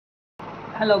YouTube channel.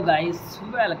 Hello guys,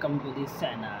 welcome to this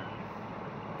channel.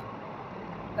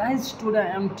 Guys, today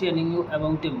I am telling you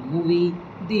about a movie.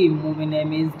 The movie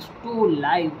name is To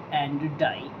Live and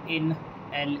Die in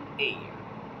LA.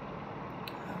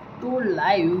 To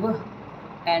Live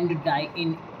and Die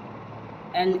in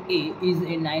LA is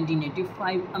a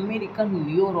 1985 American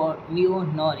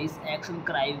neo-noir action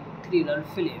crime thriller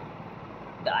film.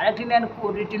 Directed and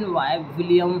co-written by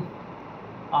Willem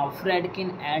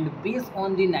Friedkin and based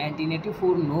on the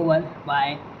 1984 novel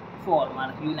by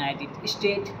former United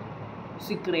States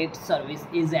Secret Service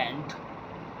agent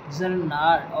Gerald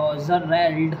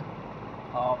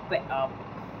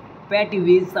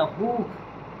Pettivis, who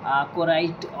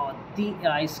co-wrote the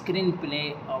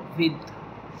screenplay with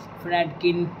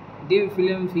Friedkin. The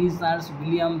film features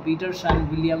William Petersen,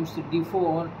 Williams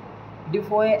Dafoe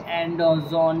and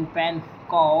John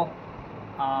Penkow,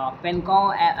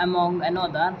 among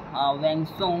another. Wang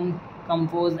Song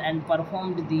composed and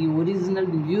performed the original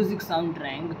music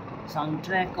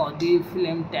soundtrack of the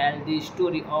film. Tells the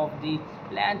story of the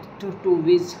length to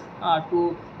which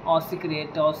two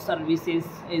secret services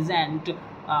agent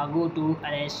go to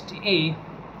arrest a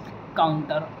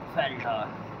counterfeiter.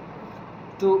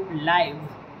 To Live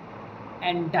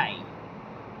and Die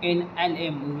in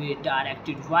LA movie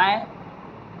directed by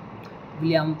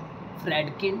William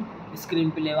Friedkin,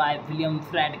 screenplay by William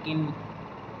Friedkin,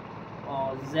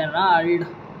 Gerald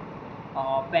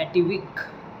Pettivic,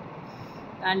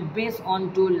 and based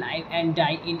on To Live and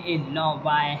Die in a Law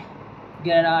by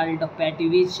Gerald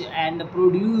Pettivic and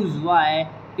produced by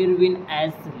Irwin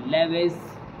S. Lewis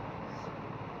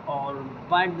or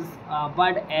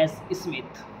Bud S.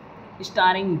 Smith,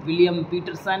 starring William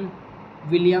Petersen,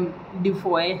 William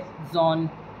Dafoe, John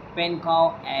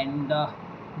Penkow, and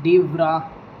Devra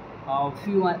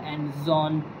Fewer and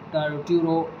John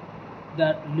Turturro,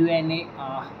 the Luane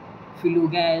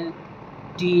Filugal,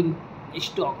 Dean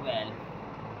Stockwell.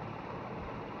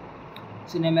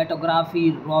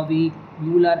 Cinematography Robbie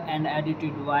Mueller and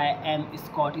edited by M.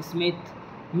 Scott Smith.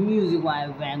 Music by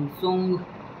Wang Song.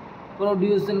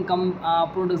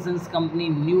 Productions company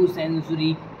New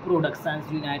Century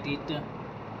Productions United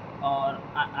or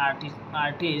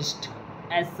artist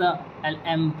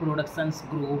SLM Productions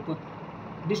Group.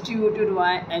 Distributed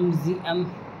by MGM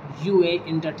UA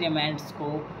Entertainment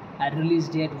Co. Release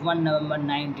date 1 November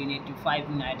 1985,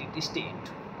 United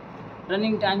States.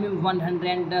 Running time is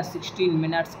 116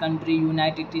 minutes. Country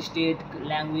United States.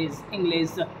 Language English.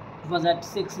 Budget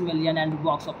 6 million and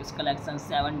box office collection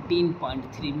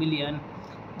 17.3 million.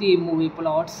 The movie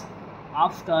plots: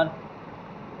 after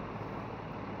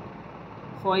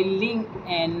foiling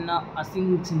an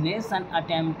assassination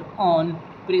attempt on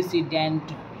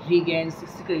President Reagan's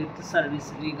Secret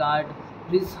Service guard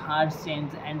Richard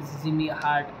Sands and Jimmy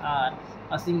Hart are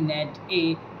assigned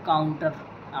a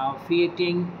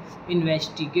counterfeiting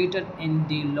investigator in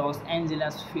the Los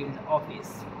Angeles field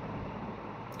office.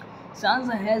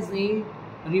 Sands has a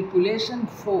reputation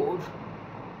for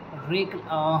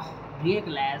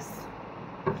reckless,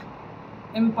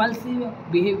 impulsive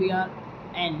behavior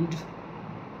and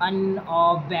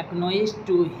unbeknownst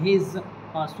to his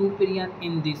superior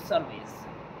in the service.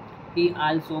 He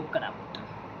also corrupt.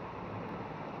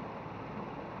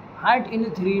 Hart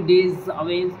in 3 days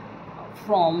away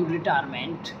from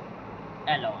retirement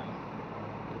alone.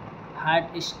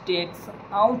 Hart stakes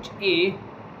out a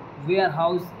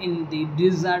warehouse in the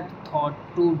desert thought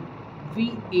to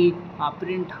be a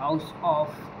print house of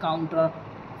counter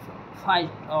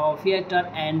theater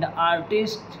and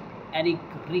artist Eric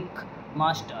Rick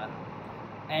Master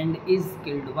and is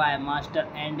killed by Master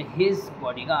and his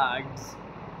bodyguards.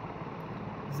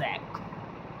 Zack.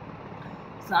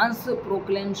 Sans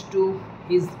proclaims to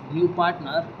his new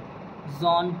partner,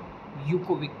 John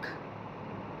Yukovic,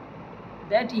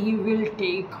 that he will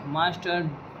take Master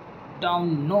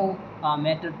down no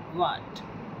matter what.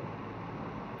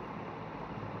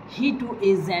 He too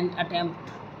is an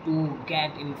attempt to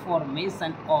get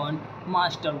information on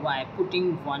Master by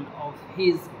putting one of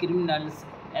his criminals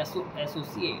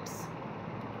associates,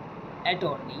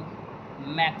 attorney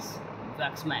Max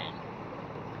Waxman,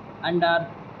 under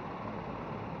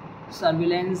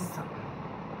surveillance.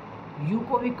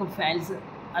 Yukovic falls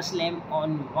asleep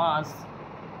on watch,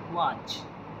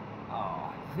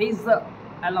 which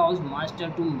allows Master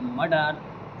to murder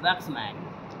Waxman,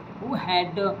 who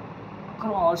had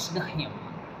crossed him,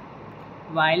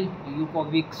 while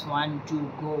Yukovic wants to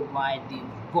go by the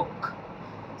book.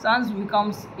 Sans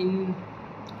becomes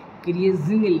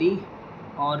increasingly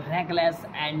reckless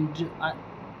and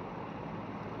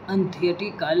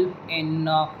unethical in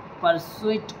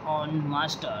pursuit on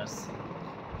Masters.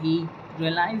 He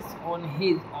relies on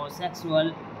his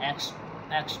sexual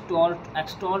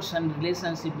extortion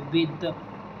relationship with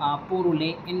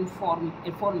Porole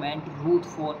informant Ruth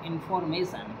for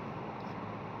information,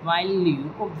 while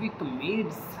Yukovic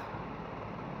meets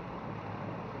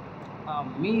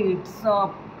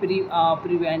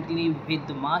previously with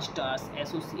Master's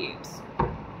associates,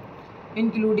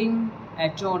 including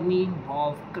attorney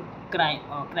Bob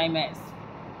Crimes,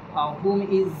 whom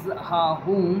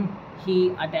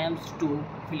he attempts to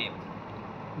flip.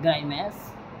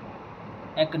 Grimes,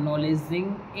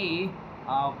 acknowledging a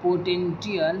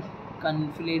potential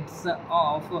conflicts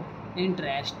of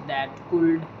interest that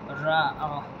could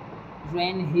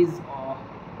ruin his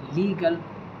legal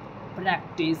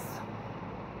practice,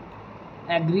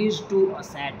 agrees to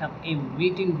set up a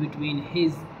meeting between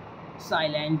his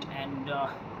silent and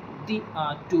the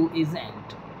two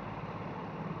agent,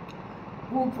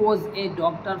 who was a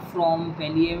doctor from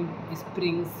Palm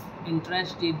Springs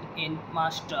interested in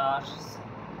Master's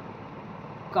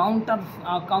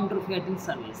counterfeiting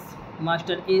service.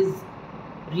 Master is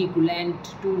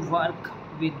reluctant to work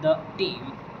with the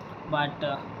team, but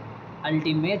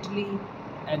ultimately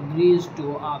agrees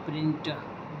to print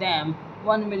them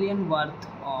 1 million worth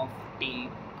of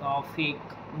fake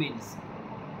bills.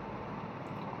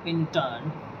 In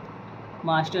turn,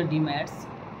 Master demands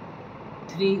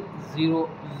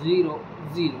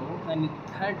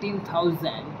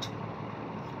 13,000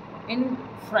 in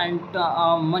front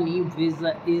money, which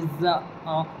is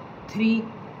 3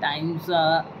 times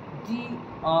the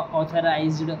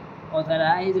authorized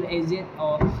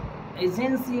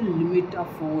agency limit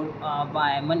for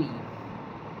buy money.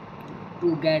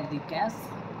 To get the cash,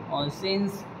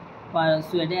 since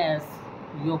persuades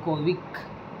Yokovic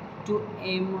to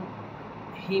aim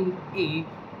him a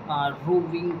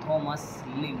roving Thomas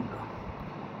Ling,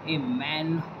 a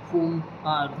man whom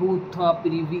Ruth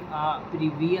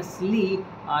previously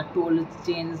told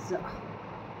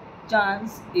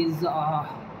Chance is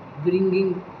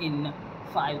bringing in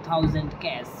 5,000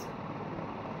 cash.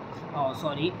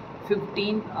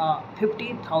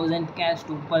 50,000 cash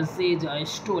to purchase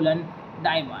stolen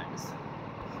diamonds.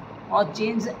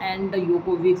 Change and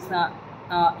Yokovic's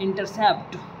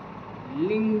intercept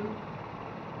Ling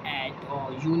at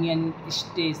Union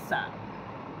Station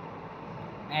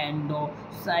and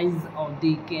size of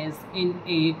the case in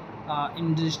a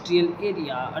industrial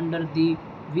area under the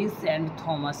Vincent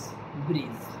Thomas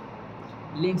Bridge.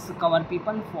 Link's cover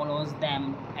people follows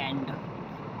them and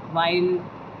while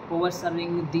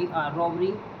overseeing the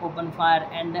robbery, open fire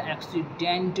and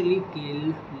accidentally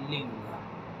kill Ling.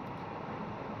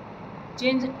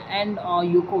 Change and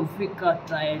Yukovic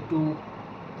try to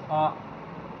uh,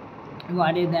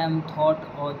 avoid them thought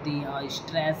of the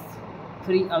stress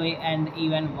free away, and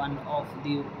even one of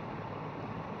the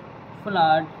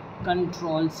flood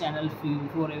control channel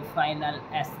for a final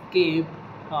escape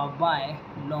by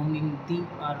longing the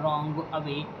wrong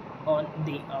away on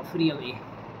the freeway.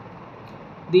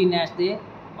 The next day,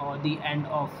 or the end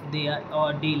of their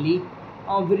daily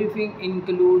briefing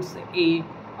includes a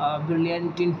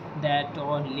brilliant that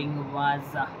Ling was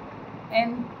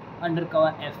an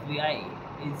undercover FBI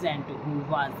agent who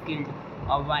was killed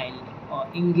while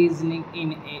engaging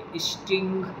in a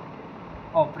sting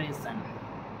operation.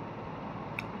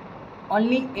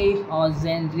 Only a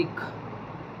generic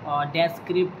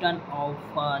description of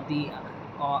the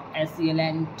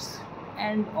assailants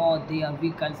and their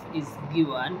vehicles is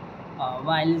given,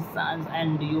 while Sanz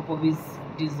and Yokovic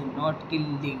does not kill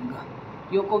Ling.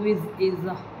 Yokovic is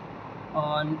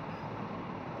uh,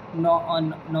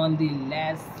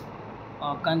 nonetheless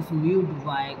consumed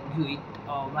by guilt,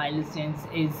 while Sanz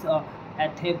is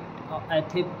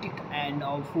atheistic and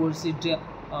forced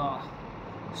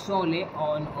solely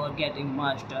on getting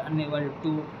master, unable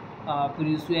to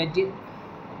persuade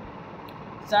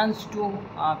chance to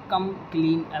come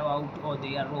clean about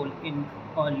their role in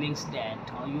Link's death.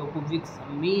 Yokovic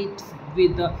meets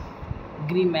with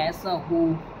Grimace,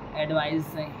 who advises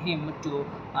him to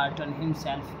turn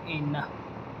himself in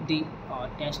the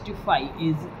testify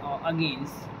is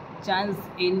against chance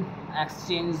in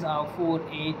exchange for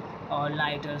a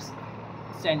lighter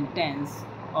sentence.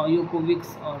 Yukovic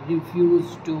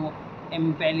refused to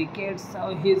implicate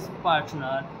his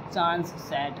partner. Chance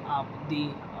set up the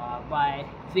by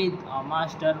with a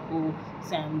master who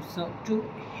seems to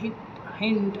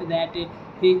hint that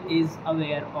he is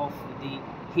aware of the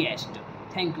heist.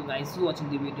 Thank you guys for watching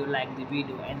the video. Like the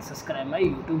video and subscribe my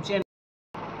YouTube channel.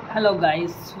 Hello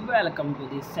guys, welcome to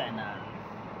this channel.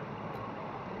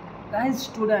 Guys,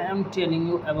 today I am telling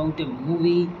you about a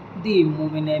movie. The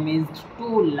movie name is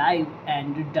To Live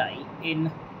and Die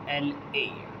in LA.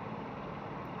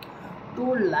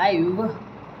 To Live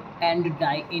and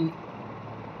Die in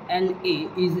LA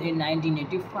is a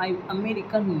 1985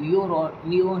 American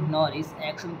neo-noir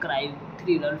action crime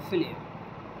thriller film,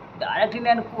 directed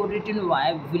and co-written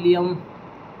by Willem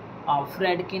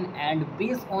Friedkin and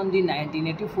based on the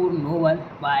 1984 novel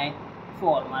by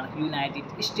former United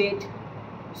States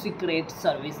Secret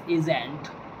Service agent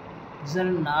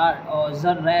Gerald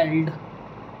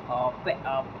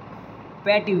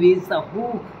Petersen,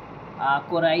 who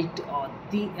co-wrote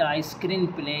the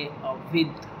screenplay with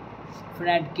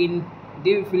Friedkin.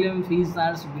 The film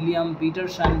features William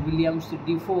Petersen, Williams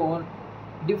Dafoe,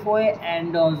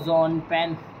 and John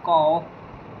Penkow,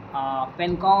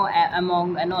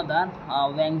 among another.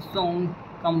 Wang Song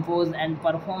composed and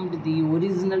performed the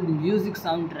original music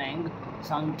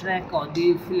soundtrack of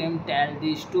the film. Tells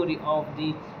the story of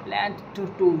the plan to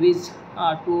which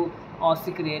two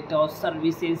secret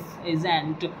services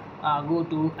agent go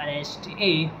to arrest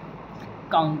a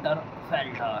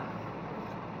counterfeiter.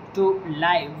 To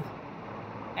Live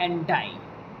and Die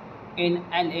in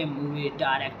LA movie,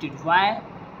 directed by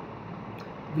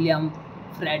William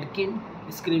Friedkin,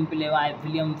 screenplay by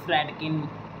William Friedkin,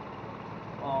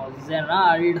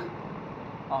 Gerald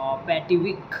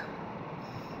Petersen,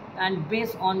 and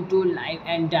based on To Live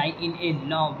and Die in a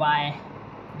Law by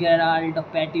Gerald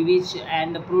Petersen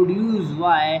and produced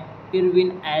by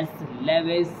Irwin S.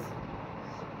 Lewis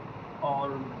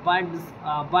or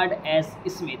Bud S.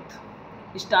 Smith,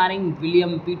 starring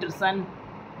William Petersen,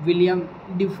 William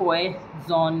Dafoe,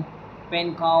 John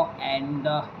Penkow, and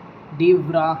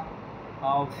Devra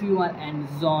Fuhr and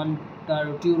John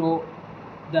Turturro,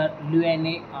 the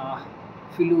Luane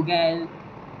Filugal,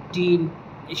 Dean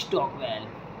Stockwell.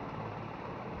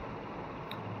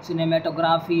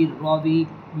 Cinematography Robbie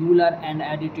Mueller and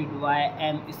edited by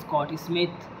M. Scott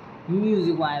Smith.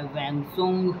 Music by Wang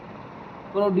Song.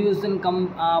 Productions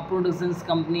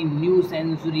company New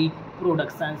Century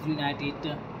Productions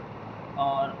United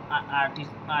or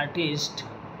Artist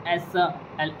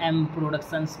SLM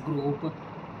Productions Group.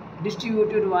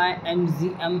 Distributed by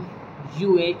MGM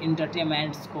UA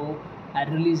Entertainment Co.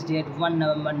 Release date 1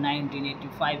 November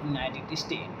 1985, United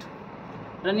States.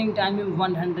 Running time is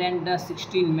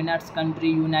 116 minutes. Country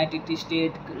United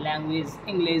States. Language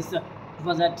English.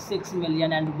 Budget 6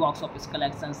 million and box office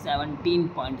collection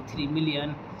 17.3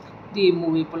 million. The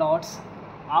movie plots: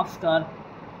 after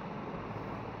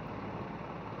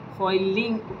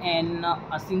foiling an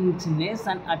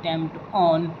assassination attempt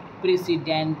on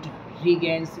President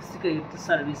Reagan's Secret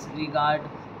Service guard,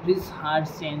 Richard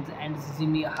Sands and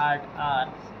Jimmy Hart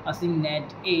are assigned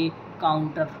a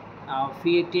a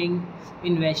fighting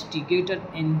investigator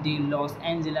in the Los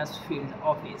Angeles field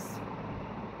office.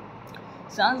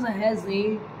 Sansa has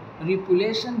a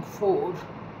reputation for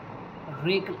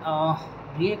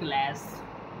reckless,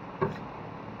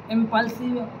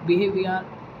 impulsive behavior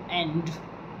and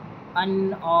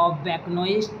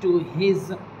unbeknownst to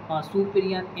his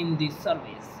superior in the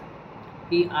service.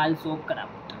 He also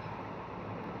corrupt.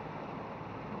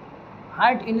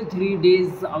 Hurt in 3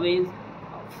 days away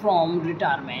from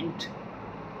retirement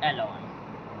alone.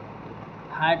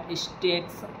 Hart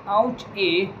stakes out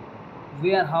a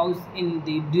warehouse in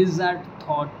the desert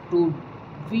thought to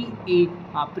be a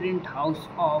print house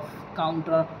of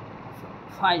counter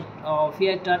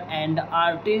theater and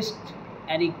artist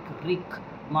Eric Rick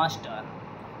Master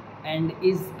and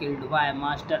is killed by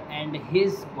Master and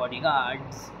his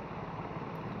bodyguards.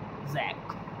 Zack.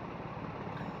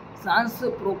 Sans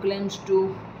proclaims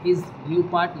to his new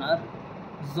partner,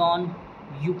 John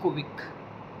Yukovic,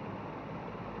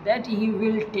 that he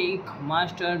will take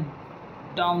Master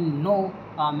down no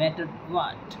matter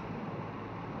what.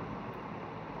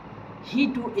 He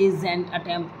too is an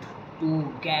attempt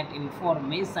to get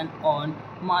information on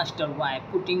Master by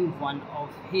putting one of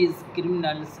his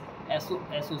criminals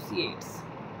associates,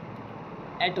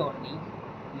 attorney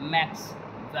Max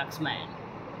Waxman,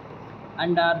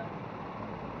 under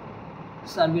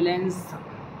surveillance.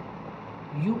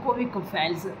 Yukovic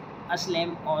falls asleep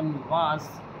on watch,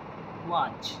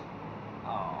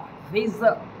 which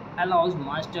allows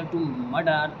Master to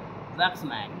murder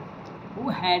Waxman, who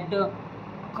had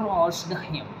crossed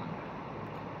him,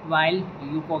 while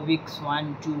Yukovic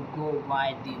wants to go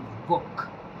by the book.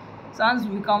 Sans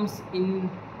becomes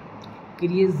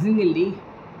increasingly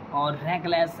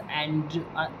reckless and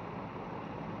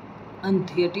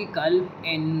unethical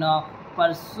in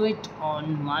pursuit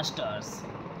on Masters.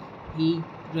 He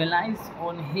relies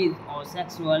on his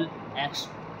sexual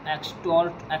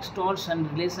extortion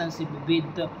relationship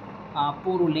with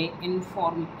Porole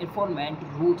informant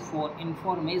Ruth for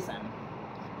information,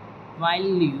 while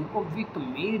Yukovic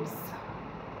meets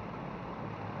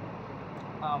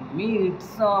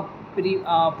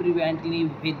previously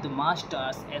with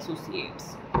Master's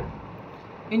associates,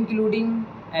 including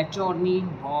attorney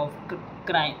Bob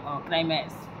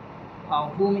Crimes,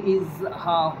 whom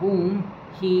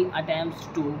he attempts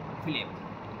to flip.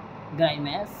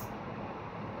 Grimes,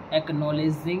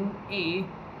 acknowledging a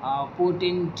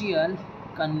potential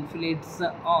conflicts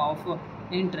of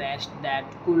interest that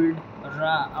could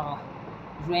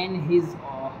ruin his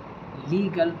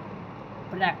legal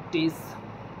practice,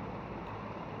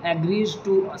 agrees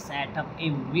to set up a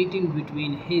meeting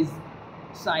between his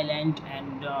silent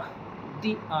and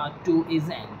the two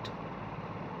agents,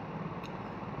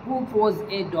 who was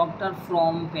a doctor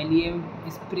from Palm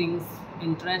Springs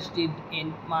interested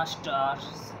in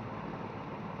Master's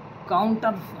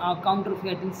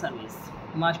counterfeiting service.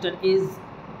 Master is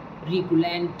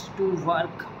reluctant to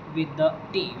work with the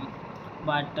team,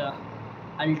 but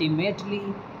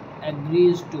ultimately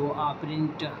agrees to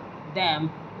print them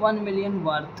 1 million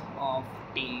worth of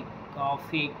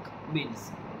fake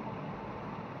bills.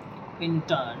 In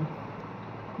turn,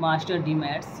 Master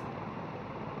demands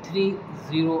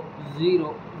 3000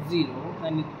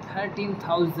 and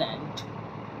 13,000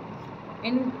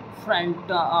 in front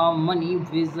money,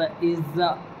 which is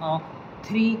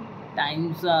 3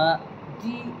 times the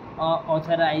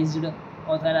authorized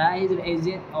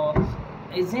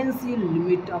agency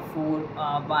limit for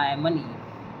buy money.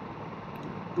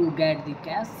 To get the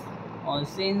cash, or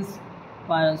since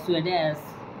persuades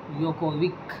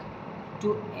Yokovic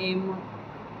to aim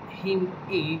him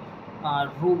a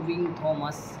roving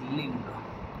Thomas Ling,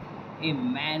 a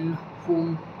man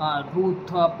whom Ruth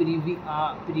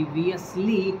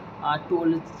previously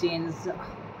told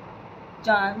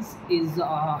Chance is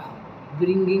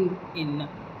bringing in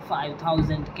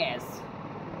 5,000 cash.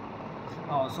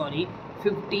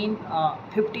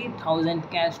 50,000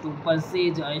 cash to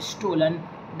purchase stolen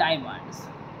diamonds.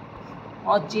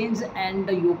 Or change and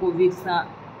Yokovic's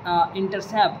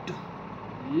intercept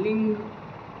Ling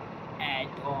at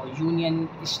Union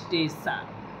Station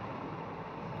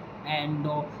and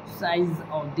size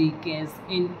of the case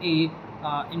in a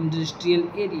industrial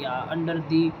area under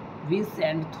the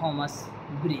Vincent Thomas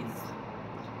Bridge.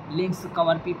 Link's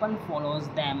cover people follows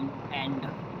them and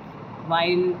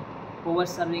while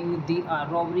overserving the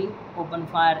robbery, open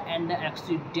fire and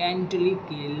accidentally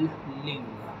kill Ling.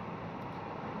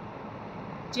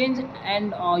 Change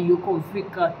and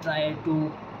Yukovic try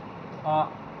to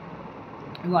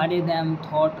avoid them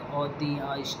thought of the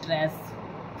stress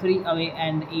free away,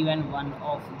 and even one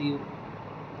of the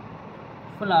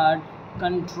flood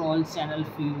control channel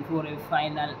for a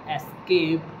final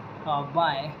escape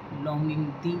by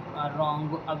longing the wrong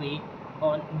way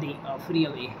on the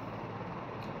freeway.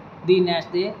 The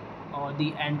next day, or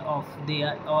the end of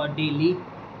their daily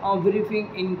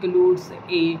briefing includes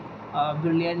a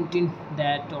brilliant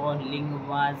that Ling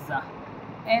was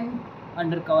an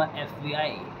undercover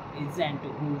FBI agent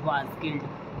who was killed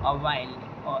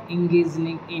while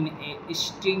engaging in a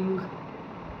sting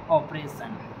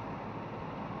operation.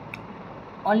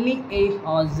 Only a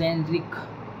generic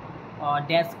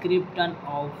description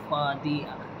of the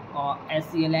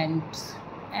assailants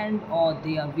and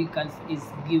their vehicles is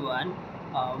given,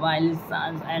 while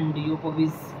Sanz and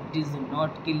Yokovic does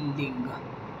not kill Ling.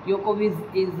 Yokovic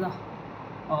is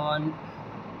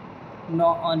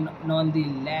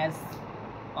nonetheless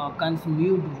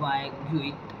consumed by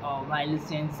guilt, while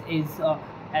Sanz is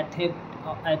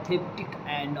atheistic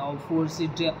and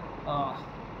forced uh,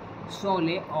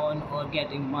 solely on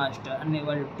getting master,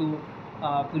 unable to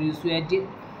persuade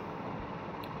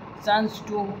chance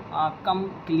to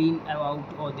come clean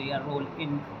about their role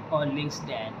in Ling's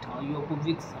death.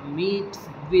 Jokovic meets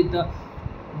with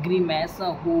Grimace,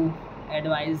 who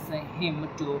advises him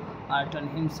to turn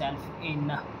himself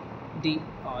in the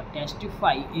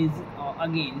testify is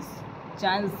against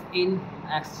chance in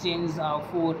exchange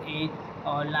for a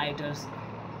lighter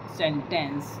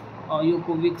sentence.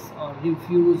 Jokovic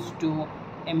refused to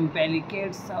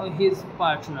implicate his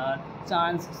partner.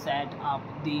 Chance set up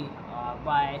the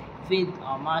by with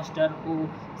a master who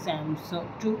seems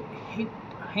to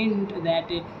hint that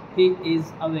he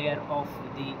is aware of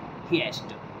the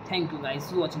heist. Thank you guys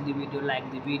for watching the video. Like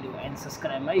the video and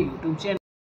subscribe my YouTube channel.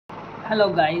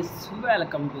 Hello guys,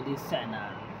 welcome to this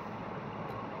channel.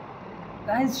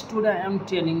 Guys, today I am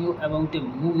telling you about a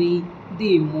movie.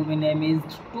 The movie name is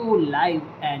To Live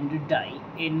and Die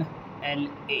in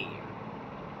LA.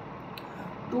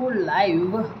 To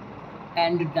Live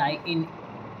and Die in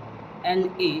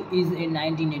LA is a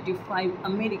 1985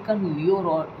 American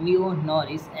neo-noir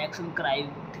action crime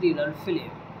thriller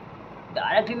film,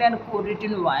 directed and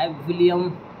co-written by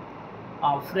Willem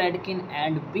Friedkin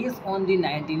and based on the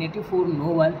 1984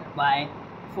 novel by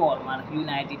former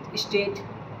United States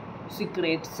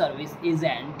Secret Service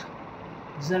agent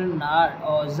Gerald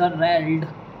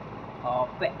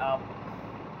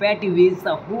Pettivitz,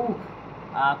 who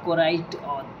co-wrote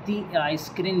the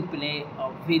screenplay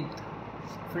with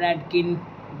Friedkin.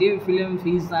 The film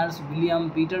features William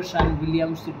Petersen,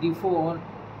 Williams Dafoe,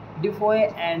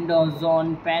 and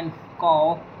John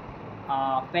Penkow,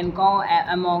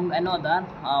 among another.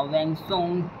 Wang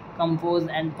Song composed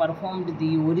and performed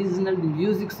the original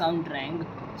music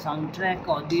soundtrack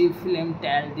of the film.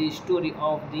 Tells the story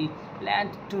of the land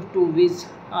to which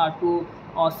two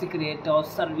secret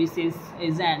services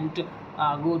agent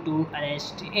go to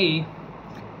arrest a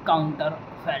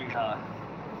counterfeiter.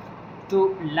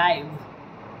 To Live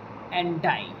and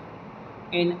Die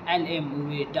in LA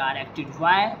movie, directed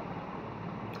by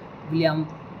William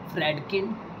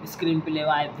Friedkin, screenplay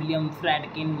by William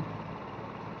Friedkin,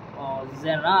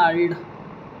 Gerald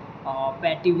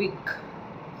Pettivitz,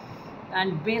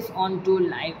 and based on To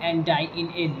Live and Die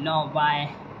in a Law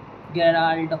by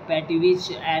Gerald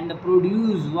Pettivitz and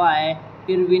produced by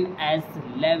Irwin S.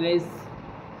 Lewis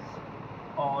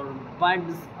or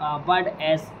Bud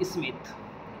S. Smith,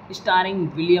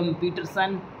 starring William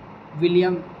Petersen,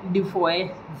 William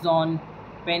Dafoe, John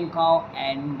Penkow,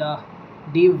 and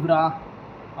Devra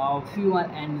Fewer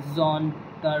and John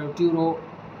Turturro,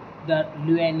 the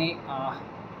Luane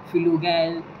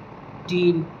Filugal,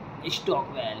 Dean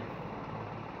Stockwell.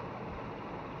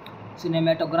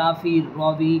 Cinematography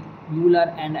Robbie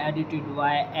Mueller and edited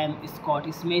by M.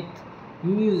 Scott Smith.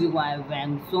 Music by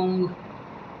Wang Song.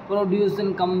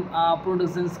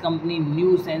 Productions company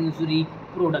New Century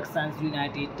Productions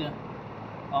United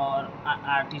or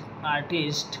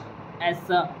artist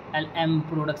SLM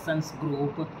Productions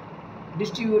Group.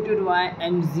 Distributed by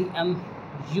MGM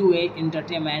UA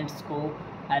Entertainment Co.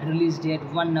 Release date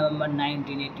 1 November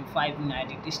 1985,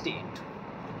 United States.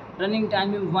 Running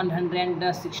time is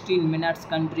 116 minutes.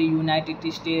 Country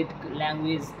United States.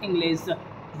 Language English.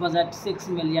 Budget 6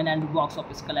 million and box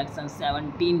office collection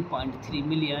 17.3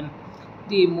 million.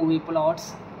 The movie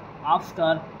plots: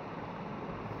 after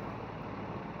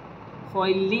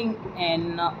foiling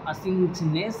an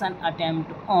assassination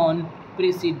attempt on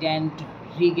President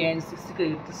Reagan's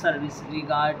Secret Service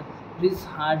guard,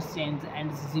 Richard Sands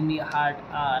and Jimmy Hart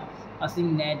are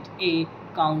assigned a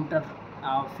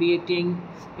counterfeiting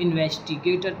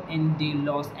investigator in the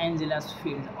Los Angeles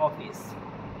field office.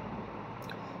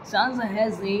 Sands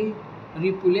has a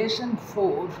reputation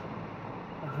for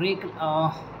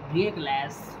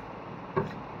reckless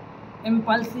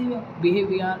impulsive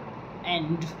behavior,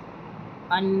 and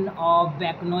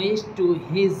unbeknownst to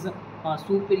his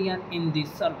superior in the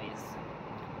service.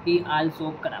 He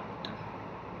also corrupt.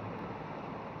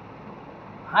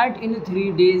 Hurt in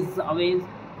 3 days away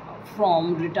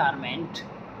from retirement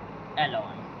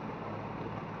alone.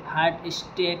 Hart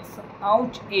stakes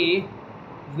out a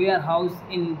warehouse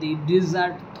in the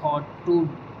desert thought to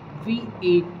be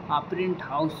a print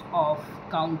house of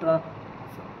counter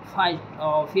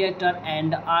theater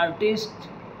and artist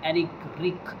Eric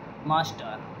Rick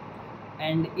Master,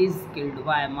 and is killed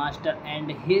by Master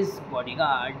and his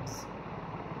bodyguards.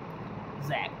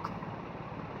 Zack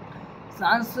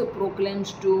Sans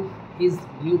proclaims to his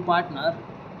new partner,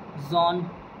 John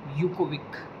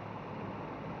Yukovic,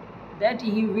 that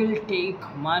he will take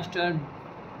Master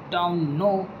down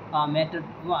no matter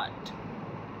what.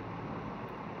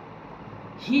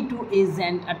 He too is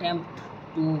an attempt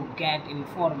to get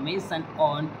information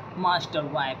on Master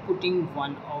by putting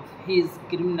one of his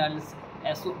criminals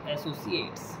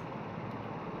associates,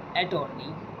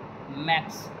 attorney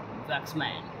Max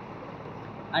Waxman,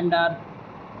 under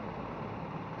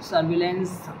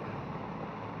surveillance.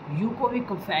 Yukovic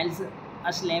falls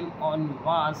asleep on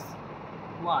watch,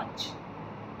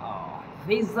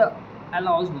 which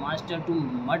allows Master to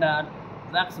murder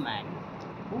Waxman,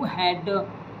 who had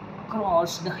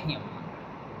crossed him,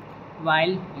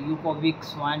 while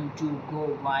Yukovic wants to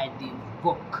go by the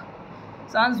book.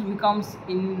 Sans becomes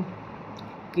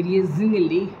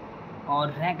increasingly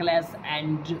reckless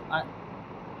and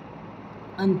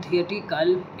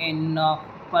unethical in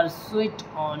pursuit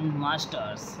on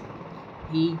Masters.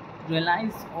 He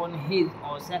relies on his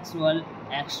sexual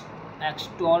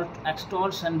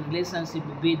extortion relationship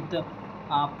with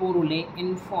Porole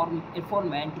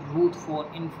informant Ruth for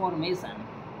information,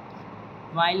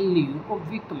 while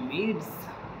Yukovic meets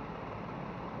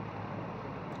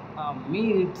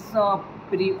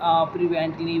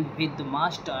previously with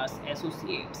Master's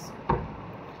associates,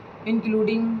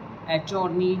 including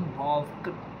attorney Bob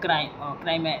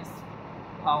Crimes,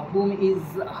 whom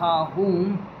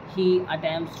he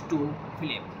attempts to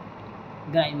flip.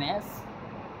 Grimes,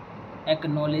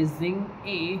 acknowledging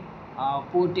a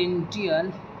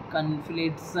potential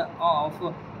conflicts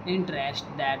of interest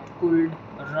that could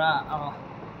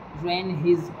ruin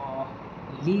his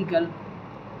legal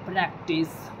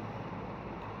practice,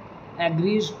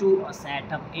 agrees to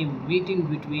set up a meeting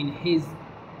between his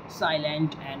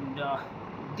silent and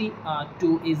the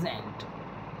two agent,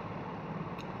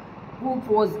 who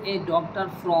was a doctor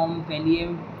from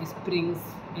Palm Springs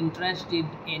interested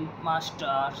in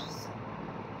Master's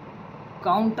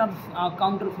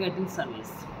counterfeiting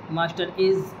service. Master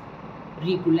is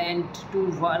reluctant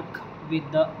to work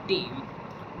with the team,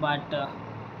 but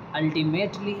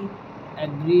ultimately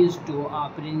agrees to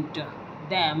print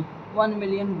them 1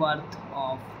 million worth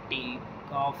of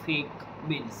fake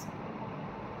bills.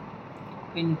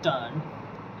 In turn,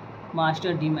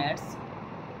 Master demands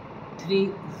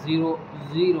 3000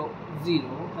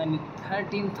 and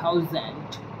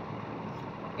 13,000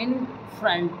 in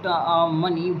front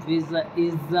money, which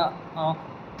is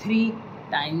 3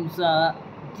 times the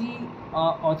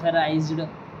authorized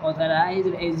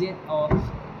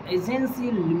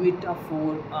agency limit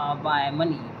for buy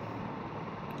money.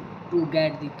 To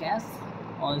get the cash,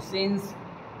 since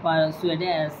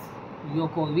persuades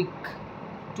Yokovic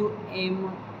to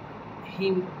aim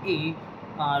him a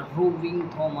roving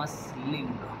Thomas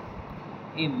Ling,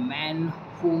 a man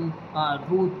whom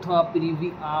Ruth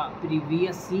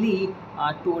previously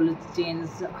told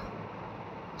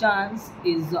Chance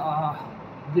is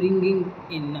bringing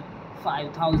in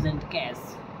 5,000 cash.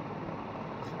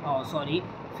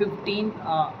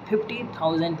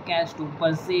 50,000 cash to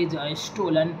purchase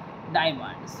stolen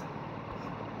diamonds.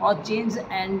 Change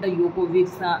and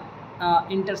Yukovic's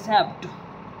intercept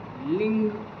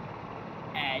Ling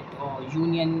at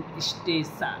Union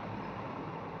Station,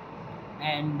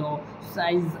 and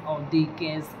size of the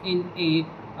case in a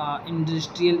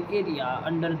industrial area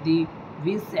under the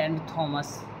Vincent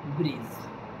Thomas Bridge.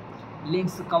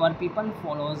 Link's cover people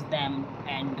follows them,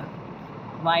 and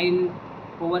while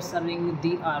overserving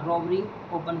the robbery,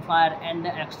 open fire and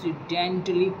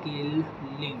accidentally kill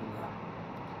Ling.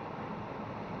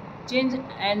 Change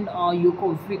and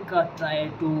Yukovic try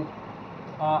to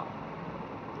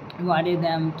avoid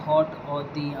them, thought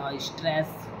of the stress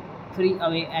free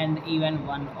away, and even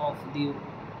one of the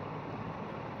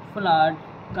flood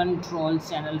control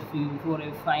channel for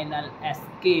a final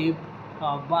escape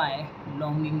by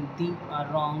longing the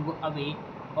wrong away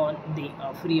on the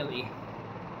freeway.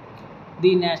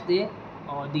 The next day,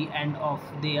 or the end of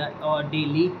their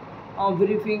daily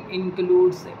Briefing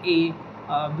includes a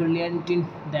brilliant in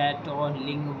that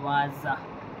Ling was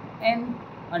an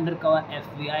undercover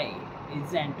FBI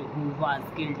agent who was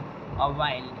killed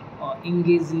while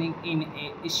engaging in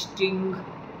a sting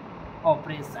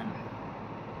operation.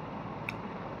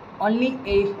 Only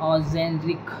a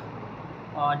generic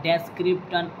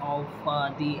description of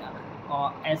the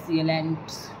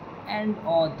assailants and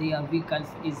their vehicles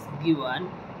is given,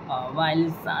 while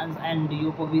Sanz and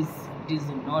Yokovic does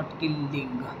not kill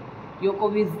Ling.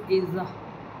 Yokovic is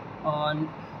uh,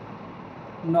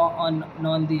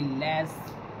 nonetheless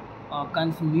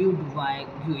consumed by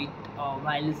guilt,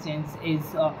 while Sanz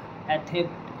is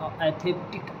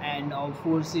atheistic and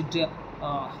forced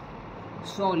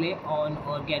solely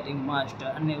on getting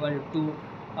master, unable to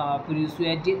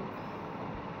persuade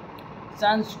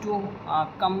chance to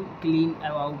come clean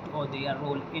about their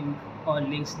role in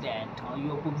Link's death.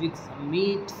 Jokovic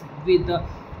meets with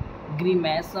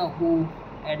Grimace, who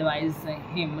advises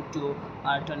him to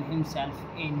turn himself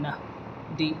in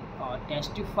the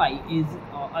testify is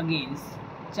against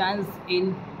chance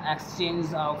in exchange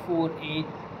for a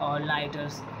lighter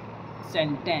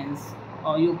sentence.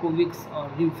 Jokovic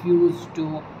refused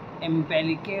to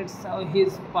implicate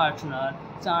his partner.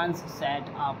 Chance set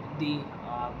up the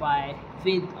by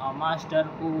with a master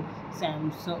who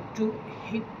seems to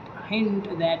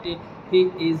hint that he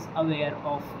is aware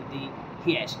of the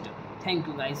heist. Thank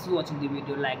you guys for watching the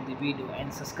video. Like the video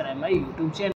and subscribe my YouTube channel.